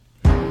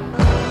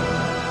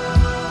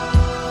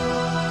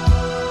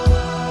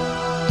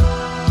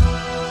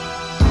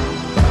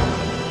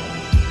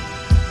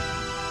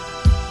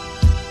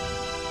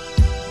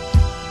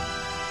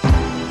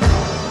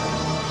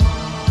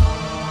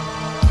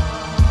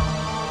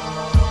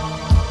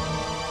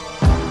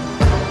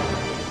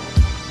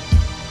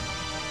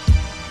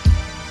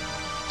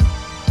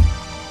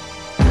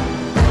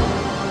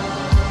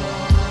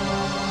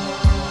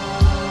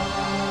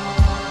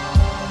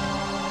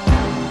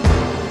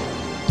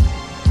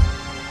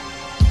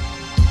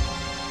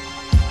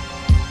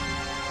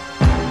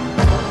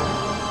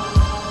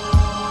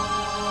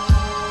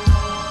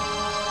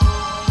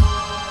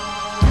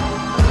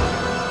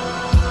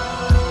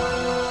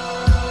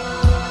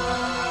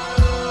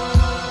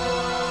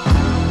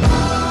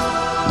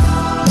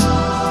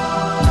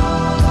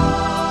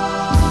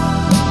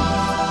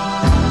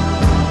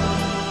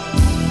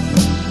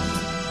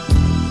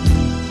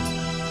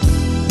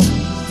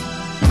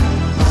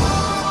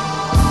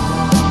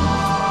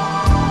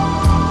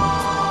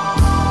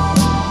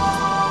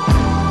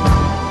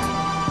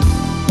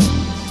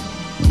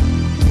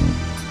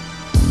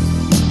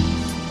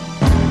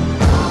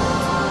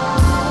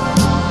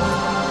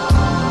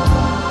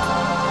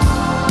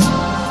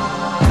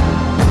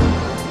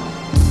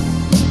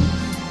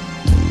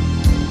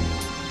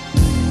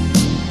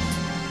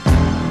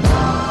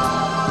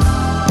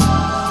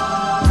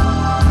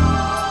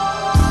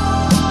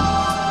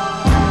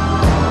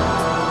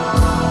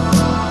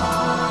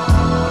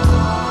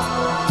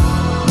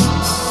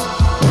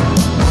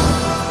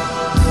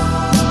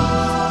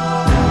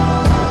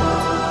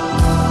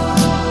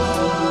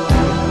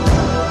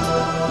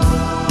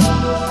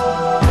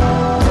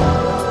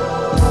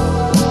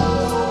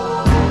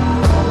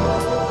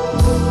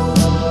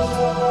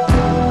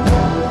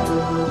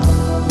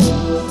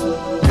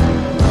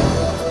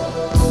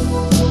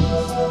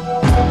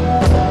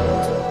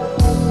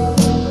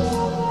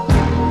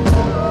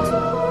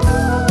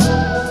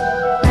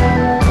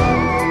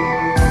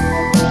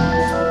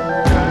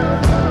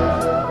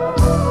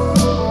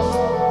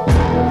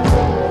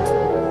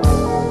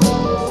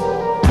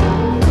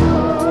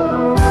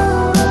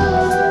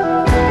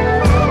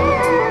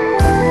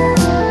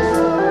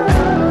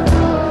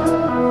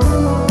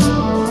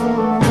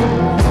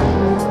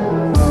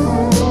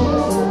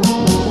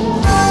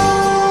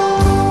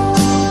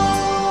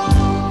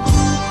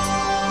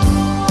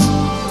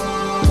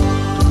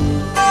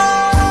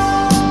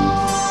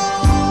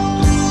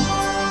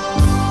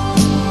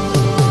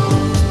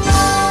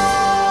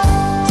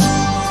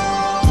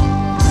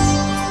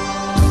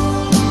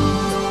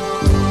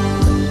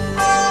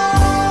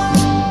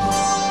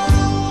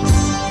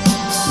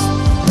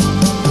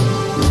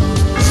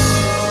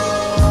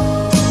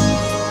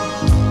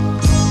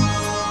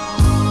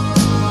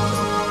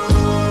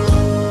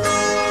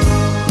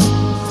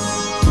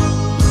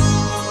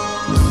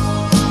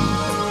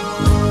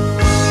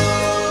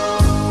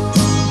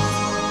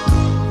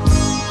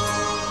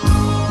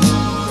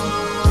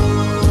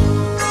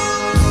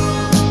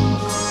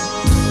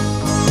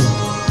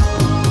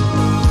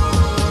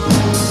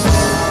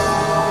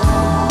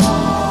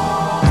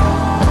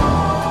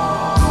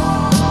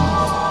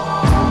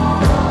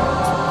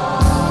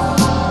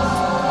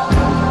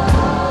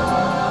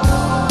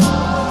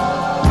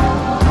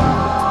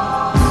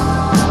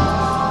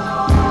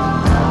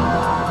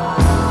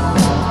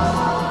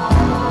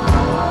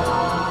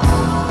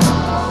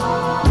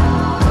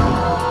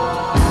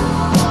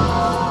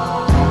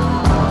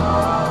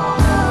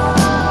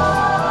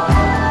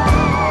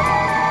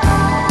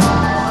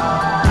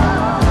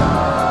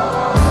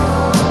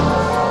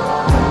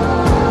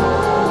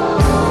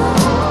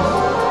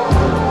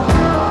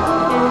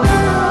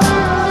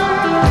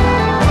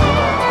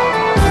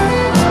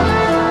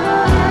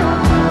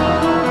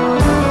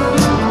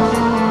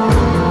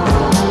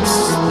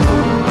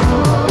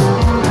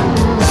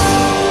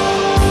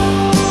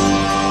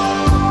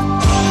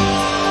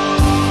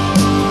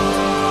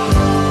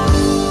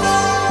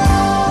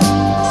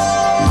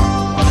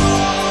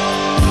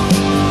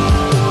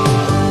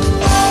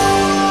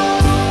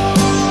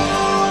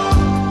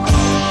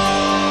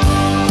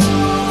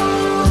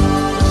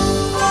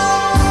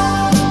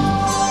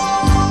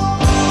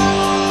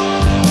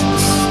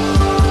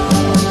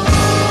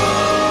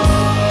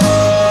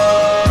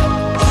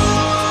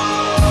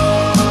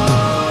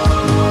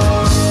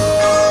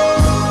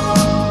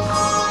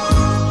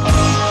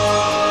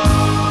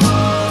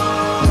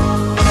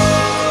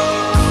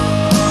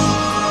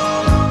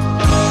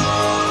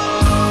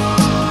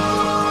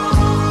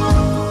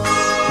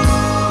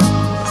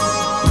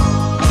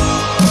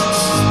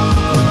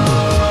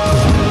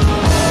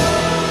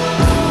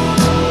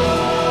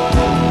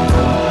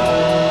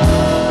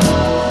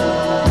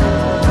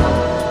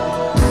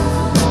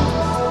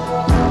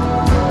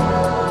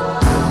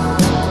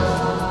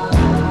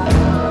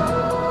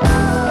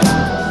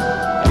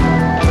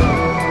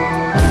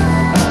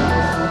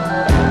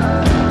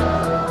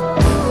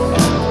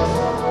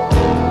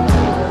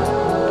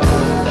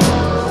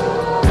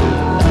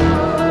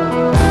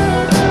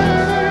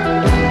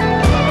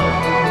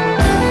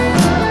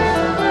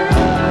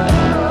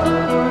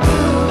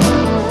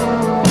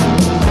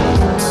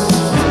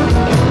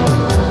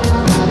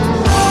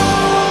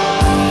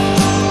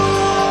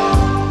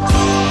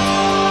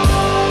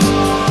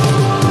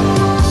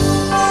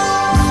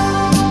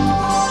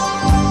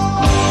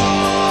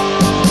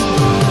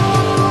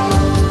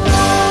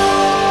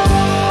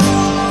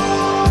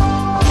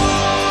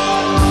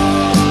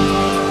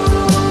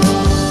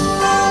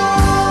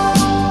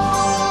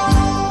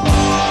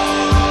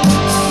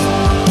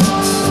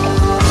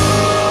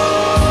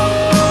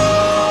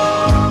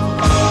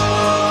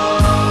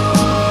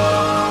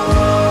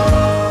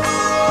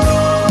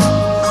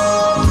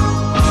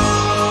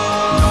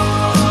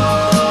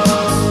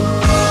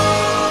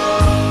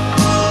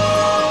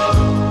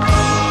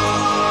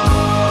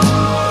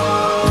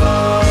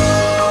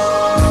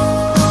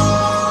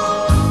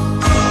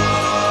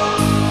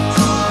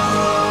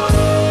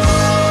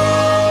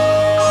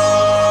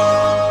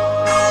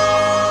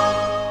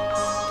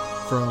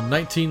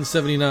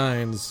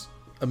 1979's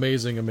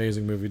amazing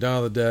movie,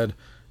 Dawn of the Dead.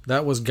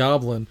 That was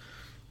Goblin.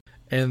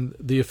 And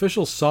the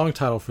official song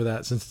title for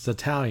that, since it's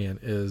Italian,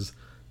 is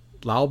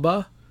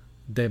L'Alba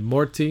dei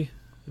Morti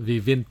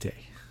Viventi.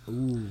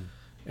 Ooh.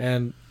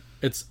 And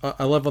it's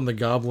I love on the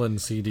Goblin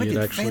CD. Wait, it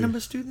did actually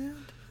Phantomus do that?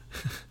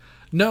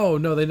 No,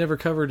 they never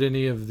covered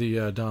any of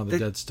the Dawn of the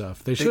Dead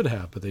stuff. They should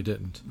have, but they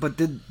didn't. But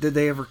did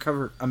they ever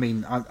cover? I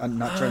mean, I'm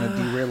not trying to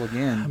derail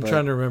again. I'm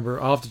trying to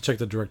remember. I'll have to check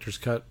the director's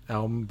cut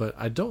album, but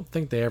I don't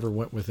think they ever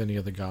went with any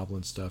of the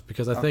Goblin stuff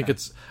because I think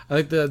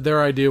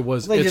their idea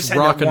was it's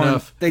rock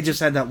enough. They just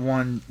had that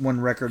one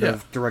record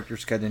of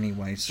director's cut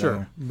anyway. So.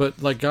 Sure,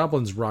 but like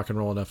Goblin's rock and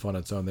roll enough on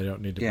its own. They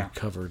don't need to be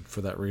covered for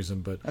that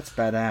reason. But that's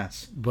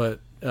badass. But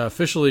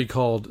officially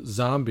called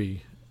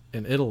Zombie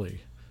in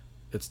Italy.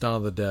 It's Dawn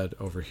of the Dead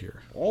over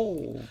here.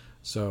 Oh.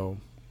 So,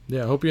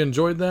 yeah, I hope you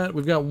enjoyed that.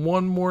 We've got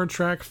one more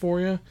track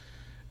for you.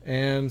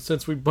 And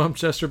since we bumped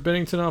Chester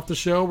Bennington off the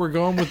show, we're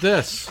going with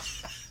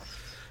this.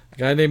 A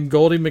guy named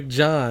Goldie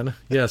McJohn.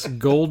 Yes,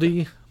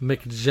 Goldie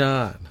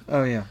McJohn.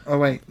 Oh, yeah. Oh,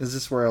 wait. Is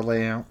this where I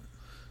lay out?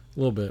 A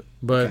little bit.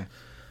 But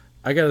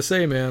I got to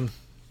say, man,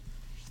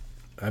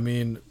 I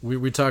mean,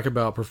 we talk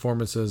about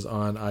performances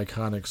on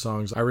iconic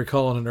songs. I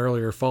recall in an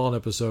earlier Fallen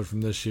episode from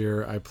this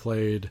year, I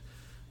played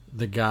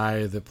the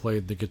guy that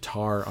played the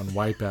guitar on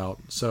Wipeout.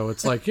 So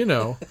it's like,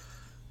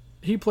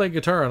 he played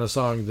guitar on a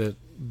song that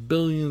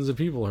billions of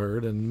people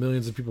heard and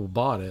millions of people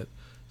bought it.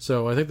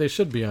 So I think they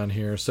should be on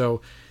here.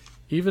 So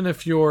even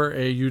if you're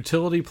a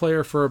utility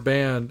player for a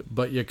band,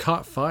 but you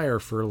caught fire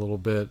for a little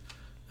bit,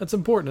 that's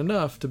important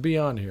enough to be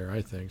on here,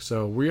 I think.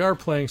 So we are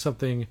playing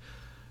something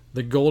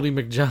that Goldie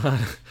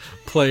McJohn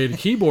played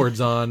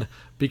keyboards on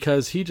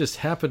because he just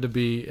happened to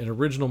be an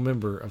original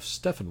member of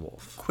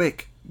Steppenwolf.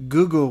 Quick.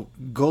 Google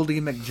Goldie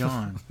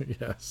McJohn.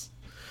 Yes.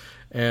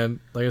 And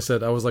like I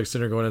said, I was like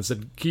sitting there going and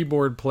said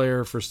keyboard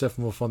player for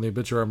Steppenwolf on the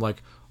obituary. I'm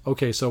like,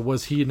 okay, so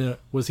was he an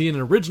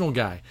original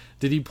guy?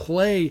 Did he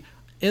play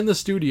in the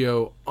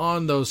studio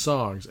on those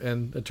songs?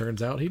 And it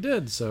turns out he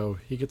did, so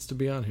he gets to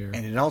be on here.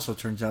 And it also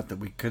turns out that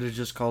we could have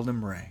just called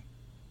him Ray.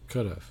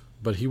 Could have.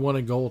 But he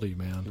wanted Goldie,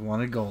 man. He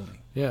wanted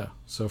Goldie. Yeah.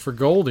 So for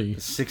Goldie,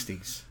 the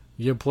 60s.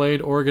 You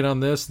played organ on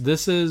this.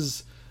 This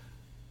is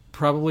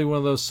probably one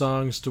of those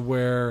songs to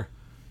where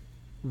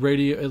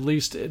radio, at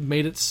least it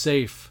made it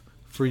safe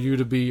for you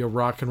to be a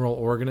rock and roll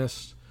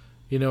organist,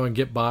 and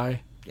get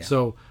by. Yeah.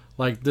 So,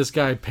 like, this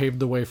guy paved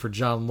the way for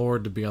John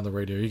Lord to be on the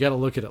radio. You got to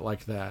look at it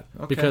like that.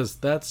 Okay. Because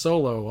that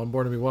solo on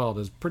Born to Be Wild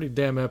is pretty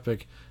damn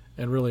epic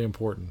and really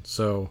important.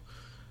 So,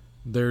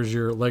 there's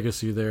your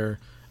legacy there.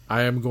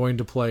 I am going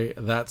to play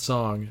that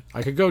song.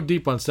 I could go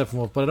deep on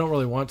Steppenwolf, but I don't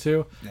really want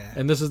to. Nah.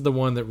 And this is the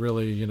one that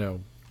really,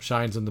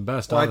 shines in the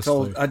best,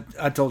 honestly.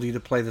 I told you to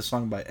play the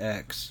song by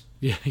X.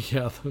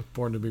 Yeah,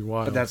 Born to Be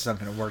Wild. But that's not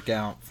going to work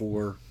out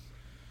for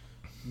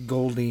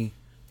Goldie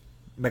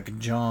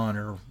McJohn,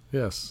 or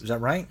yes, is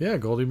that right? Yeah,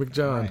 Goldie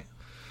McJohn. Right.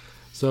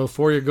 So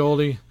for you,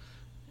 Goldie,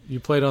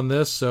 you played on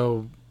this,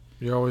 so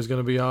you're always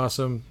going to be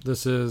awesome.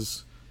 This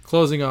is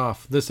closing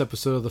off this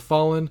episode of The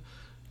Fallen.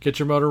 Get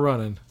your motor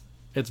running.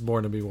 It's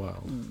Born to Be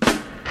Wild.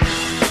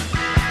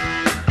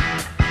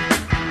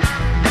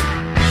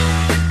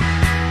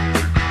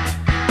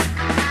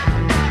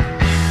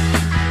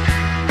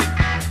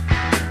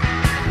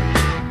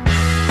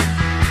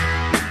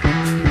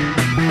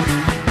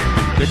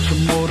 Get your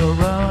motor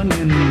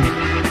running.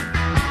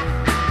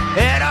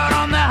 Head out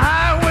on the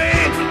highway,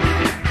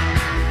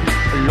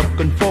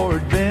 looking for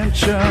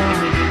adventure,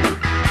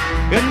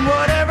 and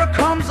whatever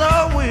comes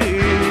our way.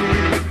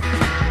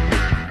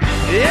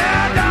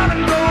 Yeah,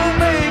 darling, go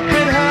make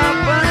it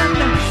happen.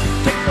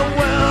 Take the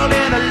world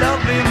in a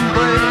loving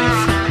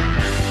embrace.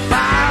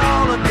 Fire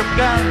all of your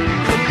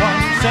guns at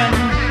once and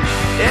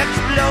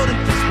explode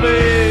into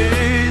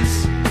space.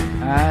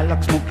 I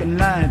like smoking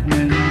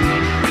lightning,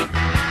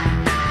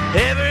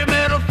 heavy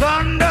metal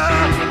thunder,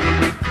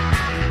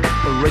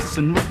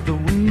 racing with the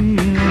wind,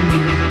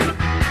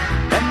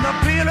 and the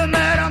feeling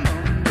that I'm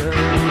under.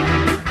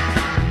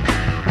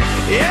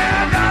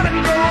 Yeah,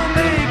 darling, go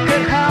make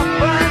it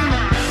happen.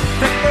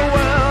 Take the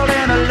world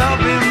in a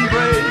loving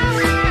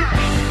embrace.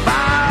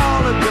 Fire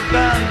all of your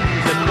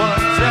guns at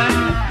once and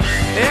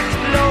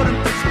explode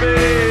into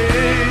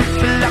space.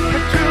 Like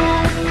a true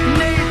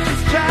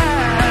nature's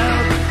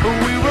child,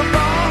 we were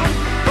born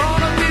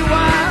to be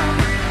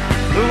wild.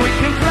 We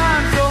can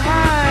climb so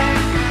high,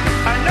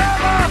 I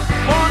never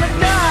wanna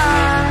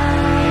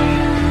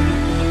die.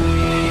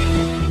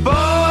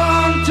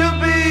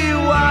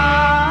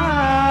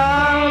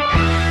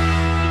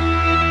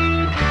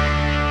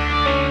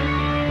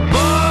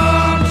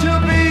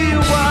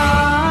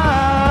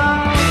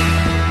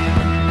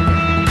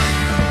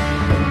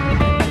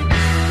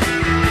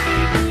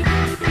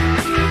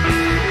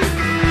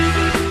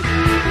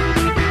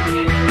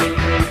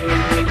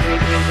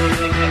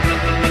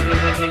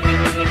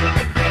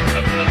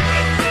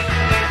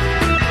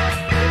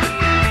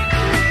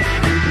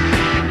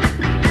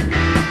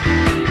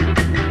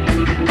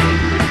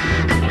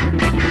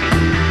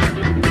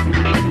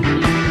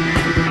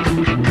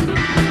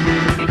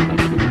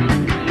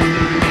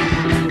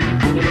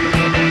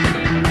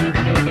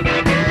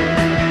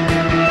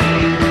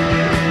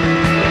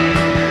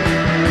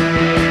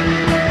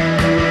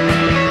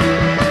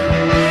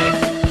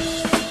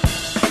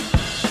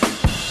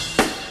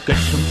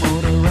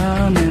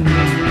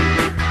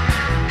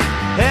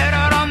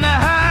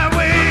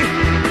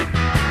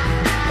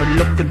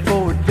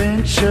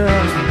 adventure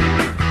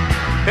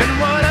and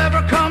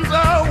whatever comes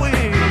our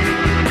way.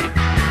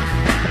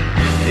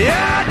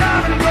 Yeah,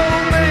 darling, go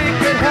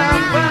make it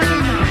happen.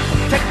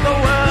 Take the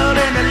world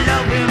in a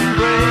loving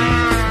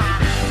embrace.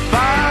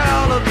 Fire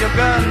all of your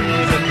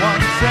guns at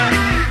once and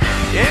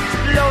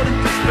explode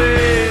into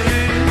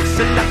space.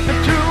 And like the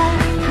true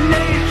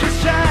nature's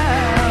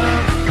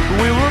child,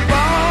 we were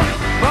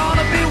born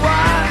to be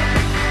wild.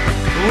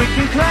 We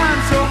can climb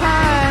so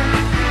high,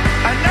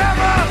 I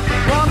never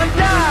wanna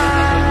die.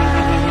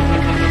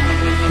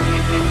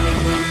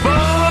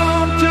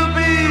 Born to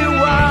be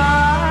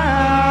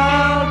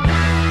wild.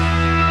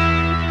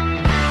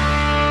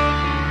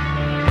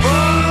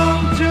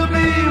 Born to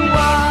be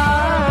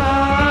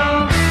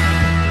wild.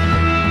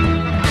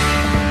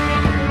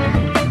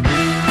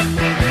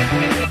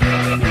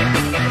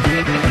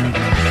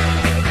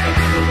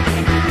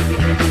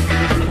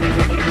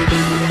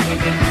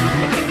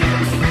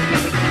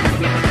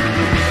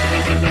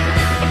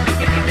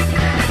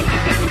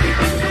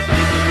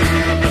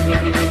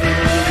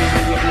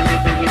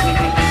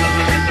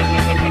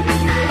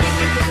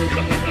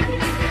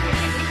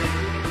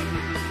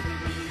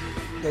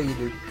 Yeah, you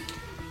do.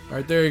 All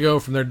right, there you go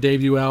from their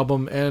debut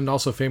album and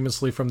also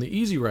famously from the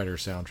Easy Rider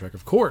soundtrack.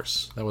 Of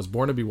course, that was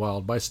Born to Be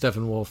Wild by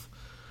Steppenwolf.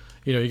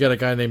 You know, you got a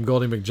guy named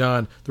Goldie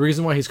McJohn. The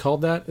reason why he's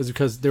called that is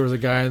because there was a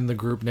guy in the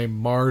group named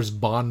Mars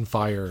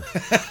Bonfire.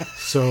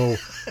 So,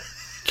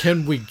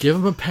 can we give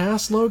him a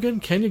pass, Logan?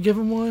 Can you give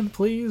him one,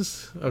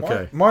 please?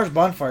 Okay. Mars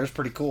Bonfire is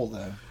pretty cool,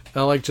 though.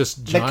 I like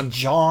just John.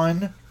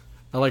 John.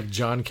 I like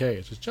John K.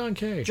 It's just John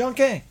K. John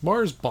K.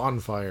 Mars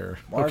Bonfire.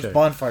 Mars Okay.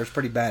 Bonfire is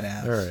pretty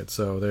badass. All right,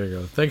 so there you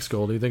go. Thanks,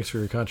 Goldie. Thanks for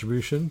your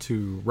contribution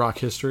to rock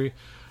history.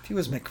 If he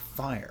was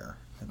McFire.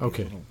 that'd be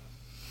Okay. a little-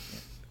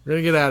 We're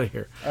going to get out of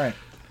here. All right.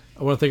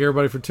 I want to thank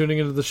everybody for tuning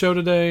into the show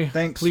today.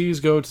 Thanks. Please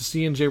go to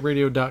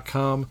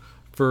cnjradio.com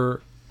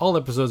for all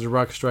episodes of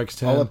Rock Strikes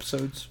 10. All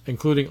episodes.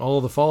 Including all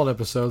of the Fallen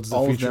episodes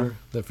All of them.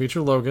 that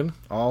feature Logan.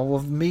 All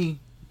of me.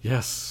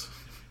 Yes.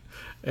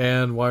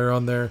 And while you're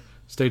on there,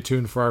 stay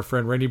tuned for our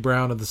friend Randy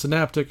Brown of the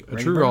Synaptic, a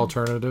Randy true Brown.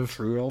 alternative.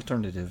 True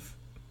alternative.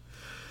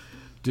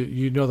 Do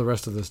you know the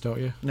rest of this, don't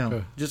you? No.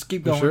 Okay. Just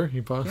keep You going. sure?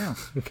 You pause? Yeah.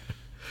 Okay.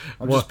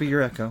 I'll Well- just be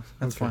your echo.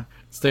 That's Okay. fine.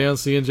 Stay on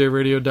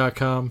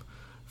cnjradio.com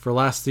for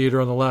Last Theater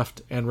on the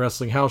Left and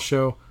Wrestling House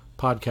Show.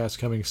 Podcast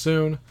coming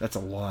soon. That's a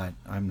lot.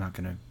 I'm not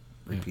going to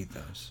repeat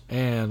those.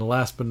 And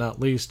last but not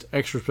least,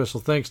 extra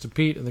special thanks to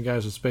Pete and the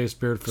guys with Space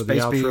Beard for the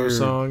Space outro Beard.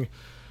 song.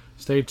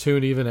 Stay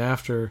tuned even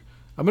after.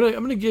 I'm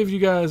gonna give you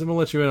guys. I'm gonna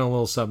let you in on a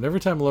little something. Every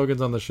time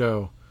Logan's on the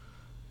show,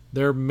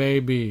 there may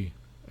be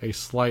a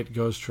slight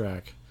ghost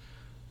track.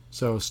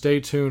 So stay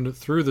tuned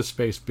through the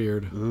Space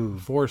Beard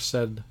for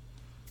said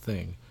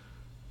thing.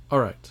 All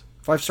right.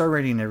 5-star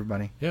rating,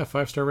 everybody. Yeah,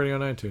 5-star rating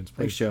on iTunes. Please.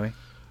 Thanks, Joey.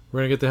 We're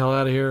gonna get the hell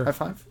out of here. High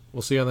five.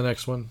 We'll see you on the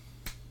next one.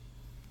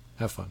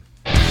 Have fun.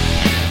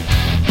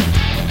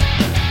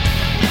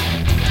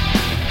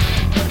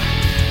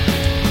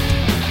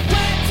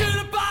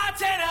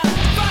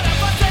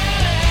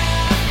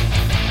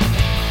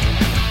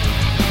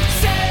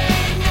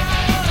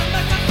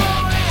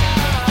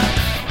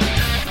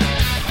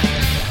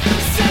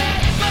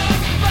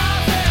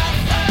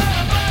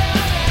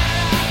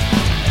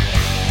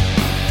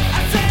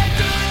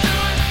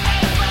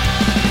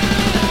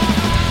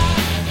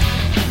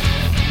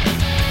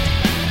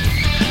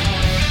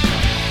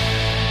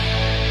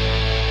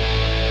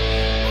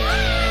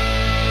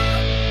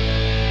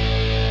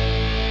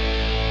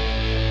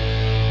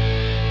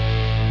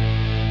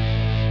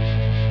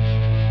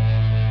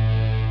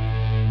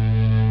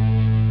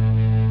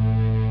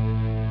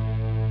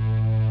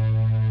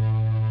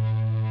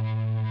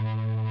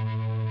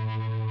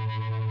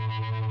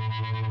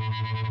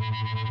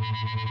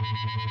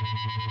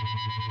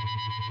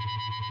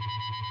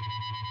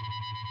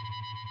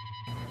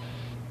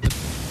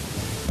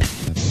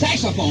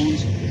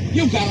 Saxophones?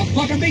 You gotta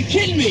fucking be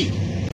kidding me!